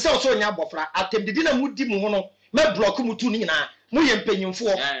menim say so onya abofra atem didi na mu di mu ho no me block mu tu ni nyina mu ye mpenyimfo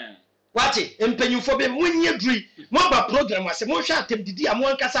Wati empenyufo be munye dri mo ba program ase mo hwa atem didi amo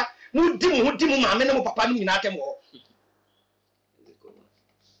ankasa mo di mu maame ne mo papa no nyina atem ho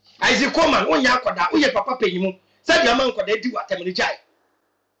Isaac Coleman onya akoda oye papa penyimu se dia man koda di atem ne jai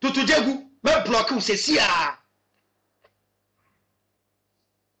tutujegu me block u sesia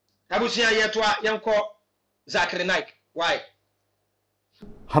abusia yetwa yanko Zakir Naik why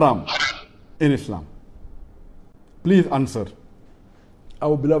haram in Islam? Please answer.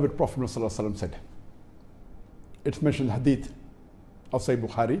 Our beloved Prophet ﷺ said, it's mentioned hadith of Sahih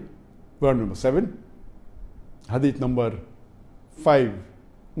Bukhari, verse number 7, hadith number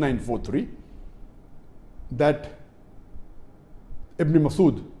 5943, that Ibn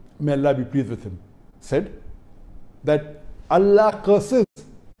Masud, may Allah be pleased with him, said that Allah curses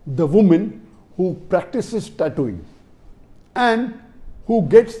the woman who practices tattooing and who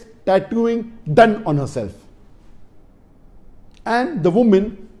gets tattooing done on herself, and the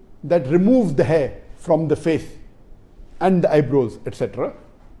woman that removes the hair from the face and the eyebrows, etc.,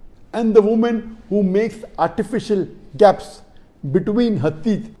 and the woman who makes artificial gaps between her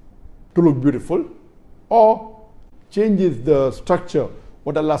teeth to look beautiful, or changes the structure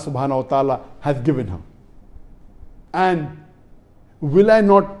what Allah subhanahu wa ta'ala has given her. And will I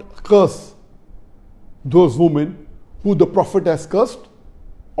not curse those women who the Prophet has cursed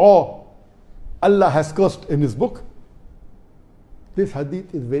or Allah has cursed in his book? This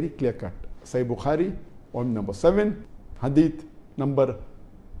hadith is very clear cut. Sahih Bukhari, volume number 7, hadith number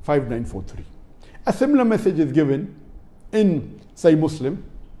 5943. A similar message is given in Sahih Muslim,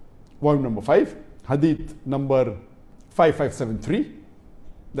 volume number 5, hadith number 5573,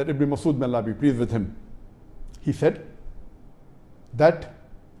 that Ibn Masud, may Allah be pleased with him, he said that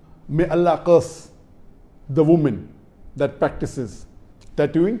may Allah curse the woman that practices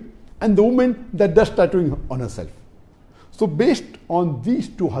tattooing and the woman that does tattooing on herself. So based on these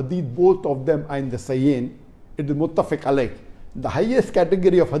two hadith, both of them are in the Sahihain, it is muttafiq alayh. The highest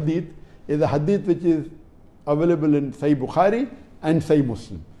category of hadith is a hadith which is available in Sahih Bukhari and Sahih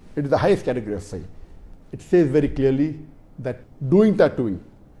Muslim. It is the highest category of Sahi. It says very clearly that doing tattooing,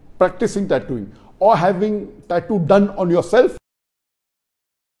 practicing tattooing, or having tattoo done on yourself.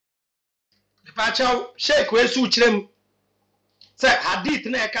 Sheikh Wesu Chirem say hadith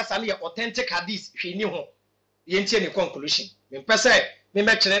na kasali authentic hadith hwini ho yentie ne conclusion me pese me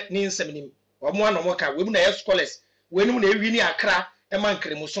mekere ni nsem nim omo anomo ka we mu na scholars we nim na ewi ni akra e man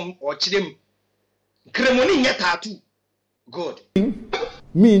kremusom o chirem kremoni nya tattoo good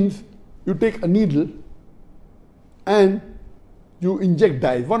means you take a needle and you inject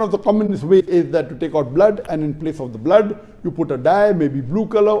dyes. One of the commonest ways is that to take out blood, and in place of the blood you put a dye, maybe blue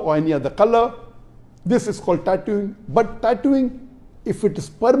color or any other color. This is called tattooing. But tattooing, if it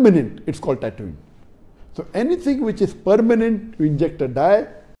is permanent, it's called tattooing. So anything which is permanent, you inject a dye.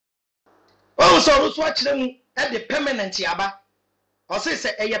 Oh, so watch them at the permanent yaba. Or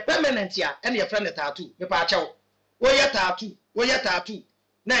say a permanent ya and your friend tattoo. Me pa chow. Wo ya tattoo.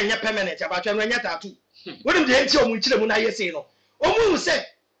 Na nya permanent yaba twa nya tattoo. What am the enti o mu chire mu na yesi no. Omu say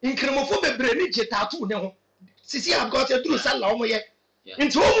inkremofo bebre ni je tattoo ne ho. Sisi have got a true sala omo ye.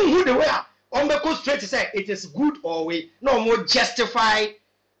 Into omu who the way on the go straight to say it is good or we no more justify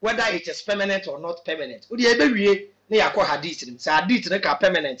whether it is permanent or not permanent. Udi ebe wie na yakọ hadith nim. Say hadith na ka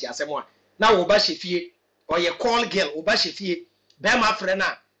permanent asemo a. Na wo ba hefie or ye call girl wo ba hefie. Be ma frɛ na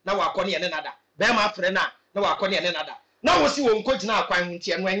wakọ ne nada. Be ma frɛ na wakọ ne nada. Na wo si wo nko gina akwan ho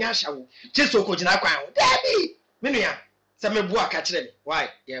ntie no anya hya wo. Chiso ko gina akwan ho. Dabi. Menua. Why?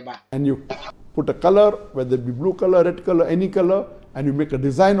 And you put a color, whether it be blue color, red color, any color, and you make a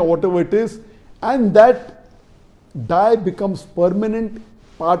design or whatever it is, and that dye becomes permanent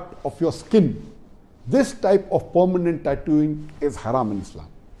part of your skin. This type of permanent tattooing is haram in Islam.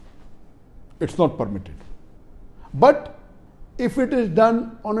 It's not permitted. But if it is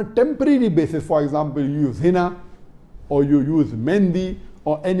done on a temporary basis, for example, you use henna or you use mehndi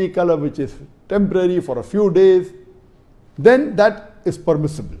or any color which is temporary for a few days, then that is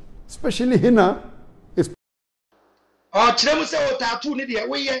permissible. Especially henna is. Oh, chiremu se o tattoo ni de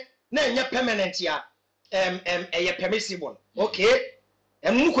we ye na enya permanent ya permissible. Okay.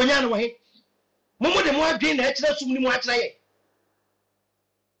 Mu konya no he. Mumu de mo adwen na akira sum ni mu akira ye.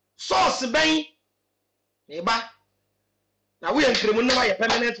 Sauce ben e ba. Na we enkremu na ye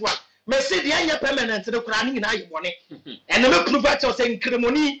permanent one. Me say de anya permanent de kura ni na ye bone. And me prove at say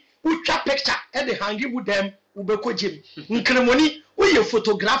enkremu ni utwa picture e de hangi with them. Ubeko jim nkremoni we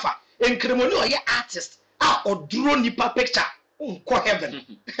photographer nkremoni oye artist oduro nipa picture unko heaven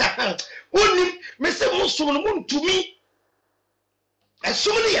onim me se mo som no mo ntumi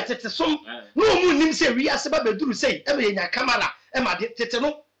esum ne yetete som no mo nim se wi ase ba beduru sei e me nya camera e ma de tete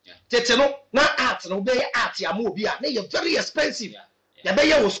no na art no be art ya mo obi a na ye very expensive ya be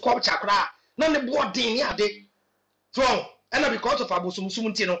ye wo sculpture kra na ne board ni ade so and because of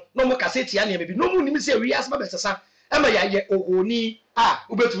abosumsum ntino no mo cassette ya na be no mo nim se wi asba besesa e ma ya ye ohoni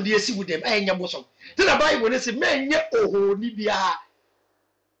ubetu de esi wudem enya bosom te na bible ne se menye ohoni bia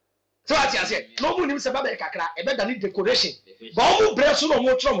so ati ase no mo nim se ba be kakra e be da ni decoration ba mo bre so no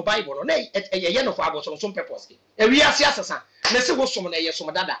mo tro mo bible no na ye no for abosumsum purpose e wi ase asesa na se wo som na ye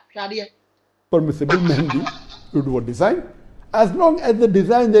som dada hwade permissible mehndi to do a design as long as the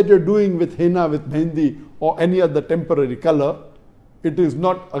design that you're doing with henna, with mehndi or any other temporary color, it is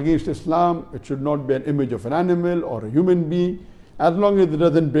not against Islam. It should not be an image of an animal or a human being, as long as it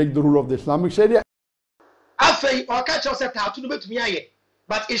doesn't break the rule of the Islamic Sharia. But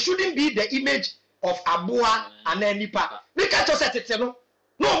it shouldn't be the image of Abua and any part. We can't just say it, no,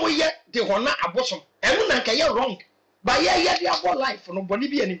 we yet the Hona Abosom. Everyone can hear wrong. But yeah, the Abua life for nobody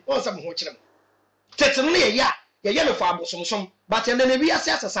be any awesome Hocham. Tetsunia, yeah, for Abosom, but and then we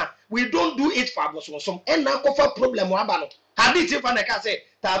assess we don't do it for Abosom. And now offer problem Wabano. Hadith if I can say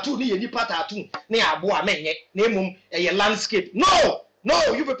tattoo ni nipa tattoo ni Abua menye, name a landscape. No,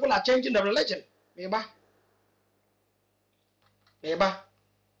 you people are changing the religion. Maybe. Ye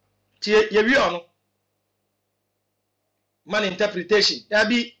man interpretation. There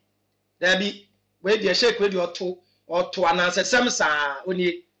be where the shake with your two or to announce some sa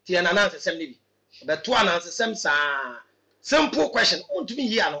only the announce some nibi. But to announce some sa simple question. On to me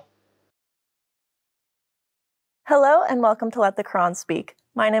here no. Hello and welcome to Let the Quran Speak.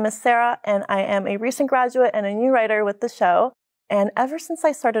 My name is Sarah and I am a recent graduate and a new writer with the show. And ever since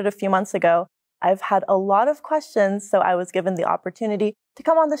I started a few months ago, I've had a lot of questions, so I was given the opportunity to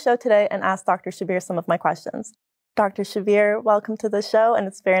come on the show today and ask Dr. Shabir some of my questions. Dr. Shabir, welcome to the show, and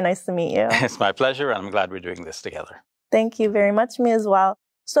it's very nice to meet you. It's my pleasure, and I'm glad we're doing this together. Thank you very much, me as well.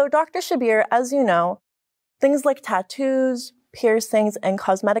 So, Dr. Shabir, as you know, things like tattoos, piercings, and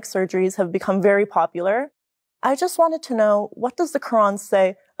cosmetic surgeries have become very popular. I just wanted to know, what does the Quran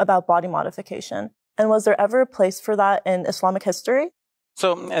say about body modification? And was there ever a place for that in Islamic history?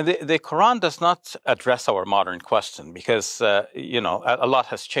 So the Quran does not address our modern question because, a lot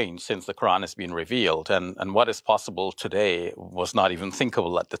has changed since the Quran has been revealed. And what is possible today was not even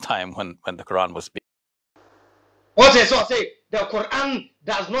thinkable at the time when the Quran was being. What is so say? The Quran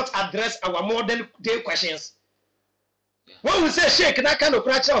does not address our modern day questions. When we say Sheikh, that kind of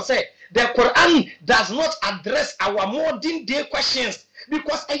practice say the Quran does not address our modern day questions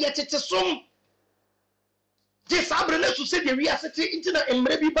because yet it is some. This abrele to say the reality internet and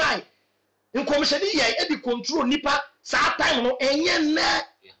maybe buy. In commission here, the control nipa sa time no enye na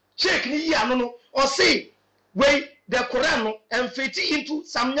Sheikh ni ya no or say we the Quran and fit into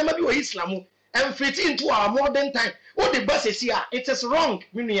some nyama bi Islam and fit into our modern time. What the bus is here, it is wrong,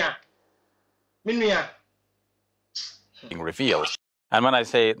 Minia. Being revealed. And when I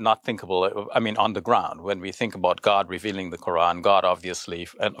say not thinkable, I mean on the ground. When we think about God revealing the Quran, God obviously,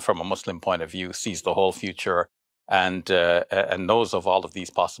 from a Muslim point of view, sees the whole future and knows of all of these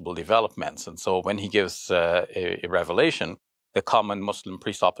possible developments. And so when he gives a revelation, the common Muslim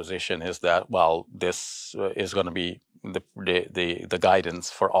presupposition is that, well, this is going to be the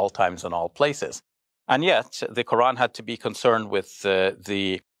guidance for all times and all places. And yet, the Quran had to be concerned with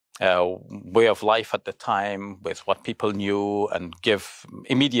the way of life at the time, with what people knew, and give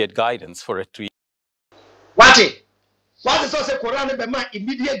immediate guidance for it to. What is also Quran about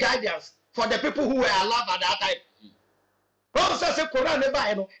immediate guidance for the people who were alive at that time? Also say Quran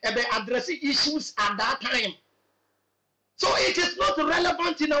about addressing issues at that time. So it is not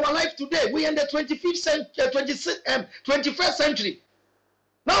relevant in our life today. We are in the 21st century.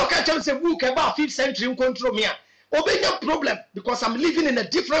 Now I can say book about 5th century in control me. Obey no problem because I'm living in a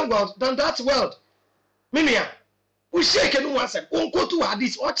different world than that world. Mimia, we shake and once and go to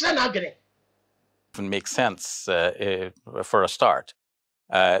hadith or again. Makes sense for a start.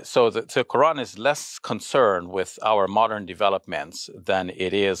 So the Quran is less concerned with our modern developments than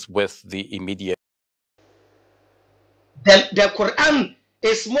it is with the immediate. The Quran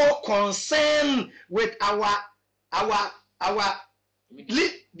is more concerned with our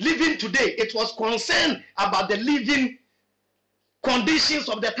living today. It was concerned about the living conditions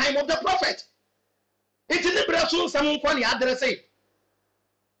of the time of the prophet. It's in the Brasun Samun address. Okay.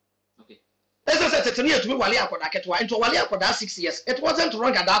 As I said, to me, to Wali Akoda 6 years. It wasn't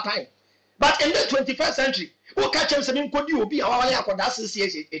wrong at that time. But in the 21st century, who catch him saying, could you be Wali Akoda 6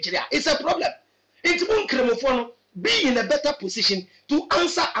 years? It's a problem. It's one be in a better position to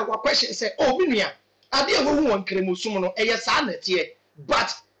answer our question. Say, oh, Minia, I didn't want Kremusumo, a yes,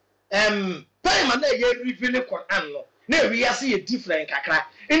 but time and a revealing Quran. No, we are see a different kakra.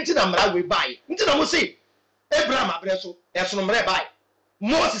 Into the Mra we buy. Into the Mose, Abraham Abreso, Esnomre buy.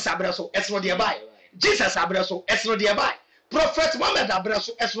 Moses Abreso, Esno dear buy. Jesus Abreso, Esno dear buy. Prophet Muhammad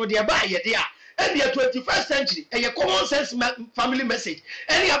Abreso, Esno dear buy, ye dear. And the 21st century, and your common sense family message.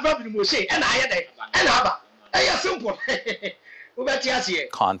 Any Abraham Moshe, and I had and Abba. Simple.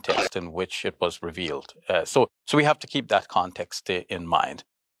 Context in which it was revealed. So we have to keep that context in mind.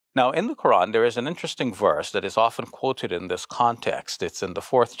 Now, in the Quran, there is an interesting verse that is often quoted in this context. It's in the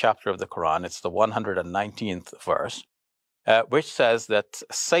 4th chapter of the Quran. It's the 119th verse, which says that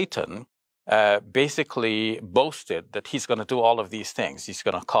Satan basically boasted that he's going to do all of these things. He's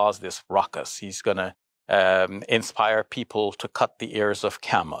going to cause this ruckus. He's going to inspire people to cut the ears of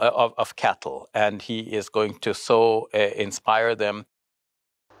cattle, and he is going to so inspire them.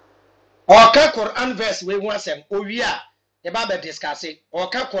 Okay, Quran verse we want them. Oh yeah, the Bible discuss it.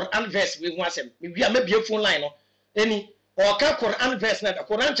 Okay, Quran verse we want them. We are maybe a phone line. No, any okay Quran verse na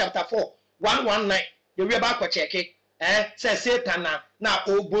Quran chapter 4, 119. The we about check it. Say Satan na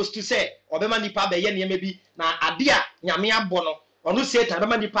o boast to say obema nipa be ye maybe na adia nyame abono. Onu Satan be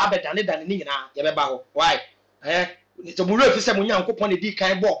mani pa be dane ni nyina ye be ba ho. Why? To mu refi se mu nyankopon di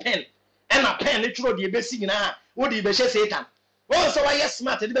kan bo pen. E na pen ne tworo de be si nyina wo de be hye Satan. Oh, so why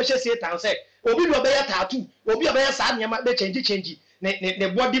smart de be hye Satan say obi do be ya tattoo, obi be ya sa nyama be change ne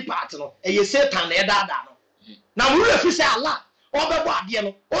body part no. E ye Satan na e dada no. Na mu refi se Allah obebo ade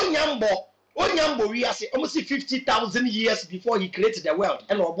no onyambo we ase almost 50,000 years before he created the world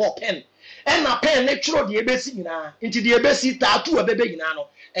and obo pen. And a pen ne tworo de ebesi nyina into de ebesi tattoo abebe nyina no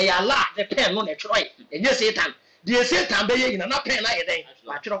e ya la the pen no ne tworo e nye Satan de Satan be nyina na pen na ye den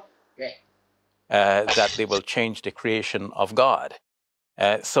la tworo that they will change the creation of God.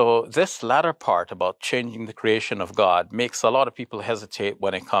 So this latter part about changing the creation of God makes a lot of people hesitate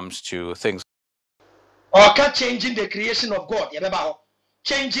when it comes to things. Okay, changing the creation of God yebeba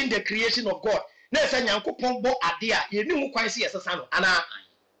changing the creation of God na say nyankopon bo ade a ye ni hu kwan se yesesa no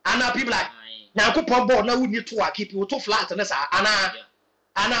ana people like Nyankopon board na wuni to keep you to flat and sa ana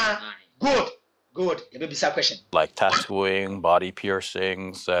good you be a question like tattooing, body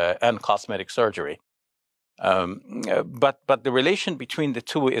piercings, and cosmetic surgery. But the relation between the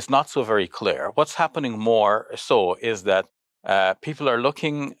two is not so very clear. What's happening more so is that people are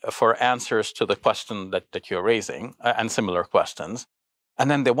looking for answers to the question that you're raising and similar questions,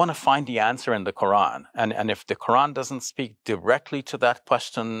 and then they want to find the answer in the Quran. And if the Quran doesn't speak directly to that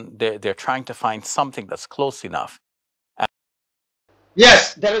question, they're trying to find something that's close enough.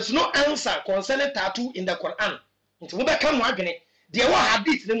 Yes, there is no answer concerning tattoo in the Quran. Nti mo be kan mo adwene de wo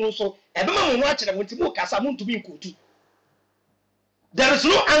hadith ne no so ebema mo akere mo nti mo kasa mo ntumi nkotu. There is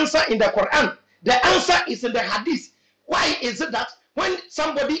no answer in the Quran. The answer is in the hadith. Why is it that when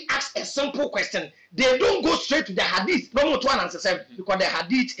somebody asks a simple question, they don't go straight to the hadith? No more to answer because the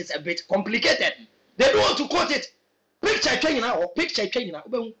hadith is a bit complicated. They don't want to quote it. Picture Kenya or picture Kenya.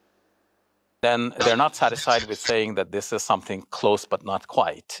 Then they're not satisfied with saying that this is something close but not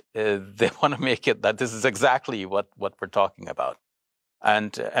quite. They want to make it that this is exactly what we're talking about,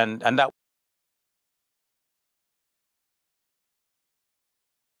 and that.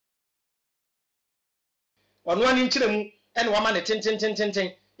 On one inch and woman a tin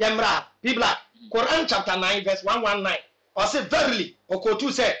yamra Bibla Quran chapter 9 verse 119 or say verily or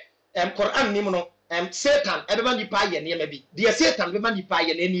kotu say Quran nimuno Satan everyone di pa ye ne maybe dear Satan everyone di pa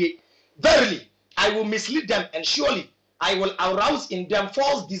ye ne verily I will mislead them and surely I will arouse in them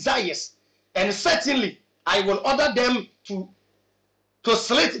false desires and certainly I will order them to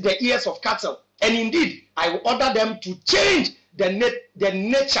slit the ears of cattle and indeed I will order them to change the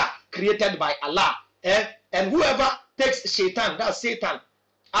nature created by Allah. And whoever takes Shaitan, that's Satan,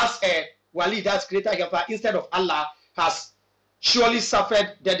 as a wali, that's created instead of Allah, has surely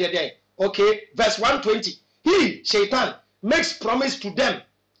suffered the Okay, verse 120. He, Shaitan, makes promise to them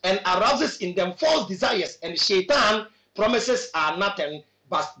and arouses in them false desires, and Shaitan promises are nothing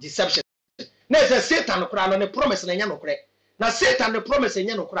but deception. Now, Satan no promise na no kra. Na Satan no promise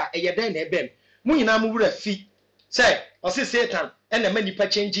no kra e yeden na ebem. Mu nyina mu wura fi. Say, o se Satan and the many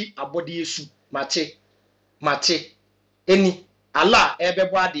change abodi yesu. Mate. Any Allah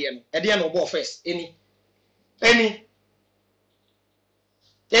ebebo ade no. E de no bo first. Any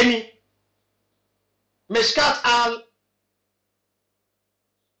Meshkat al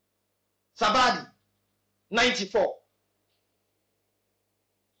Sabadi 94.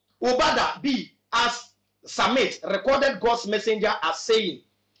 Obada B as Samit recorded God's messenger as saying,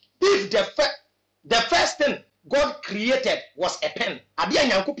 if the first thing God created was a pen,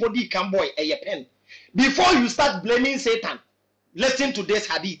 pen. Before you start blaming Satan, listen to this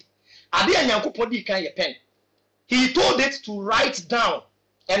hadith. Pen. He told it to write down,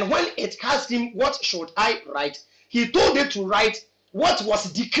 and when it asked him, what should I write? He told it to write what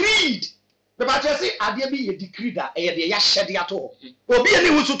was decreed. The Bible says, "Adiabi decreed that ya shedi ato." Obi ani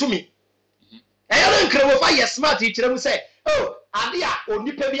wusu to me. Eya nkrewo fa ye smart teacher mu say, "Oh, adia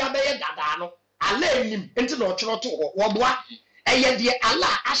onipa bi abeye dada no, ala enim enti na ochoro to wo boa." Eya de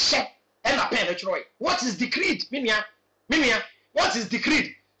Allah ahye e na pen choro. What is decreed? Minia. What is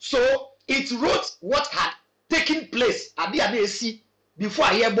decreed? So it wrote what had taken place adia na esi before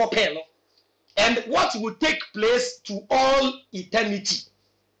I hear bo pen no, and what will take place to all eternity.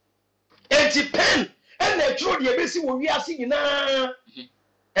 And pen and the true the besi wo wi ase nyina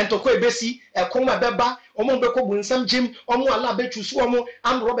ento ko ebesi e koma beba omo beko bunsam jim omo ala betusu omo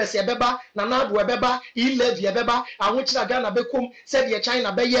am robes e beba na nadu e beba ilevi e beba awuchira ga na bekom said ye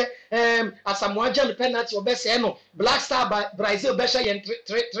China beye asamoah jam penalty obese no Black Star Brazil besha yen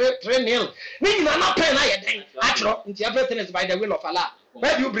 3-0 ni nyina na pen na ye den atro nti everything is by the will of Allah.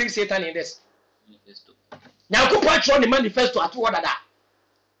 Where do you bring Satan in this? Now go patro the manifesto at what that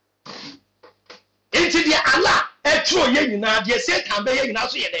into the Allah etro ye nyina de Satan be ye nyina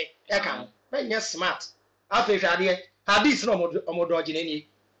so ye den e kan na nya smart afehwade hadith no omodo gineni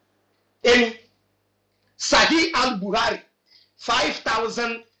en Sahih al-Bukhari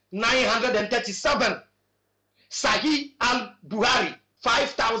 5937 Sahih al-Bukhari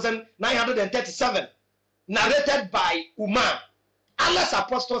 5937 narrated by Umar. Allah's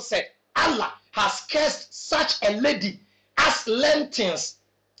apostle said Allah has cursed such a lady as lengthens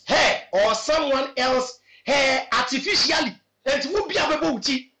hair or someone else hair artificially. And will be able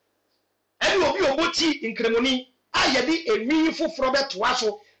to and will be able to in Cremoni. I did a meaningful problem to us.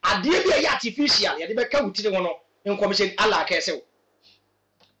 I did be artificial. I did come to the one in commission Allah Castle.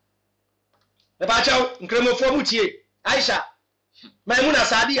 The Bacho in Cremo for Mutie, Aisha, Maimuna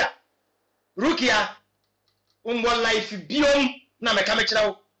Sadia, Rukia, one life beyond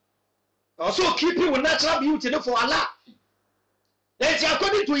Namekamechao. Also keeping with natural beauty for Allah. That's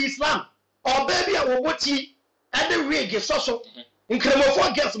according to Islam. or baby a woboti and the wig is so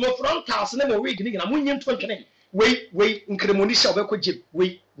incremofo girls mo front house na mo wig ni na munyim to ntwene we incremonisha obekọ jim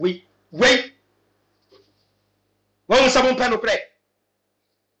we wọ́n sabo mpẹ no pre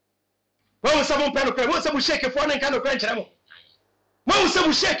wọ́n sabo shake fo na nka no pre nkyere mo wọ́n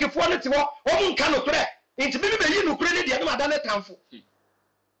sabo shake fo na te wo wọ́n nka no pre nti bibi be yi no pre ne de na madane tamfo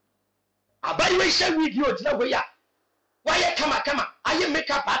abayi we share video gina we ya why kama aye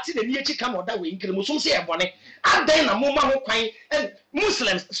makeup party na niyechi kama oda we nkere so say ebone adan na mo ma ho kwan and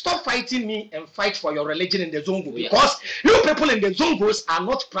Muslims stop fighting me and fight for your religion in the Zongo because you people in the Zongos are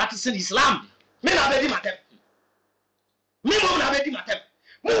not practicing Islam. Me na bedi matem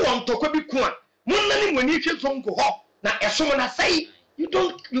mo won to ko bi ku a mo nani mo ni hwe Zongo ho na eso na say you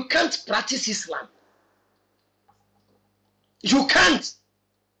can't practice Islam. You can't.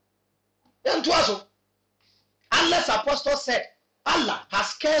 And to us, Allah's apostle said, Allah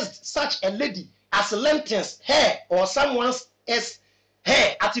has cursed such a lady as lengthens hair or someone's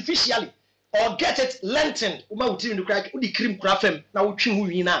hair artificially, or get it lengthened. Cream crafem now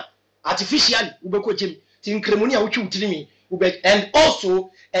artificially, and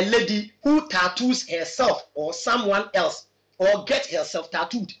also a lady who tattoos herself or someone else, or get herself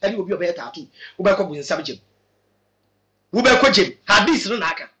tattooed, and will be a better tattoo. Hadith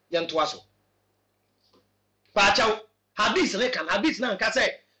naka yantuaso. Pacha hadith lekan hadith na nka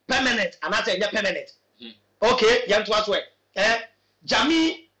say permanent and ata nya permanent. Okay, yantuaso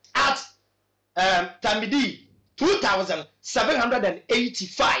Jami at Tamidi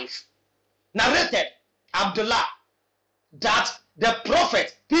 2785 narrated Abdullah that the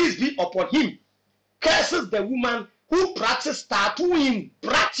prophet, peace be upon him, curses the woman who practices tattooing.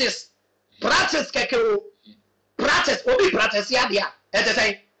 Practice kekero. Practice, obi practice ya dia.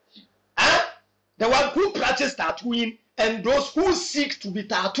 The one who practice tattooing and those who seek to be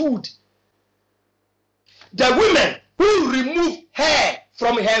tattooed. The women who remove hair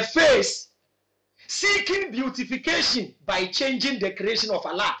from her face, seeking beautification by changing the creation of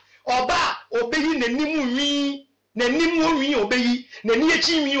Allah. Oba obeyi nenimu mi obeyi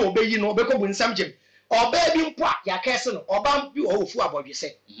neniyechi mi obeyi no obeko bunsam jem. Oba bi mpo ya kese no oba bi ofu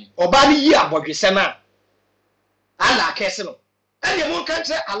abodwese. Oba ni yi abodwese na Allah kese no. Ene mo kan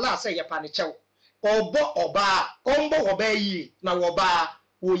tre Allah say ye pa ne chew. Oba ombo obeyi na oba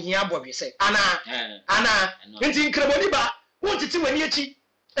wo yi abodwese. Ana nti nkremoni ba wo titi wani echi.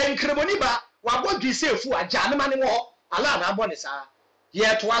 Nkremoni ba wa bodwese efu aja ne mane wo Allah na abone sa.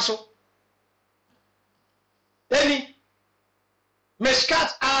 Ye to aso. Eni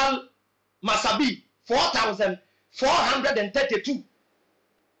Meshkat al-Masabi 4432.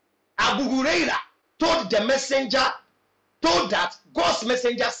 Abu Huraira told that God's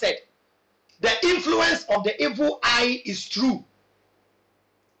messenger said, the influence of the evil eye is true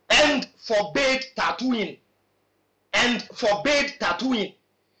and forbade tattooing.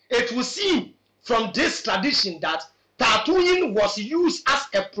 It will seem from this tradition that tattooing was used as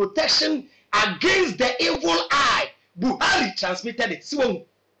a protection against the evil eye. Buhari transmitted it. So,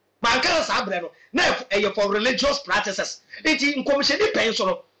 Mankara Sabreno, now for religious practices. It in commission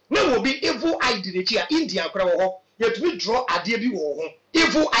pension. No will be evil eye in India. Yet we draw a debi war.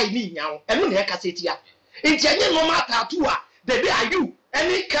 Evil eye mean now, and no casetia. In Tianya no matter tattoo, the day are you,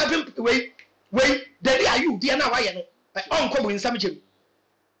 any cabin way, the day are you, dear Nawayano, uncle in some gym.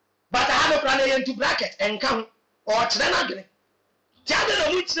 But I have a plan to bracket and come or Trenagre.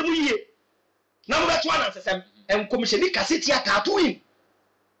 Tiada which the year. Number 1 and commission casetia tattooing.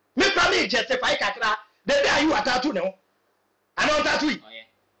 Me plan justify Katra, the day are you a tattoo now. I know tattoo.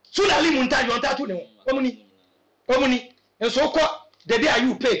 Sula Limunta, you tattoo now. Omuni, and so called the day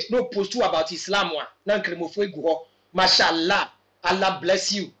you paid no post to about Islam one. Nan kremofo Mashallah, Allah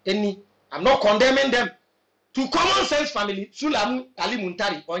bless you. I'm not condemning them. To common sense family, Sulamu Ali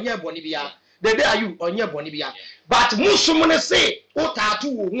Muntari, onye bonibia. The day you onye bonibia. But Musumone say, o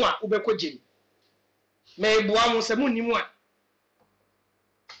tattoo one ubeko jim. Me buamu semu ni mwa.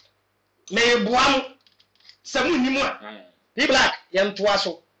 Me buamu semu ni mwa. Be black, yam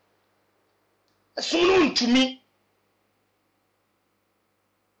tuaso. Sunu to me.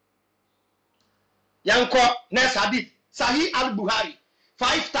 Yanko Nesadi Sahih al-Buhari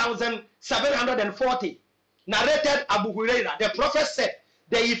 5740 narrated Abu Huraira. The prophet said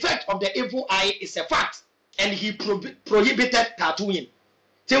the effect of the evil eye is a fact and he prohibited tattooing.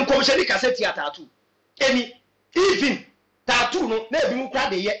 Tim komsheni kaseti ya tattoo. Even tattoo no na ebi mu kra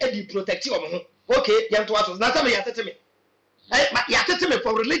de ye edi protect o mo. Okay, yanto aso. Na tell me yateteme. Yateteme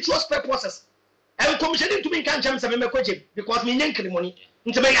for religious purposes. And komsheni to me kan jam se me kwaje because me nyen krimoni.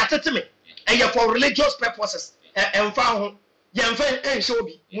 Nteme yateteme. And for religious purposes, and found Yanfen and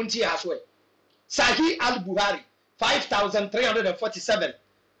Shobi, Munti as well. Sahih al-Bukhari 5347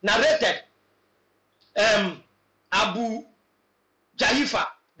 narrated Abu Jaifa,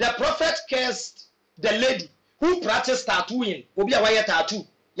 the prophet cursed the lady who practiced tattooing, obi a tattoo,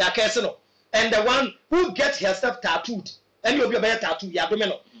 ya no, and the one who gets herself tattooed, and you obi a tattoo, ya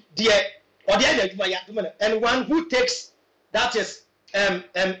domino, dear, or the and one who takes, that is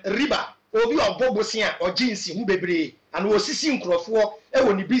riba, obi or bobosia or jeans who bebre, and was sissing crofo,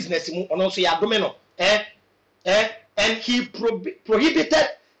 when the business and also ya domino, and he prohibited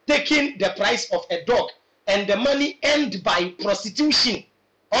taking the price of a dog and the money earned by prostitution.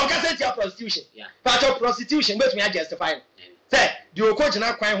 On can say prostitution. Yeah. Part of prostitution, but me I justify. Say, the coach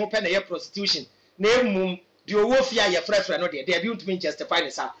now quite open a prostitution. Name mum, the wofia your fresh no there. They are to me justify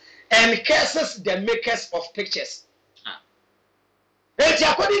this. And curses the makers of pictures. It's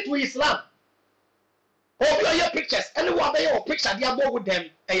according to Islam. All your pictures, anyone by your picture, they are both with them,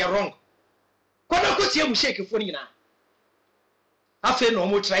 and you're wrong. Kono ko tie mu shake phone na. Afa no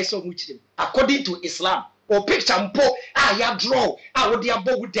mo try so mu chire. According to Islam, or picture mpo ya draw, wo dia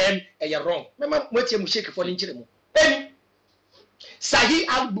bo with them, and you're wrong. Mema mo tie mu shake phone chire mu. Any Sahih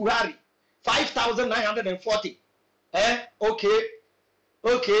al-Bukhari 5940. Okay.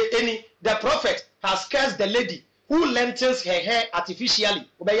 Any the prophet has cursed the lady who lengthens her hair artificially,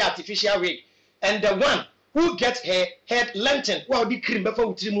 obey artificial wig, and the one who gets her head lengthened, well, the cream before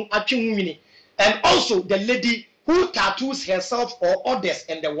we and also the lady who tattoos herself or others,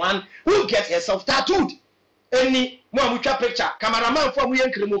 and the one who gets herself tattooed. Any more picture, cameraman for me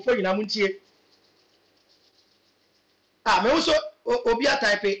and cream for you namuntie. Me also Obia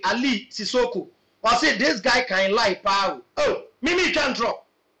type Ali Sisoko. I say this guy can lie, power. Oh, Mimi can drop.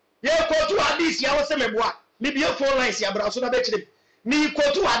 Yeah, go to Hadith, ya was me boy. Maybe your phone lines, ya brother, so na bet him. Me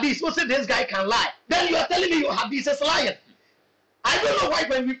go to Hadith, what say this guy can lie. Then you are telling me your Hadith is lying. I don't know why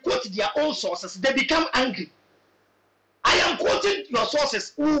when we quote their own sources, they become angry. I am quoting your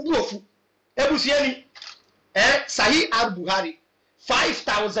sources. Ebusieni, Sahih al-Bukhari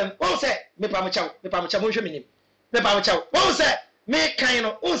 5000. One say me pamacha mo hwe me pamacha. One say me kan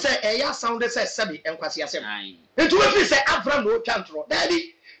no, one say eya sound say sabi enkwasi asem. Nti we fi say Abraham no twantro.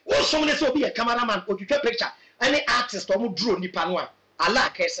 Daddy, wo som ne say obi a cameraman otwitwa picture. Any artist or mu draw nipa no a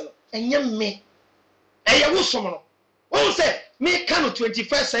Allah kese no. Enye me. Eya wo som no. One say me can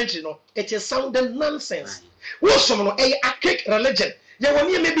 21st century no, it is sounding nonsense. Wo som no a cake religion. Ye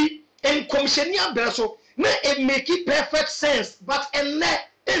woni maybe en commissioner braso na it make it perfect sense, but and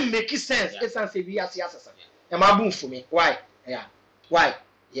it make sense. It's an say we as asasa. Am I boom for me? Why? Yeah. Why?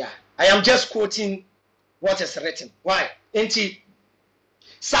 Yeah. I am just quoting what is written. Why? Enti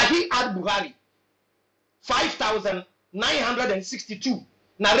Sahih al-Bukhari 5962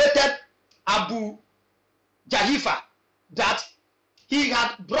 narrated Abu Jaifa that he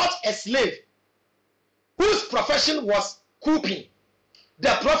had brought a slave whose profession was cooping.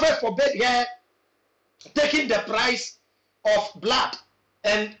 The prophet forbade her taking the price of blood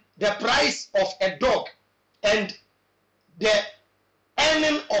and the price of a dog and the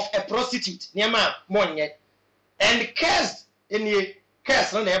earning of a prostitute. And cursed in the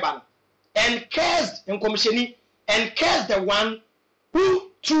curse and cursed in commissioning and cursed the one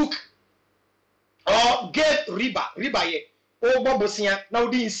who took or gave riba ye o bobosia na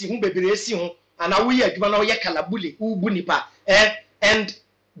odi nsi hu bebere esi hu ana wo ye adwuma na wo ye kalabule ubu nipa and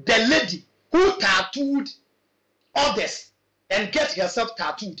the lady who tattooed others and get herself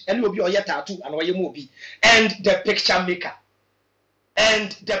tattooed and obi oye tattoo and oye mo obi and the picture maker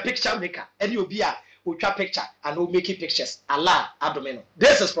and obi a otwa picture and o make pictures Allah adomeno.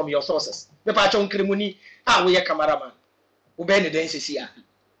 This is from your sources. Me pa chon kremoni a wo ye cameraman wo be ne den sisi a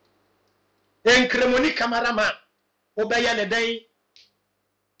den kremoni cameraman wo be ye ne den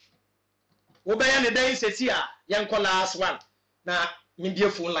sisi a yen call last one na me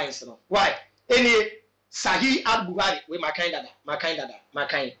phone lines no. Why? Any Sahih al-Bukhari we makan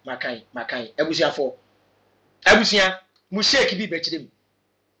ebusia for ebusia mu sheik bi bechirem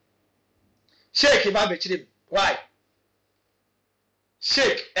sheik ba bechirem. Why?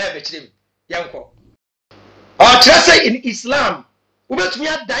 Sheik bechirem yanko or trust in Islam ubetumi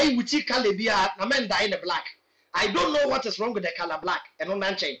adai wuti color bia na men dye in the black. I don't know what is wrong with the color black and on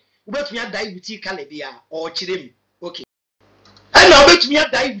nanchen ubetumi adai wuti color bia or chirem. Okay, and now ubetumi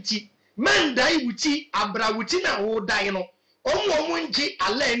adai wuti men dye wuti abra wuti na wo dye no omo nji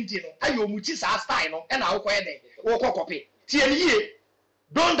alendi no ayo muti sa style no e na akoye de wo kokope tie ye.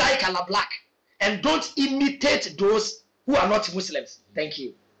 Don't dye color black and don't imitate those who are not Muslims. Thank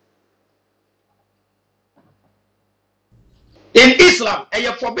you. In Islam,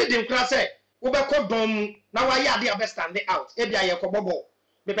 you forbidden class say we be ko dom na wa ya dey stand out. E bia ye ko bobo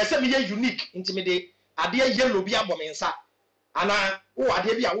me pese me ye unique intimide ade yellow bi abom nsa ana wo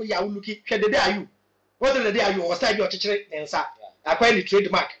ade bi a wo ya wo luki hwe de ayu what the day ayu o style bi o chechire nsa akwa ni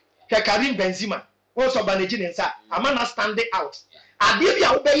trademark hwe Karim Benzema wo so baneji nsa amana stand out ade bi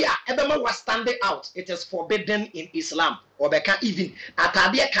a wo be ya ebe ma wa stand out it is forbidden in Islam or beka even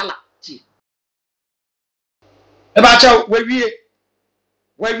atade color ti eba cha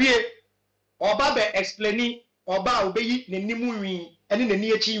wewie oba be explaining oba obeyi nenimu wi ene neni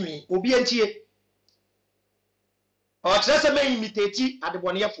echi wi obi entie o trese me imitate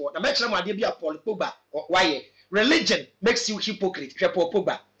adeboneyefo na me kire mo ade bi a Paul Pogba why religion makes you hypocrite hwe Paul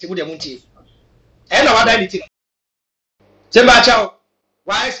Pogba ti bu de muntie e na wada ni ti temba cha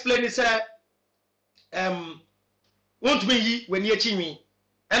why explain say won't me yi when ye chi wi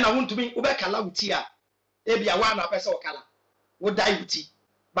e na won't me obekala wuti a e bia wa na pese okala wo dai wuti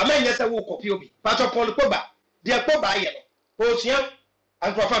ba me nyese wo copy obi patro Paul Pogba de Pogba ye no o sua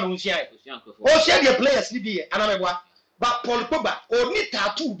ankofa no sua o sua de players ni bi anamebwa but Paul Pogba oni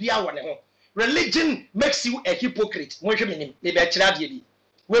tattoo bi a wo ne ho religion makes you a hypocrite mo hwe menim me be kira de bi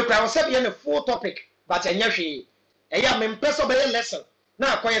we kra wo se be ne full topic but enya hwe e ya me mpeso be lesson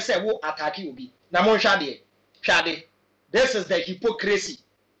na akoye se wo attack obi na mo hwade this is the hypocrisy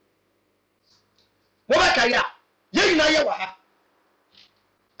mo ba kaya ye ina ye wa ha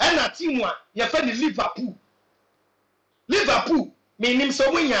ena team a ye fa ni Liverpool menim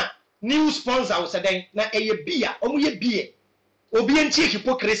so wonya new sponsor wo seden na eye bia omo ye bia obi entie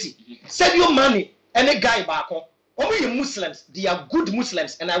hypocrisy Sadio Mane any guy back omo ye Muslims they are good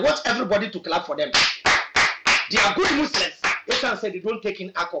Muslims and I want everybody to clap for them they are good Muslims you can say they don't take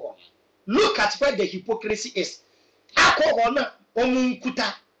in alcohol look at where the hypocrisy is alcohol na omo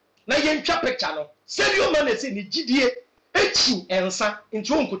nkuta na ye ntwa picture no Sadio Mane say ni gidie echi ensa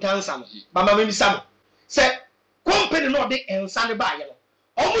nti onkuta nsa no mama memisa no say company no de ensa ne ba ye no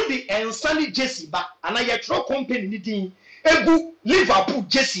omo de ensa ne Jesse ba ana ye tro company ni din egu Liverpool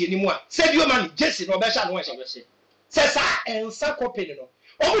Jesse ni mu a Sadio Mane Jesse no be sha no we say sa ensa company no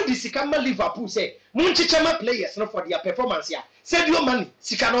omo di sika ma Liverpool say munchiche ma players no for their performance ya Sadio Mane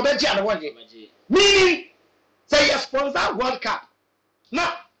sika no be ji ana wonye meaning say you sponsor World Cup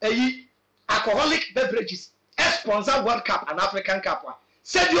na eyi alcoholic beverages sponsor World Cup and African Cup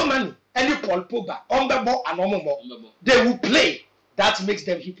Sadio Mane and Paul Pogba ombebo and omomo they will play that makes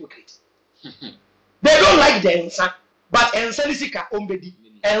them hypocrites they don't like the ensa but ensa ni sika ombedi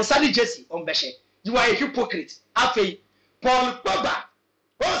ensa ni Jesse ombeshe you are a hypocrite afei Paul Pogba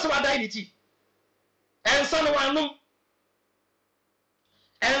also wada initi ensa no wanum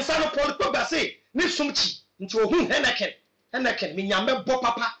ensa no Paul Pogba say ni sumchi nti ohun Henneken mi nyame bo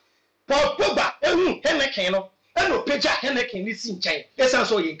papa Paul Pogba ehun Henneken no eno peja Henneken ni si nchen esan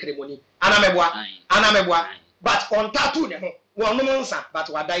so ye nkremoni anamebwa but on tattoo ne ho wonum nsa but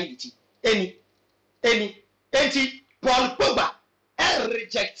wada initi enti Paul Pogba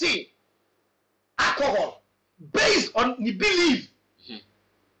rejecting alcohol based on the belief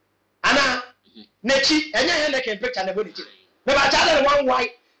ana nechi enya Henneken picture na body chi me ba chale one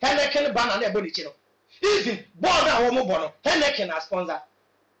white Henneken banner na body chi no even born na wo mo bono Henneken as sponsor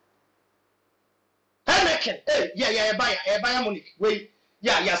Henneken yeah Bayern Munich we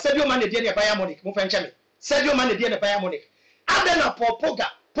yeah Sadio Mane dey na Bayern Munich mo fenche me Sadio Mane dey na Bayern Munich adena Paul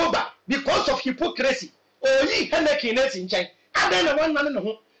Pogba because of hypocrisy oyi Henneken na si nchen adena one man no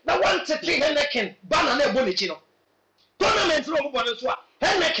ho na one tete Henneken banner na body chi no tournament no mo bono so a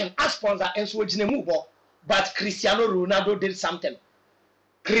Henneken as sponsor enso ogine mu bo but Cristiano Ronaldo did something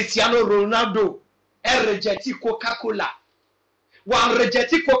Cristiano Ronaldo rejected Coca-Cola one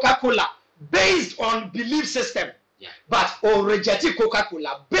rejected Coca-Cola based on belief system but rejected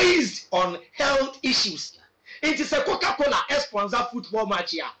Coca-Cola based on health issues it is a Coca-Cola sponsor football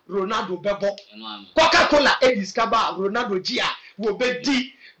match here Ronaldo bebo Coca-Cola discover Ronaldo gia will be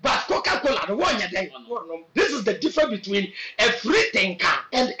D but Coca-Cola the one this is the difference between a free thinker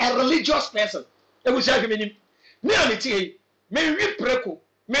and a religious person it was just me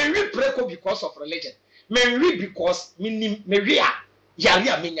we preko because of religion me because me menya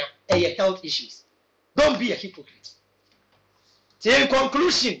health issues don't be a hypocrite in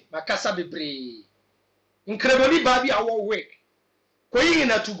conclusion makasa bebre nkremoni ba bi awo work koyi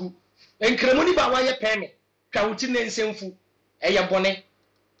na tugu nkremoni ba wa ye peme twa wuti ne nsemfu eye bone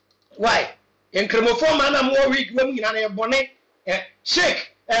why nkremofo ma na mo week wam nyina na ye bone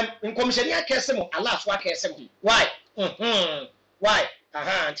shake nkomsheni akese mo Allah so akese mo why why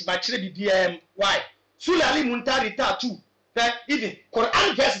anti ba kire bibia why sulali muntari tattoo even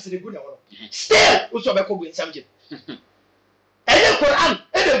Quran verses the good one still also be ko bu nsamje Quran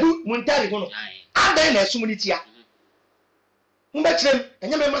e de bu muntari go no adan na esumnitia Mbetrim,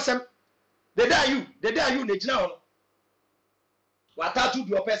 and Yamasam. The day you, Nejana. What are to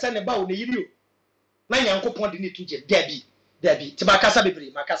be your person about the you? My uncle pointed it to Debbie, Tibacasa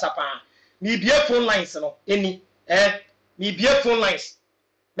Bibri, Macasapa. Me be phone lines, no, any, me be phone lines.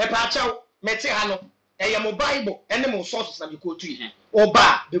 Me pacho, Metihano, a mobile, animal sources, and you go to him, or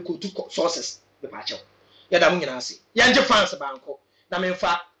bar, the go to sources, the pacho. Yadamunasi, Yanja fans about uncle,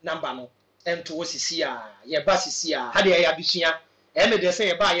 Namenfa, Nambano, and to Osisia, Yabasisia, Hadia Yabishia, and they say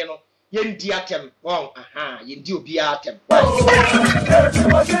a bayano. Yen diatem, oh, aha, yen do biatem.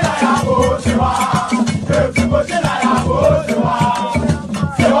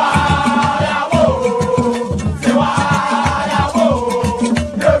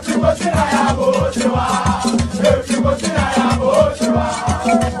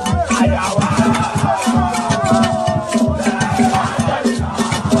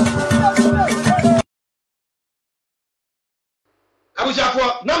 I was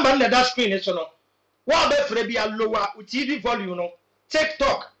for number under that screen is no. What be for be a lower with TV volume no.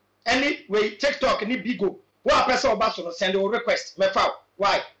 TikTok anyway TikTok any bigo. What person about so send a request me foul.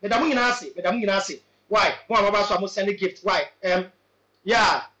 Why? Madam you say. Why? One about so send a gift. Why?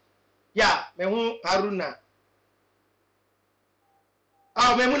 Yeah, me hu Haruna.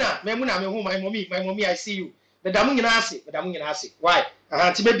 Ah, memuna, me hu my mommy I see you. Madam you say. Why?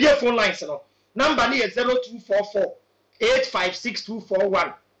 To be a phone lines no. Number ni 0244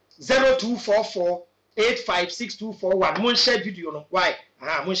 8562241 0244 8562241. Mon share video no. Why?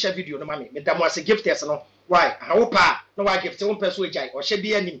 Mon share video no mami. Me damo ase gifters no. Why? Wo pa no wa gift one person ejai o share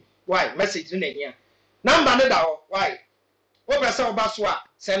bi anim. Why? Message na hia. Number no da ho. Why? Wo person oba so a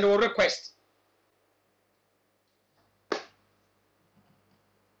send a request.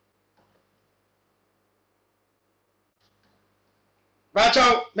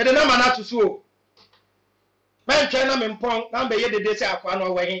 Bacho, me the number na to so. Man China Mimpong, number ye the day say Aquano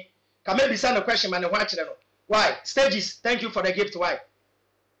away. Can maybe send a question man and watch it. Why? Stages, thank you for the gift. Why?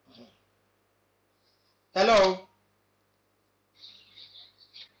 Hello.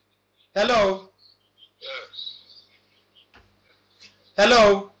 Hello.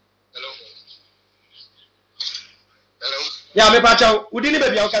 Hello. Hello. Yeah, me Bacho, would you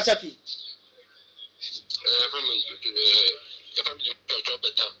baby out cassette?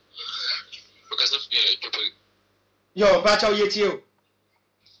 Yo, Bacho yet you.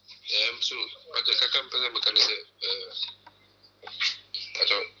 So I can't put them mechanism.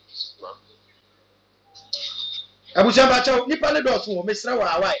 I was Bacho, Nipana Dawson, Mr.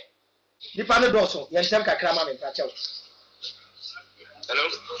 Why? Nipana Dawson, Yantamka Krama and Bacho. Hello.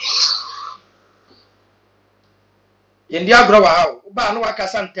 India grow how, Uba no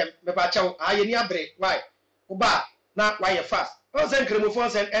Akasantem, Bacho, I near break. Why? Uba, not why you fast. Don't send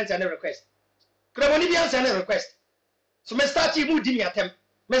Cremophone and answer any request. Cremonibian send a request. So me start you mudi me atem.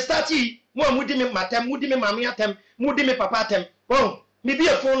 Me start you mo mudi me matem, mudi me mami atem, mudi me papa atem. Wow, me be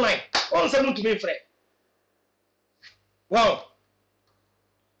a phone line. On se to me friend. Wow.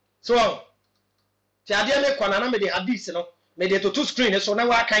 So wow. Ti ade me kwana na me de hadith no, me de to screen so na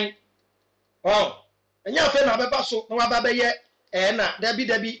wa kan. Wow. Enya fe na beba so na wa ba be ye na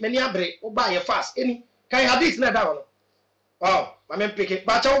dabi me ni abre wo ba ye fast. Eni kan hadith na da no. Wow, ma me pick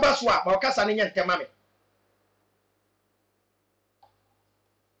ba cha wo ba so a ba o kasa ne nya ntema me.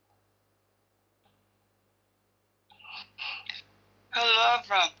 Hello,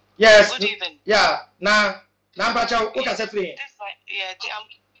 Abraham. Yes. Good evening. Yeah. Now, Bacha, what can I say for you?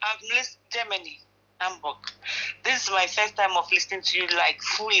 I'm listening Germany, Hamburg. This is my first time of listening to you like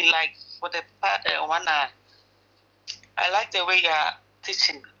fully, like for the 1 hour. I like the way you are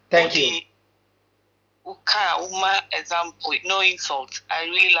teaching. Thank you. Uma example, no insult. I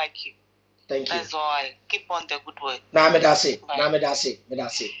really like you. Thank you. That's why. Keep on the good work. Now, me that's it.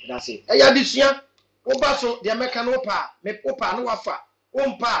 Hey, this year. Oba so the American opa me opa no wafa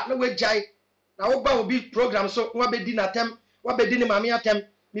ompa no wejai na oba obi program so wa be di na tem wa be di ni mami atem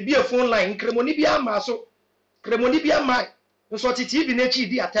me bi a phone line kremoni bi ama so kremoni bi ama so TV na chi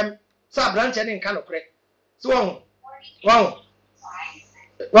di atem sa branch ne nka no kre so wow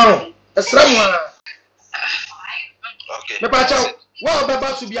asramu okay me pa chaw wa oba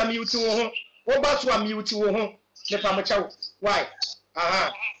ba so bi am yuti wo ho oba so am yuti wo ho me pa mo chaw why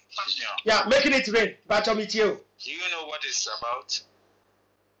yeah, making it rain. Bacho meet you. Do you know what it's about?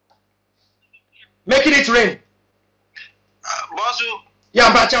 Making it rain. Bosu.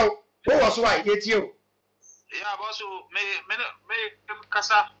 Yeah, Bacho. Who was why? It's you. Yeah, Bosu. Me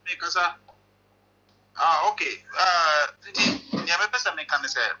kasa. Ah, okay. Yeah, me person me can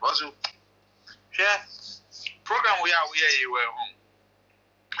say Bosu. Yeah. Program we are you were home.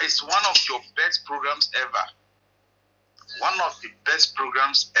 It's one of your best programs ever. one of the best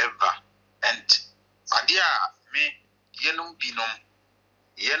programs ever. And adia me yenum binum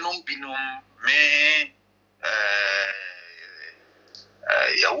me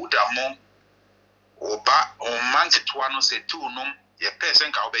Yahuda mom oba on man to one say two num ye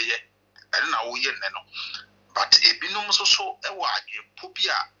person ka obeye and na wo ye no but ebinum so ewa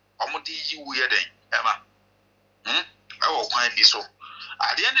adwepobia omodi yi wo ye den ema ewo kwan bi so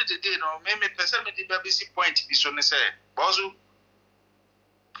at the end of the day no me person me the BBC point bi so ne say bozu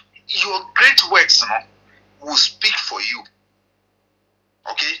your great works no will speak for you.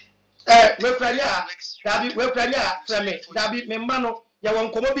 Okay? We prayer, Dabi, me mano, ya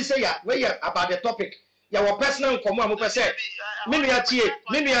won komo bi say ya, we about the topic. Ya won personal komo amu pese. Minua tie.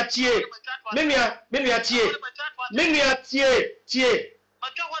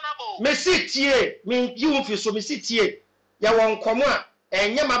 Me si tie, me you fi so me si tie. Ya won komo a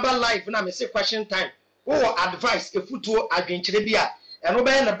enye maba live na me say question time. Wo advice efutuo adwenkyere bi a eno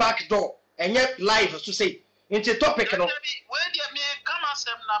be na back door enye live so say. Into topic no.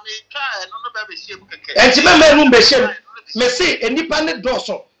 Enti me room be shame. Me say enipa ne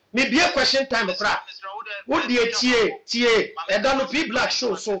doso. Me be a question time kra. Wo de tie da no P black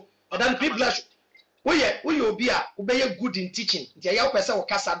show so. Da no P black. Wo ye obi a wo be good in teaching. Nti ya wo pese wo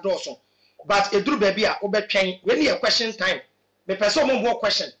kasa doso. But eduru ba bi a wo be twen. We need a question time. Me pese mo mo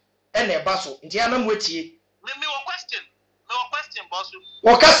question. E na e ba so. Nti ya na mo tie. Me question. No question, boss.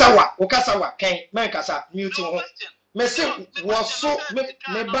 Okasawa, Ken, Mankasa, muting home. Me say, was so me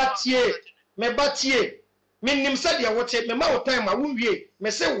batie. Me said, ya what me ma time, I won't be.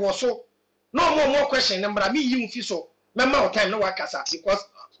 Me say, was so. No more question, number me, you fiso. Me ma time, no wakasa, because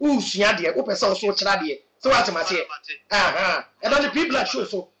who's yadia, open so chradie. So what am I say? And then the people are show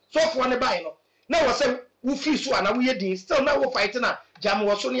so for the buy no. Now was say, who fiso and we did still now fighting a jam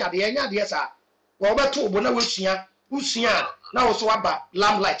was only at the end, yes, sir. Well, but two, but now Usia now so about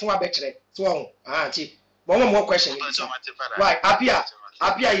lamplight one better. So auntie. One more question. Why appear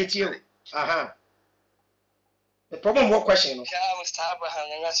yet you? The problem more question.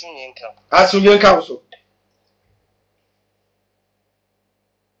 As you council.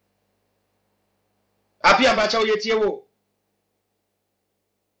 Appear bacho yet you.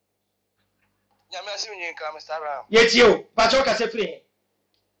 Yet you, Pacho can say free.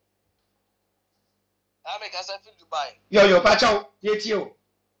 I make us feel Dubai. Yo, Pacho, yet you.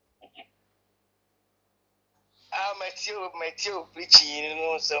 I met you preaching, you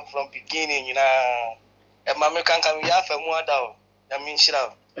know, some from beginning, you know. And Mamma can come here for more down. I mean, shut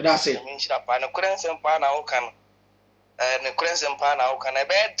up. That's it. I mean, shut up. And a current and pan out can. And a current and pan out can. I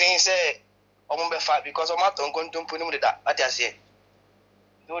bet they say, I'm going to be fat because I'm not going to put him with that. What I say?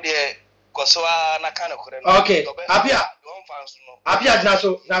 No, dear. Okay, Apia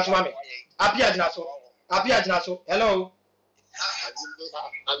Jnaso, Naswami. Apia Jnaso. Hello.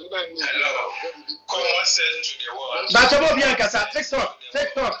 Bachabo Bianca,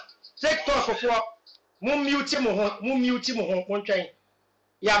 TikTok for Mum mute him, one train.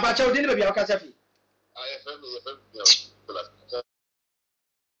 Yeah, Bacho didn't be our Casafi.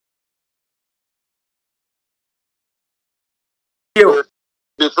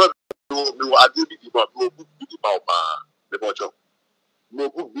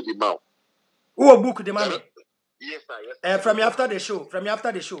 Who book the money? Yes, sir. From after the show.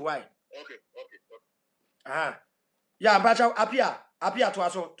 Why? Okay. Yeah, but appear to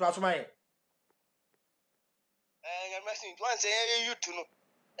us my. I'm messing to say you to know.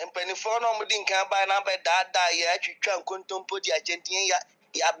 And Pennyphone on Muddin can buy number that die actually try contempo the Argentina.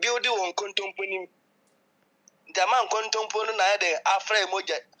 Ya build on contempo. The man contempo neither after a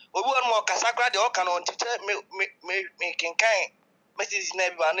moja. Or one more Casacra, the Ocan on teacher making kind. Mrs.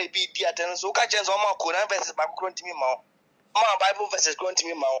 Never be the attendance, so catch on more Quran versus background to me, Mount. Bible versus going to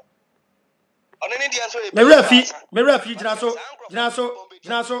me, Mount. On any Indian way, me refuge, Jnaso,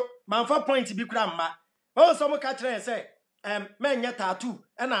 Manfa point to be grandma. Oh, some catcher and say, men yet tattoo,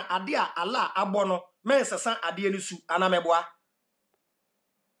 and adia Allah abono, men sasan adienusu, anameboa.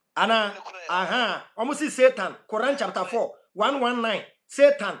 Anna, almost Satan, Quran chapter 4, 119,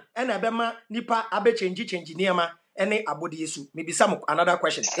 Satan, and Abema, Nipa, Abe change near any abodi yesu maybe some another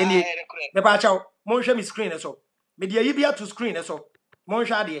question any me pa chaw mon hwe mi screen so me de yibia to screen so mon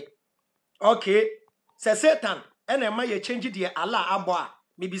hwa de okay say Satan and ma ye change de Allah abo a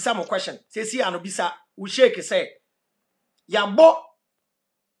me bi some question say si ano bisa u shake say ya bo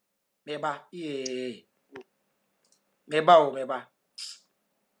me ba me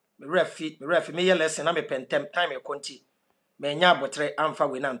refi me ye lesson na me pentem time e konti me nya abotre amfa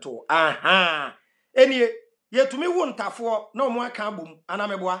we na nto any ye to me won tafo no mo aka bom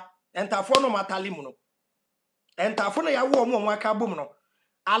anameboa entafo no matali mu no Entafo na ya wo omo aka bom no.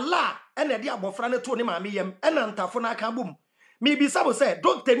 Allah ena de abofra ne to ne maame yam ena ntafo na aka bom. Me bisa bo say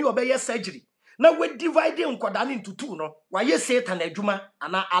doctor ni obeye surgery. Na we divide nkoda ne into two no. Wa ye Satan adwuma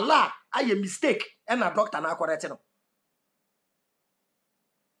ana Allah aye mistake ena doctor na correct no.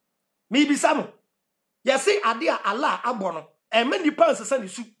 Me bisa mo. Ya say ade a Allah abo no. E ma nipa nsesa ne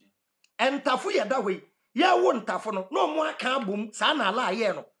su. Entafo ye da we. Ya wo ntafo no. No mo aka bom sa na Allah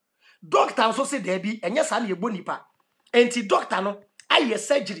ye no. Doctor also say there be enye sa na ebo nipa. Enti doctor no aye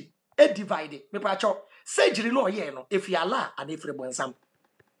surgery e divide. Me pa cho surgery no ye no if you Allah and if rebonsam.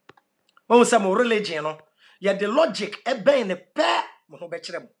 Won say mo religion no ye the logic e ben ne pe mo ho be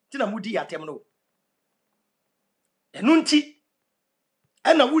kire mo. Ti na mudi atem no. Enu nti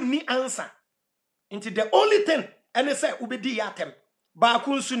e na wonni answer. Enti the only thing ene say ubedi atem ba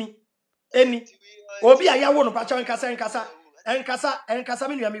ku nsuni eni obi aya wo no pa cho enkasa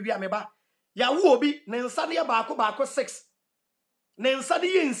me nua me bia me ba ya wo obi ne nsa ne ba ko 6 ne nsa ne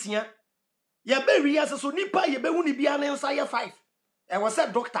ye nsia ya be wi ase so nipa ye be hu ni bia ne nsa ye 5 e was a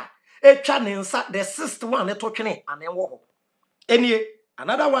doctor e twa ne nsa the 6th one e to twene ane wo ho enie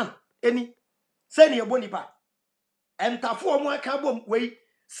another one eni say ne ebo nipa entafo omo aka bom we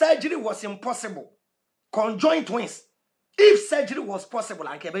surgery was impossible conjoined twins if surgery was possible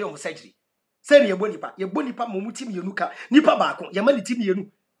anke be yo surgery say ne ebo nipa momuti mienu ka nipa ba ko ye ma ni ti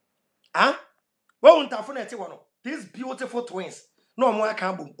mienu ah wo ntafo na eti wo no these beautiful twins no omo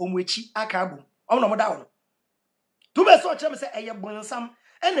aka bom omo echi aka bom omo no mo da wo no to be so chere me say eye bonsam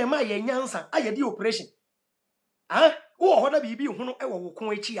ena ma ye nyansa aye di operation ah wo ho na bibi hu no e wo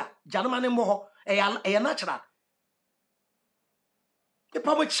ko echi a janoma ne mo ho eye natural e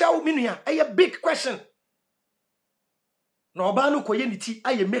pa mo chaw minua eye big question no oba no koye ni ti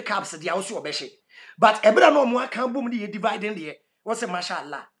aye makeups dia wo so obehye but ebra no omo aka bom ni ye dividing there wo say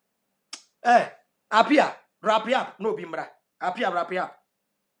mashallah apia wrap up no bimra apia wrap up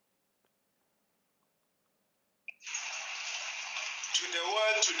to the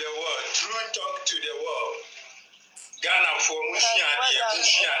world true talk to the world Ghana for mushia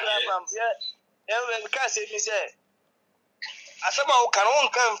we can say me say asema o kan won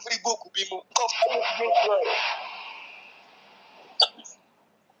kan free book bi mu ko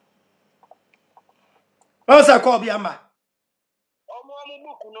Osa call biamba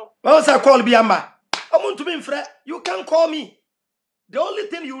Osa call biamba omuntu bi mfra you can call me the only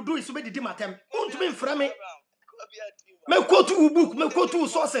thing you do is to be the matem omuntu bi mfra me quote to book me quote to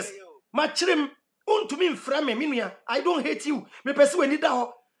sources ma chirem omuntu bi mfra me minua I don't hate you me pese we need da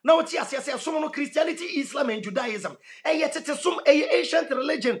ho na oti asese som no Christianity Islam and Judaism tete som ancient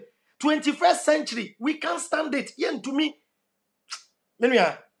religion 21st century we can't stand it yen to me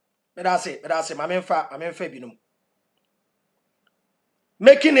minua me da say ma menfa binum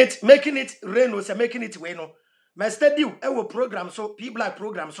making it rain or making it way no my study e wo program so P black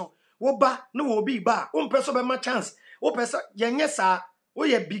program so wo ba no wo bi ba o mpeso be ma chance wo pesa yenye sa wo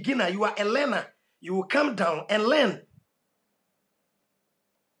ye beginner you are a learner you will come down and learn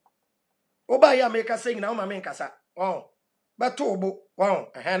wo ba ya make saying na wo ma me nkasa oh but to bo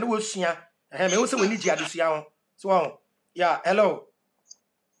wow no wo sua me wo se we ni ji adesua ho so wow yeah hello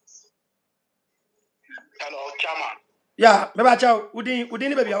chama yeah me ba cha udin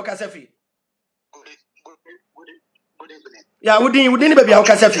ni baby o kasa fi good evening yeah udin ni baby o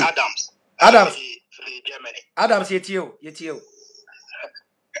kasa fi Adams Germany Adams yetio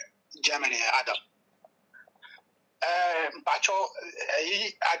Germany Adam bacho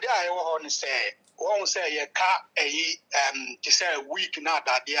ade a wo ho ne say won say ye ka ti say week na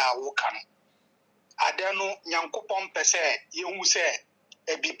dade a wo ka no ade no nyankopon pese ye hu say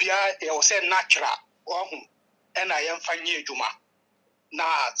bibia ye wo say natural wo hu na ye mfa nye adwuma na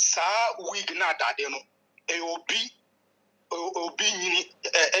sa week na dade no obi nyini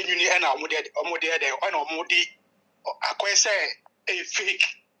enyuni na omode de ona omode akwese fake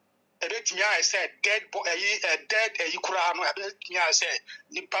ebetimi I said dead dead kura no ebetimi I said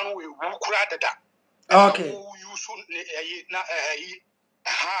nipa no we kura dada okay yusu na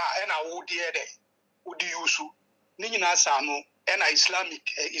na wo de udi yusu ni nyina sa no na islam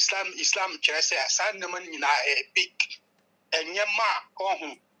kire say asa na man nyina big enyema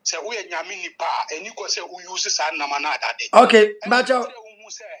ohun se wo ye nyame nipa eni ko se wo yusu sa na man na dade okay bacho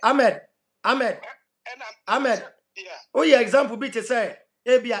Ahmed oh yeah example be to say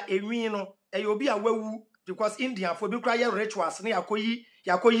ebia enwi no obi a wawu because Indian for bi kra ye rituals na yakoyi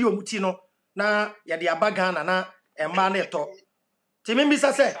omuti no na ye de abaga na emma na eto timi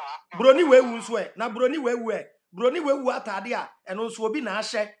sa say broni wewu nso na broni wewu atade a eno nso obi na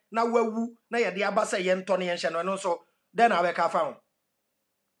ahye na wawu na ye de aba say ye nto ne ye nhye no eno nso den na we ka fa ho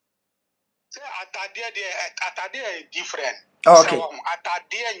Say atade different. Okay.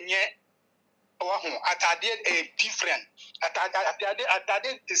 Atade nye atade different.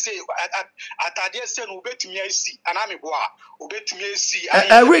 Atade to say atade say no betumi asi anami boa obetumi asi.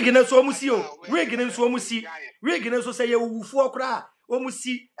 Wig na so omusi o. Wig na so omusi. Wig na so say ye wufu okra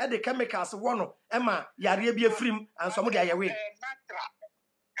omusi e de chemicals wono e ma yare bi afrim anso mo de aye wig.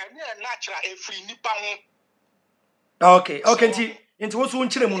 Natural free nipa ho. Okay, nti wo so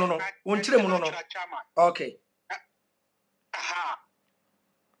unchire mu no. Okay.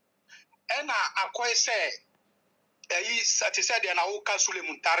 Ena akwai say eyi satisfied na wo ka sule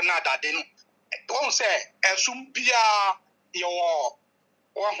muntare na dade no. Won say esum bia ye wo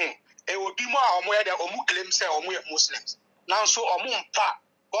ho e obi mu a omo ye de omu claim say omo ye Muslims. Now so omo mpa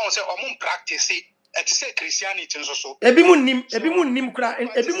won say omo practice it say Christianity nso so. Ebi mu nim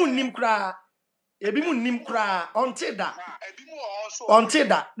kra until that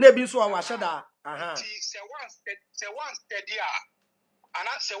na ebi nso wa hye da aha say one steady and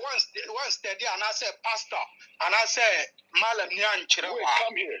I say one steady and I say pastor and I say malam ni anchire wa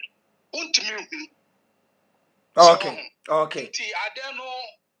come here untimi okay ti ade no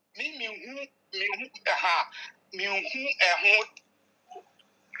mi hu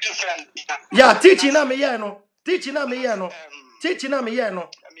different yeah teaching na me ye no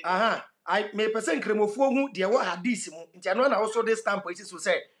aha I me person kremofo hu de wo hadith mu nti ano na also this stamp isi so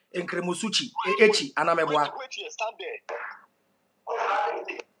say nkremosuchi echi anameboa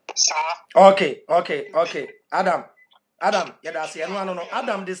okay Adam ya da se ano no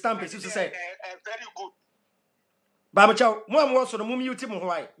Adam the stamp isi so say very good Baba Chow mo am wo so no mo mute mo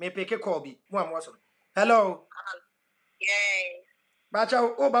ho ai me pick call bi mo am wo so hello Yay. Baba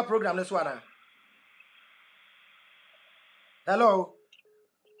Chow o ba program this one hello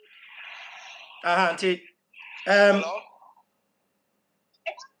auntie Hello?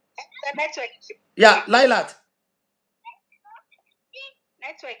 The network. Yeah, Lilat.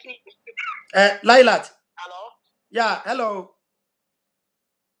 Network. Lilat. Hello? Yeah, hello.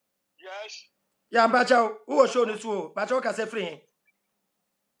 Yes. Yeah, Bacho, who was showing this? Bacho can say free.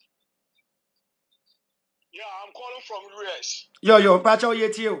 Yeah, I'm calling from US. Yo, Bacho,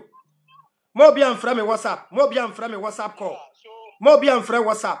 yet you. Mobian from a WhatsApp. Mobian from a WhatsApp call. Mobian from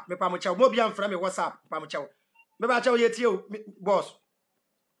WhatsApp. Me pamucho. Mobian from a WhatsApp. Pamucho. Me Bacho yet you, boss.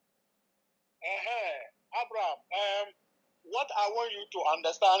 Abraham, what I want you to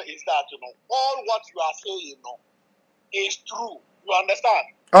understand is that, all what you are saying, is true. You understand?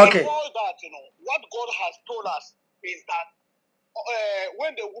 Okay. And all that, what God has told us is that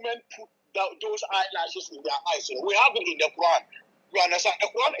when the women put those eyelashes in their eyes, we have it in the Quran. You understand? The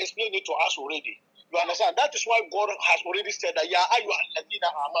Quran explained it to us already. You understand? That is why God has already said that, He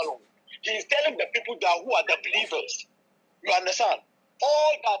is telling the people that who are the believers. You understand?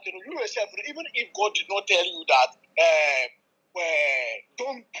 All that, you yourself, even if God did not tell you that,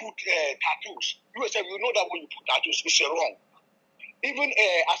 don't put tattoos. You yourself, you know that when you put tattoos, it's wrong. Even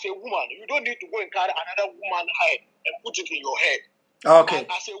as a woman, you don't need to go and carry another woman's head and put it in your head. Okay.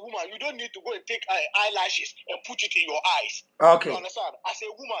 As a woman, you don't need to go and take eyelashes and put it in your eyes. Okay. You understand? As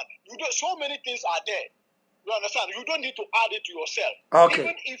a woman, so many things are there. You understand? You don't need to add it to yourself. Okay.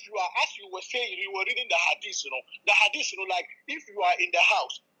 Even if you are, as you were saying, you were reading the hadith, like if you are in the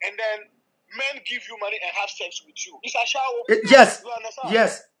house and then men give you money and have sex with you, it's a shower. Yes. You understand?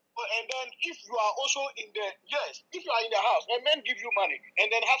 Yes. And then if you are also if you are in the house and men give you money and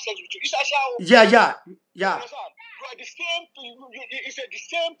then have sex with you, it's a shower. Yeah. You understand? You are the same thing. It's the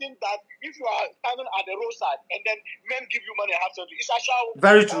same thing that if you are standing at the roadside and then men give you money and have sex with you, it's a shower.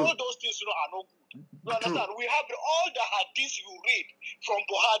 Very true. All those things are no good. You understand? We have all the hadiths you read from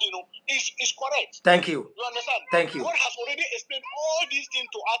Buhari, is correct. Thank you. You understand? Thank you. God has already explained all these things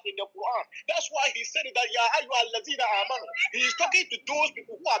to us in the Quran. That's why He said that He is talking to those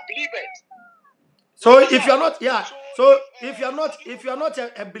people who are believers. So if you're not, if you're not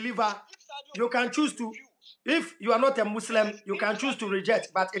a believer, you can choose to. If you are not a Muslim, you can choose to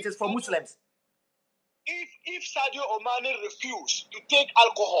reject, but it is for Muslims. If Sadio Omani refused to take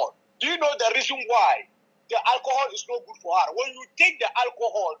alcohol, do you know the reason why? The alcohol is not good for her. When you take the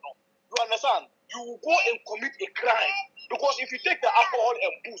alcohol, you understand? You will go and commit a crime. Because if you take the alcohol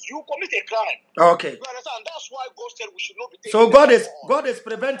and booze, you commit a crime. Okay. You understand? That's why God said we should not be taking So God is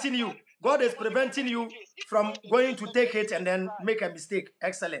preventing you. God is preventing you from going to take it and then make a mistake.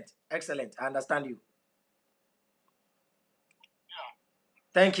 Excellent. I understand you.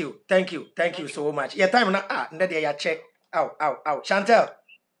 Thank you so much. Yeah, time now. Nadia, check. Ow. Chantel.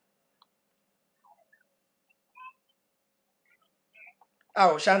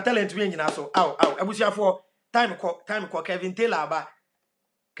 Chantel and Twin so. Ow. I wish you for time call Kevin Taylor.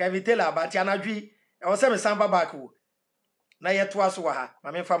 Kevin Taylor about anadwi e wo se me samba back wo na yeto aso wa ha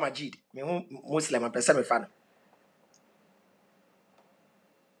ma me fa Majid me hu Muslim apese me fa no.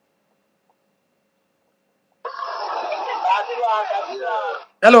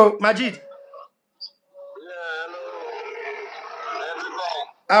 Hello Majid.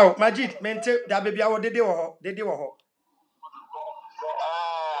 Aw Majid mente da baby awo dede wo ho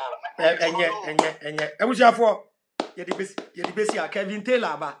enye ebusiafo ye di besi a Kevin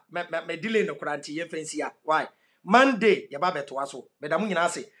Taylor ba me delay no kranti ye fancy ya why Monday ye ba beto aso me da mu nyina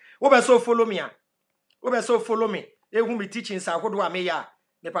ase wo be so follow me ehu me teachings akodo a me ya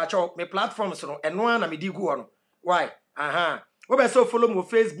me pa cho me platforms no eno na me di gu no why wo be so follow me on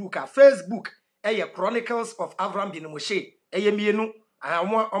Facebook Chronicles of Abraham bin Moshe mienu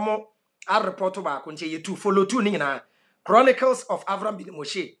omo a report ba ko nche ye tu follow tu ni nyina Chronicles of Abraham bin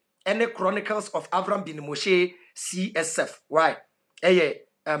Moshe Chronicles of Abraham bin Moshe CSF why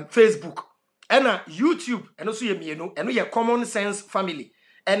Facebook ena YouTube eno so ye mienu eno ye Common Sense Family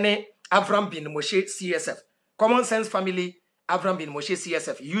Abraham bin Moshe CSF Common Sense Family Abraham bin Moshe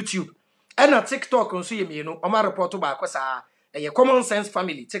CSF YouTube ena TikTok nso ye mienu oma report ba ko sa Common Sense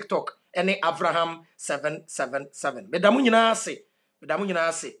Family TikTok Abraham 777 medamu nyina ase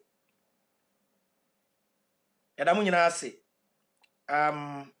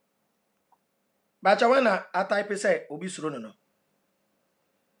bacha wana a type say obi suro no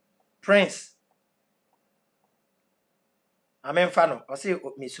Prince amen fa no o say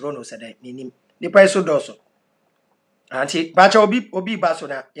mi suro no say menim nipa eso doso anti bacha obi baso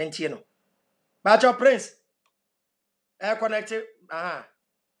na yentie no bacha Prince connect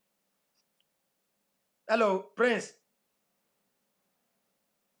hello Prince.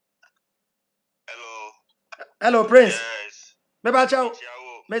 Hello Prince. Yes. Me bacha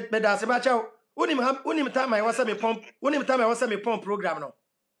me da se bacha unim time I was me pump program no.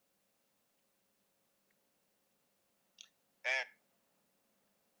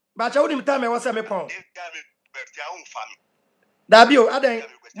 Bacha unim time I was me pump. Dabio aden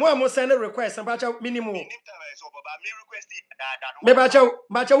mo send request bacha minimum. Me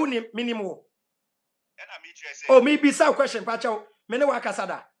bacha unim minimum. Oh me be some question bacha me ne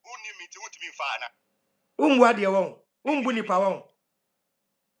wakasada. Umwa de won umbu nipa won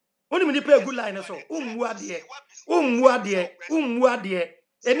onim nipa egu line so umwa de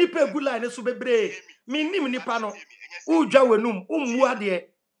enipa egu line so bebre minim nipa no udwa wenum umwa de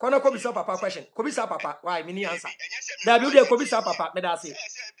kono ko bisa papa question ko bisa papa why mini answer da bi de ko bisa papa me da say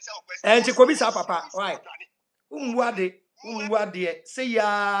enchi ko bisa papa why umwa de say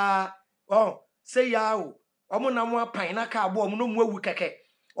ya o omo na mo apan na ka abo omo no mu awu keke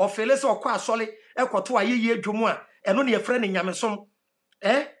ofele se okọ asole ekoto ayeye adwomu a eno ne yefre ne nyamesom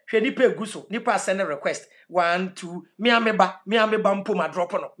hwe nipa eguso nipa send request 1 2 mi ameba mpo ma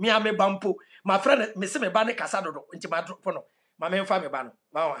drop no mi ameba mpo ma friend me se me ba ne kasa dodo nti ma drop no ma me mfa me ba no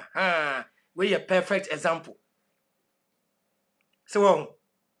ba we a perfect example so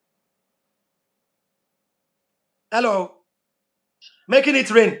hello making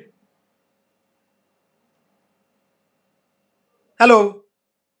it rain.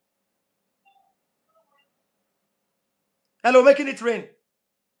 Hello, making it rain.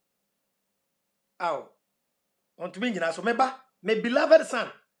 Ow. Want to me nyina so meba, my beloved son.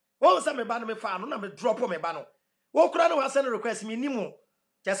 Won say me ba no me fa no na me drop me ba no. Wo kura no wa send request me nimu.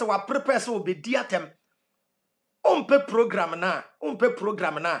 Just wa prepare so be di atem. Umpe program na.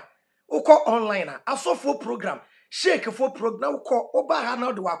 Uko online na. Asofo program. Shake for program uko oba ha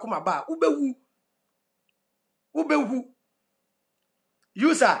na do akoma ba. Ubewu.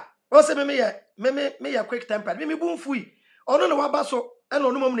 User, o se me ya quick temper. Me bu mfui. Ono no waba so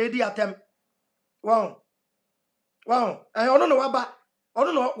eno no mom na edi atem. Wow. Ono no waba.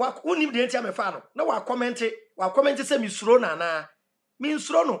 Ono no wa unim de ntia me fa no. Na wa comment say mi suro na. Mi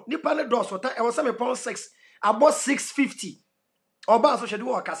suro no nipa ne do so ta e wo se me pon 6 abo 650. Oba so hwede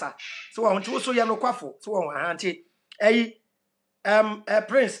wo kasa. So wa nti wo so ya no kwafo. So wa anti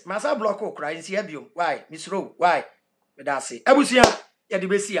Prince masa block okra nsi abiom. Why? Mi suro. Why? Me da say. Abusia ya di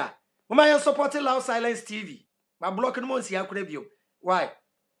besia. Mama ya support Loud Silence TV. Ma block no monsi akura biom. Why?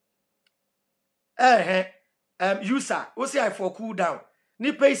 User, o say I for cool down.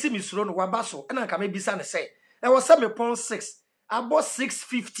 Ni pay si misro no wabaso. E na nka me bisa ne say. E was me pon 6. About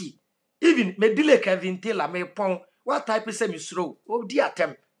 650. Even me delay Kevin Taylor me pon. What type say misro? O di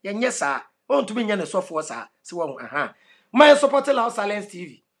atem. Ye nye sa. On to me nya ne sofo sa. Si won My support Loud Silence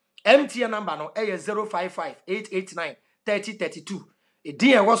TV. MTN number no 055-889-3032.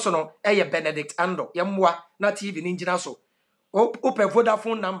 Edin e woso no Benedict Ando. Yemwa na TV ni ngina so. Open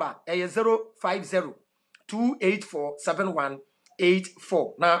Vodafone number 050-284-7188.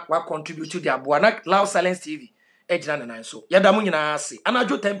 184 na wa contribute to the Abuana Loud Silence TV ejina na so yada mu nyina ase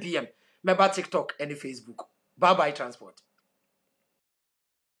anajo 10 p.m. meba TikTok and Facebook. Bye bye transport.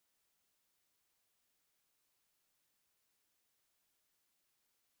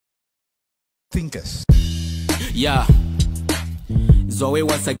 Thinkers. Yeah. Zoe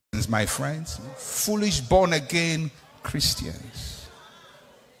once again, my friends, foolish born again Christians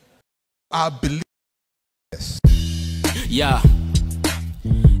are believers. Yeah.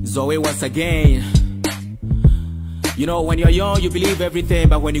 Zoe once again. You know, when you're young, you believe everything,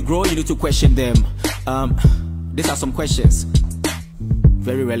 but when you grow, you need to question them. These are some questions.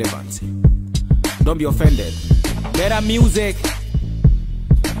 Very relevant. Don't be offended. Better music.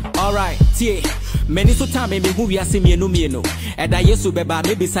 Alright, tie. Many so time me who we are seeing me no. And I yesu beba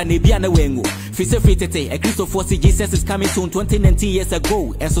maybe sa nebia na wengu. Fise free tete. A Christ of Jesus is coming soon 20 years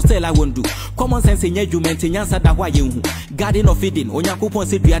ago. And so still I won't do. Common sense in judgment nyansa da wa yehu. Garden of Eden. Onyankopon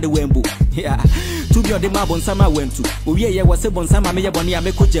se dua de wembu. Yeah. To be on the map on sama went to. We was a bon sama me boni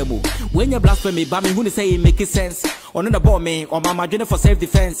ameko jemu. When you blasphemy, ba me who say it make sense. On the ball me or mama journey for self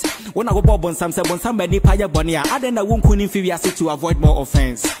defense. When I go bob on some ni paya bonia. I then I won't kun inferiority to avoid more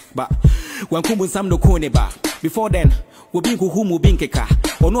offense. But when kumbun sam no koneba. Before then, we be who being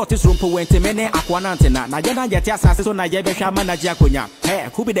keka. Or not this room for when temene aquanantena. Na jana yatia sasso na yebe shaman jaconia. Hey,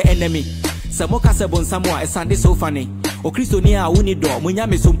 who be the enemy? Samoka sabon samoa, a Sunday so funny. O Christonia uni do,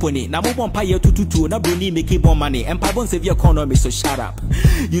 munyame sumponi. Na mo bompa ye tututu, na bruni make more money. And pabon save your economy, so shut up.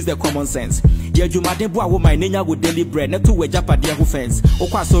 Use the common sense. Ye jumade boa wo my nenya with daily bread. Na two we japadia who fence. O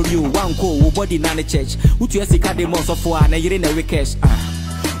kwa sorry you, one ko, wo body nane church. Utu yesika de monso for na yere na wekesh.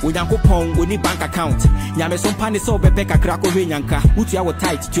 We don't go pong, we need bank account. Yame some pani so bepe kakra ko yanka. Utu ya wo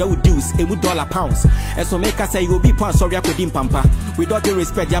tight, tu ya wo dues, emu dollar pounds. And so make us say you be pound sorry ko dim pampa. Without the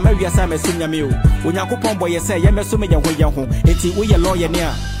respect, yame we asa me sunya me o. We nyanko pong boy say yame so me ya ho ya ho. Enti we ye lawyer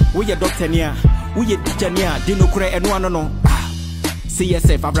nia, we ye doctor nia, we ye teacher nia, dino kure eno ano no.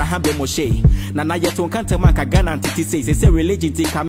 CSF Abraham be Moshe. Na na yeto nkante man ka Ghana ntiti say religion ti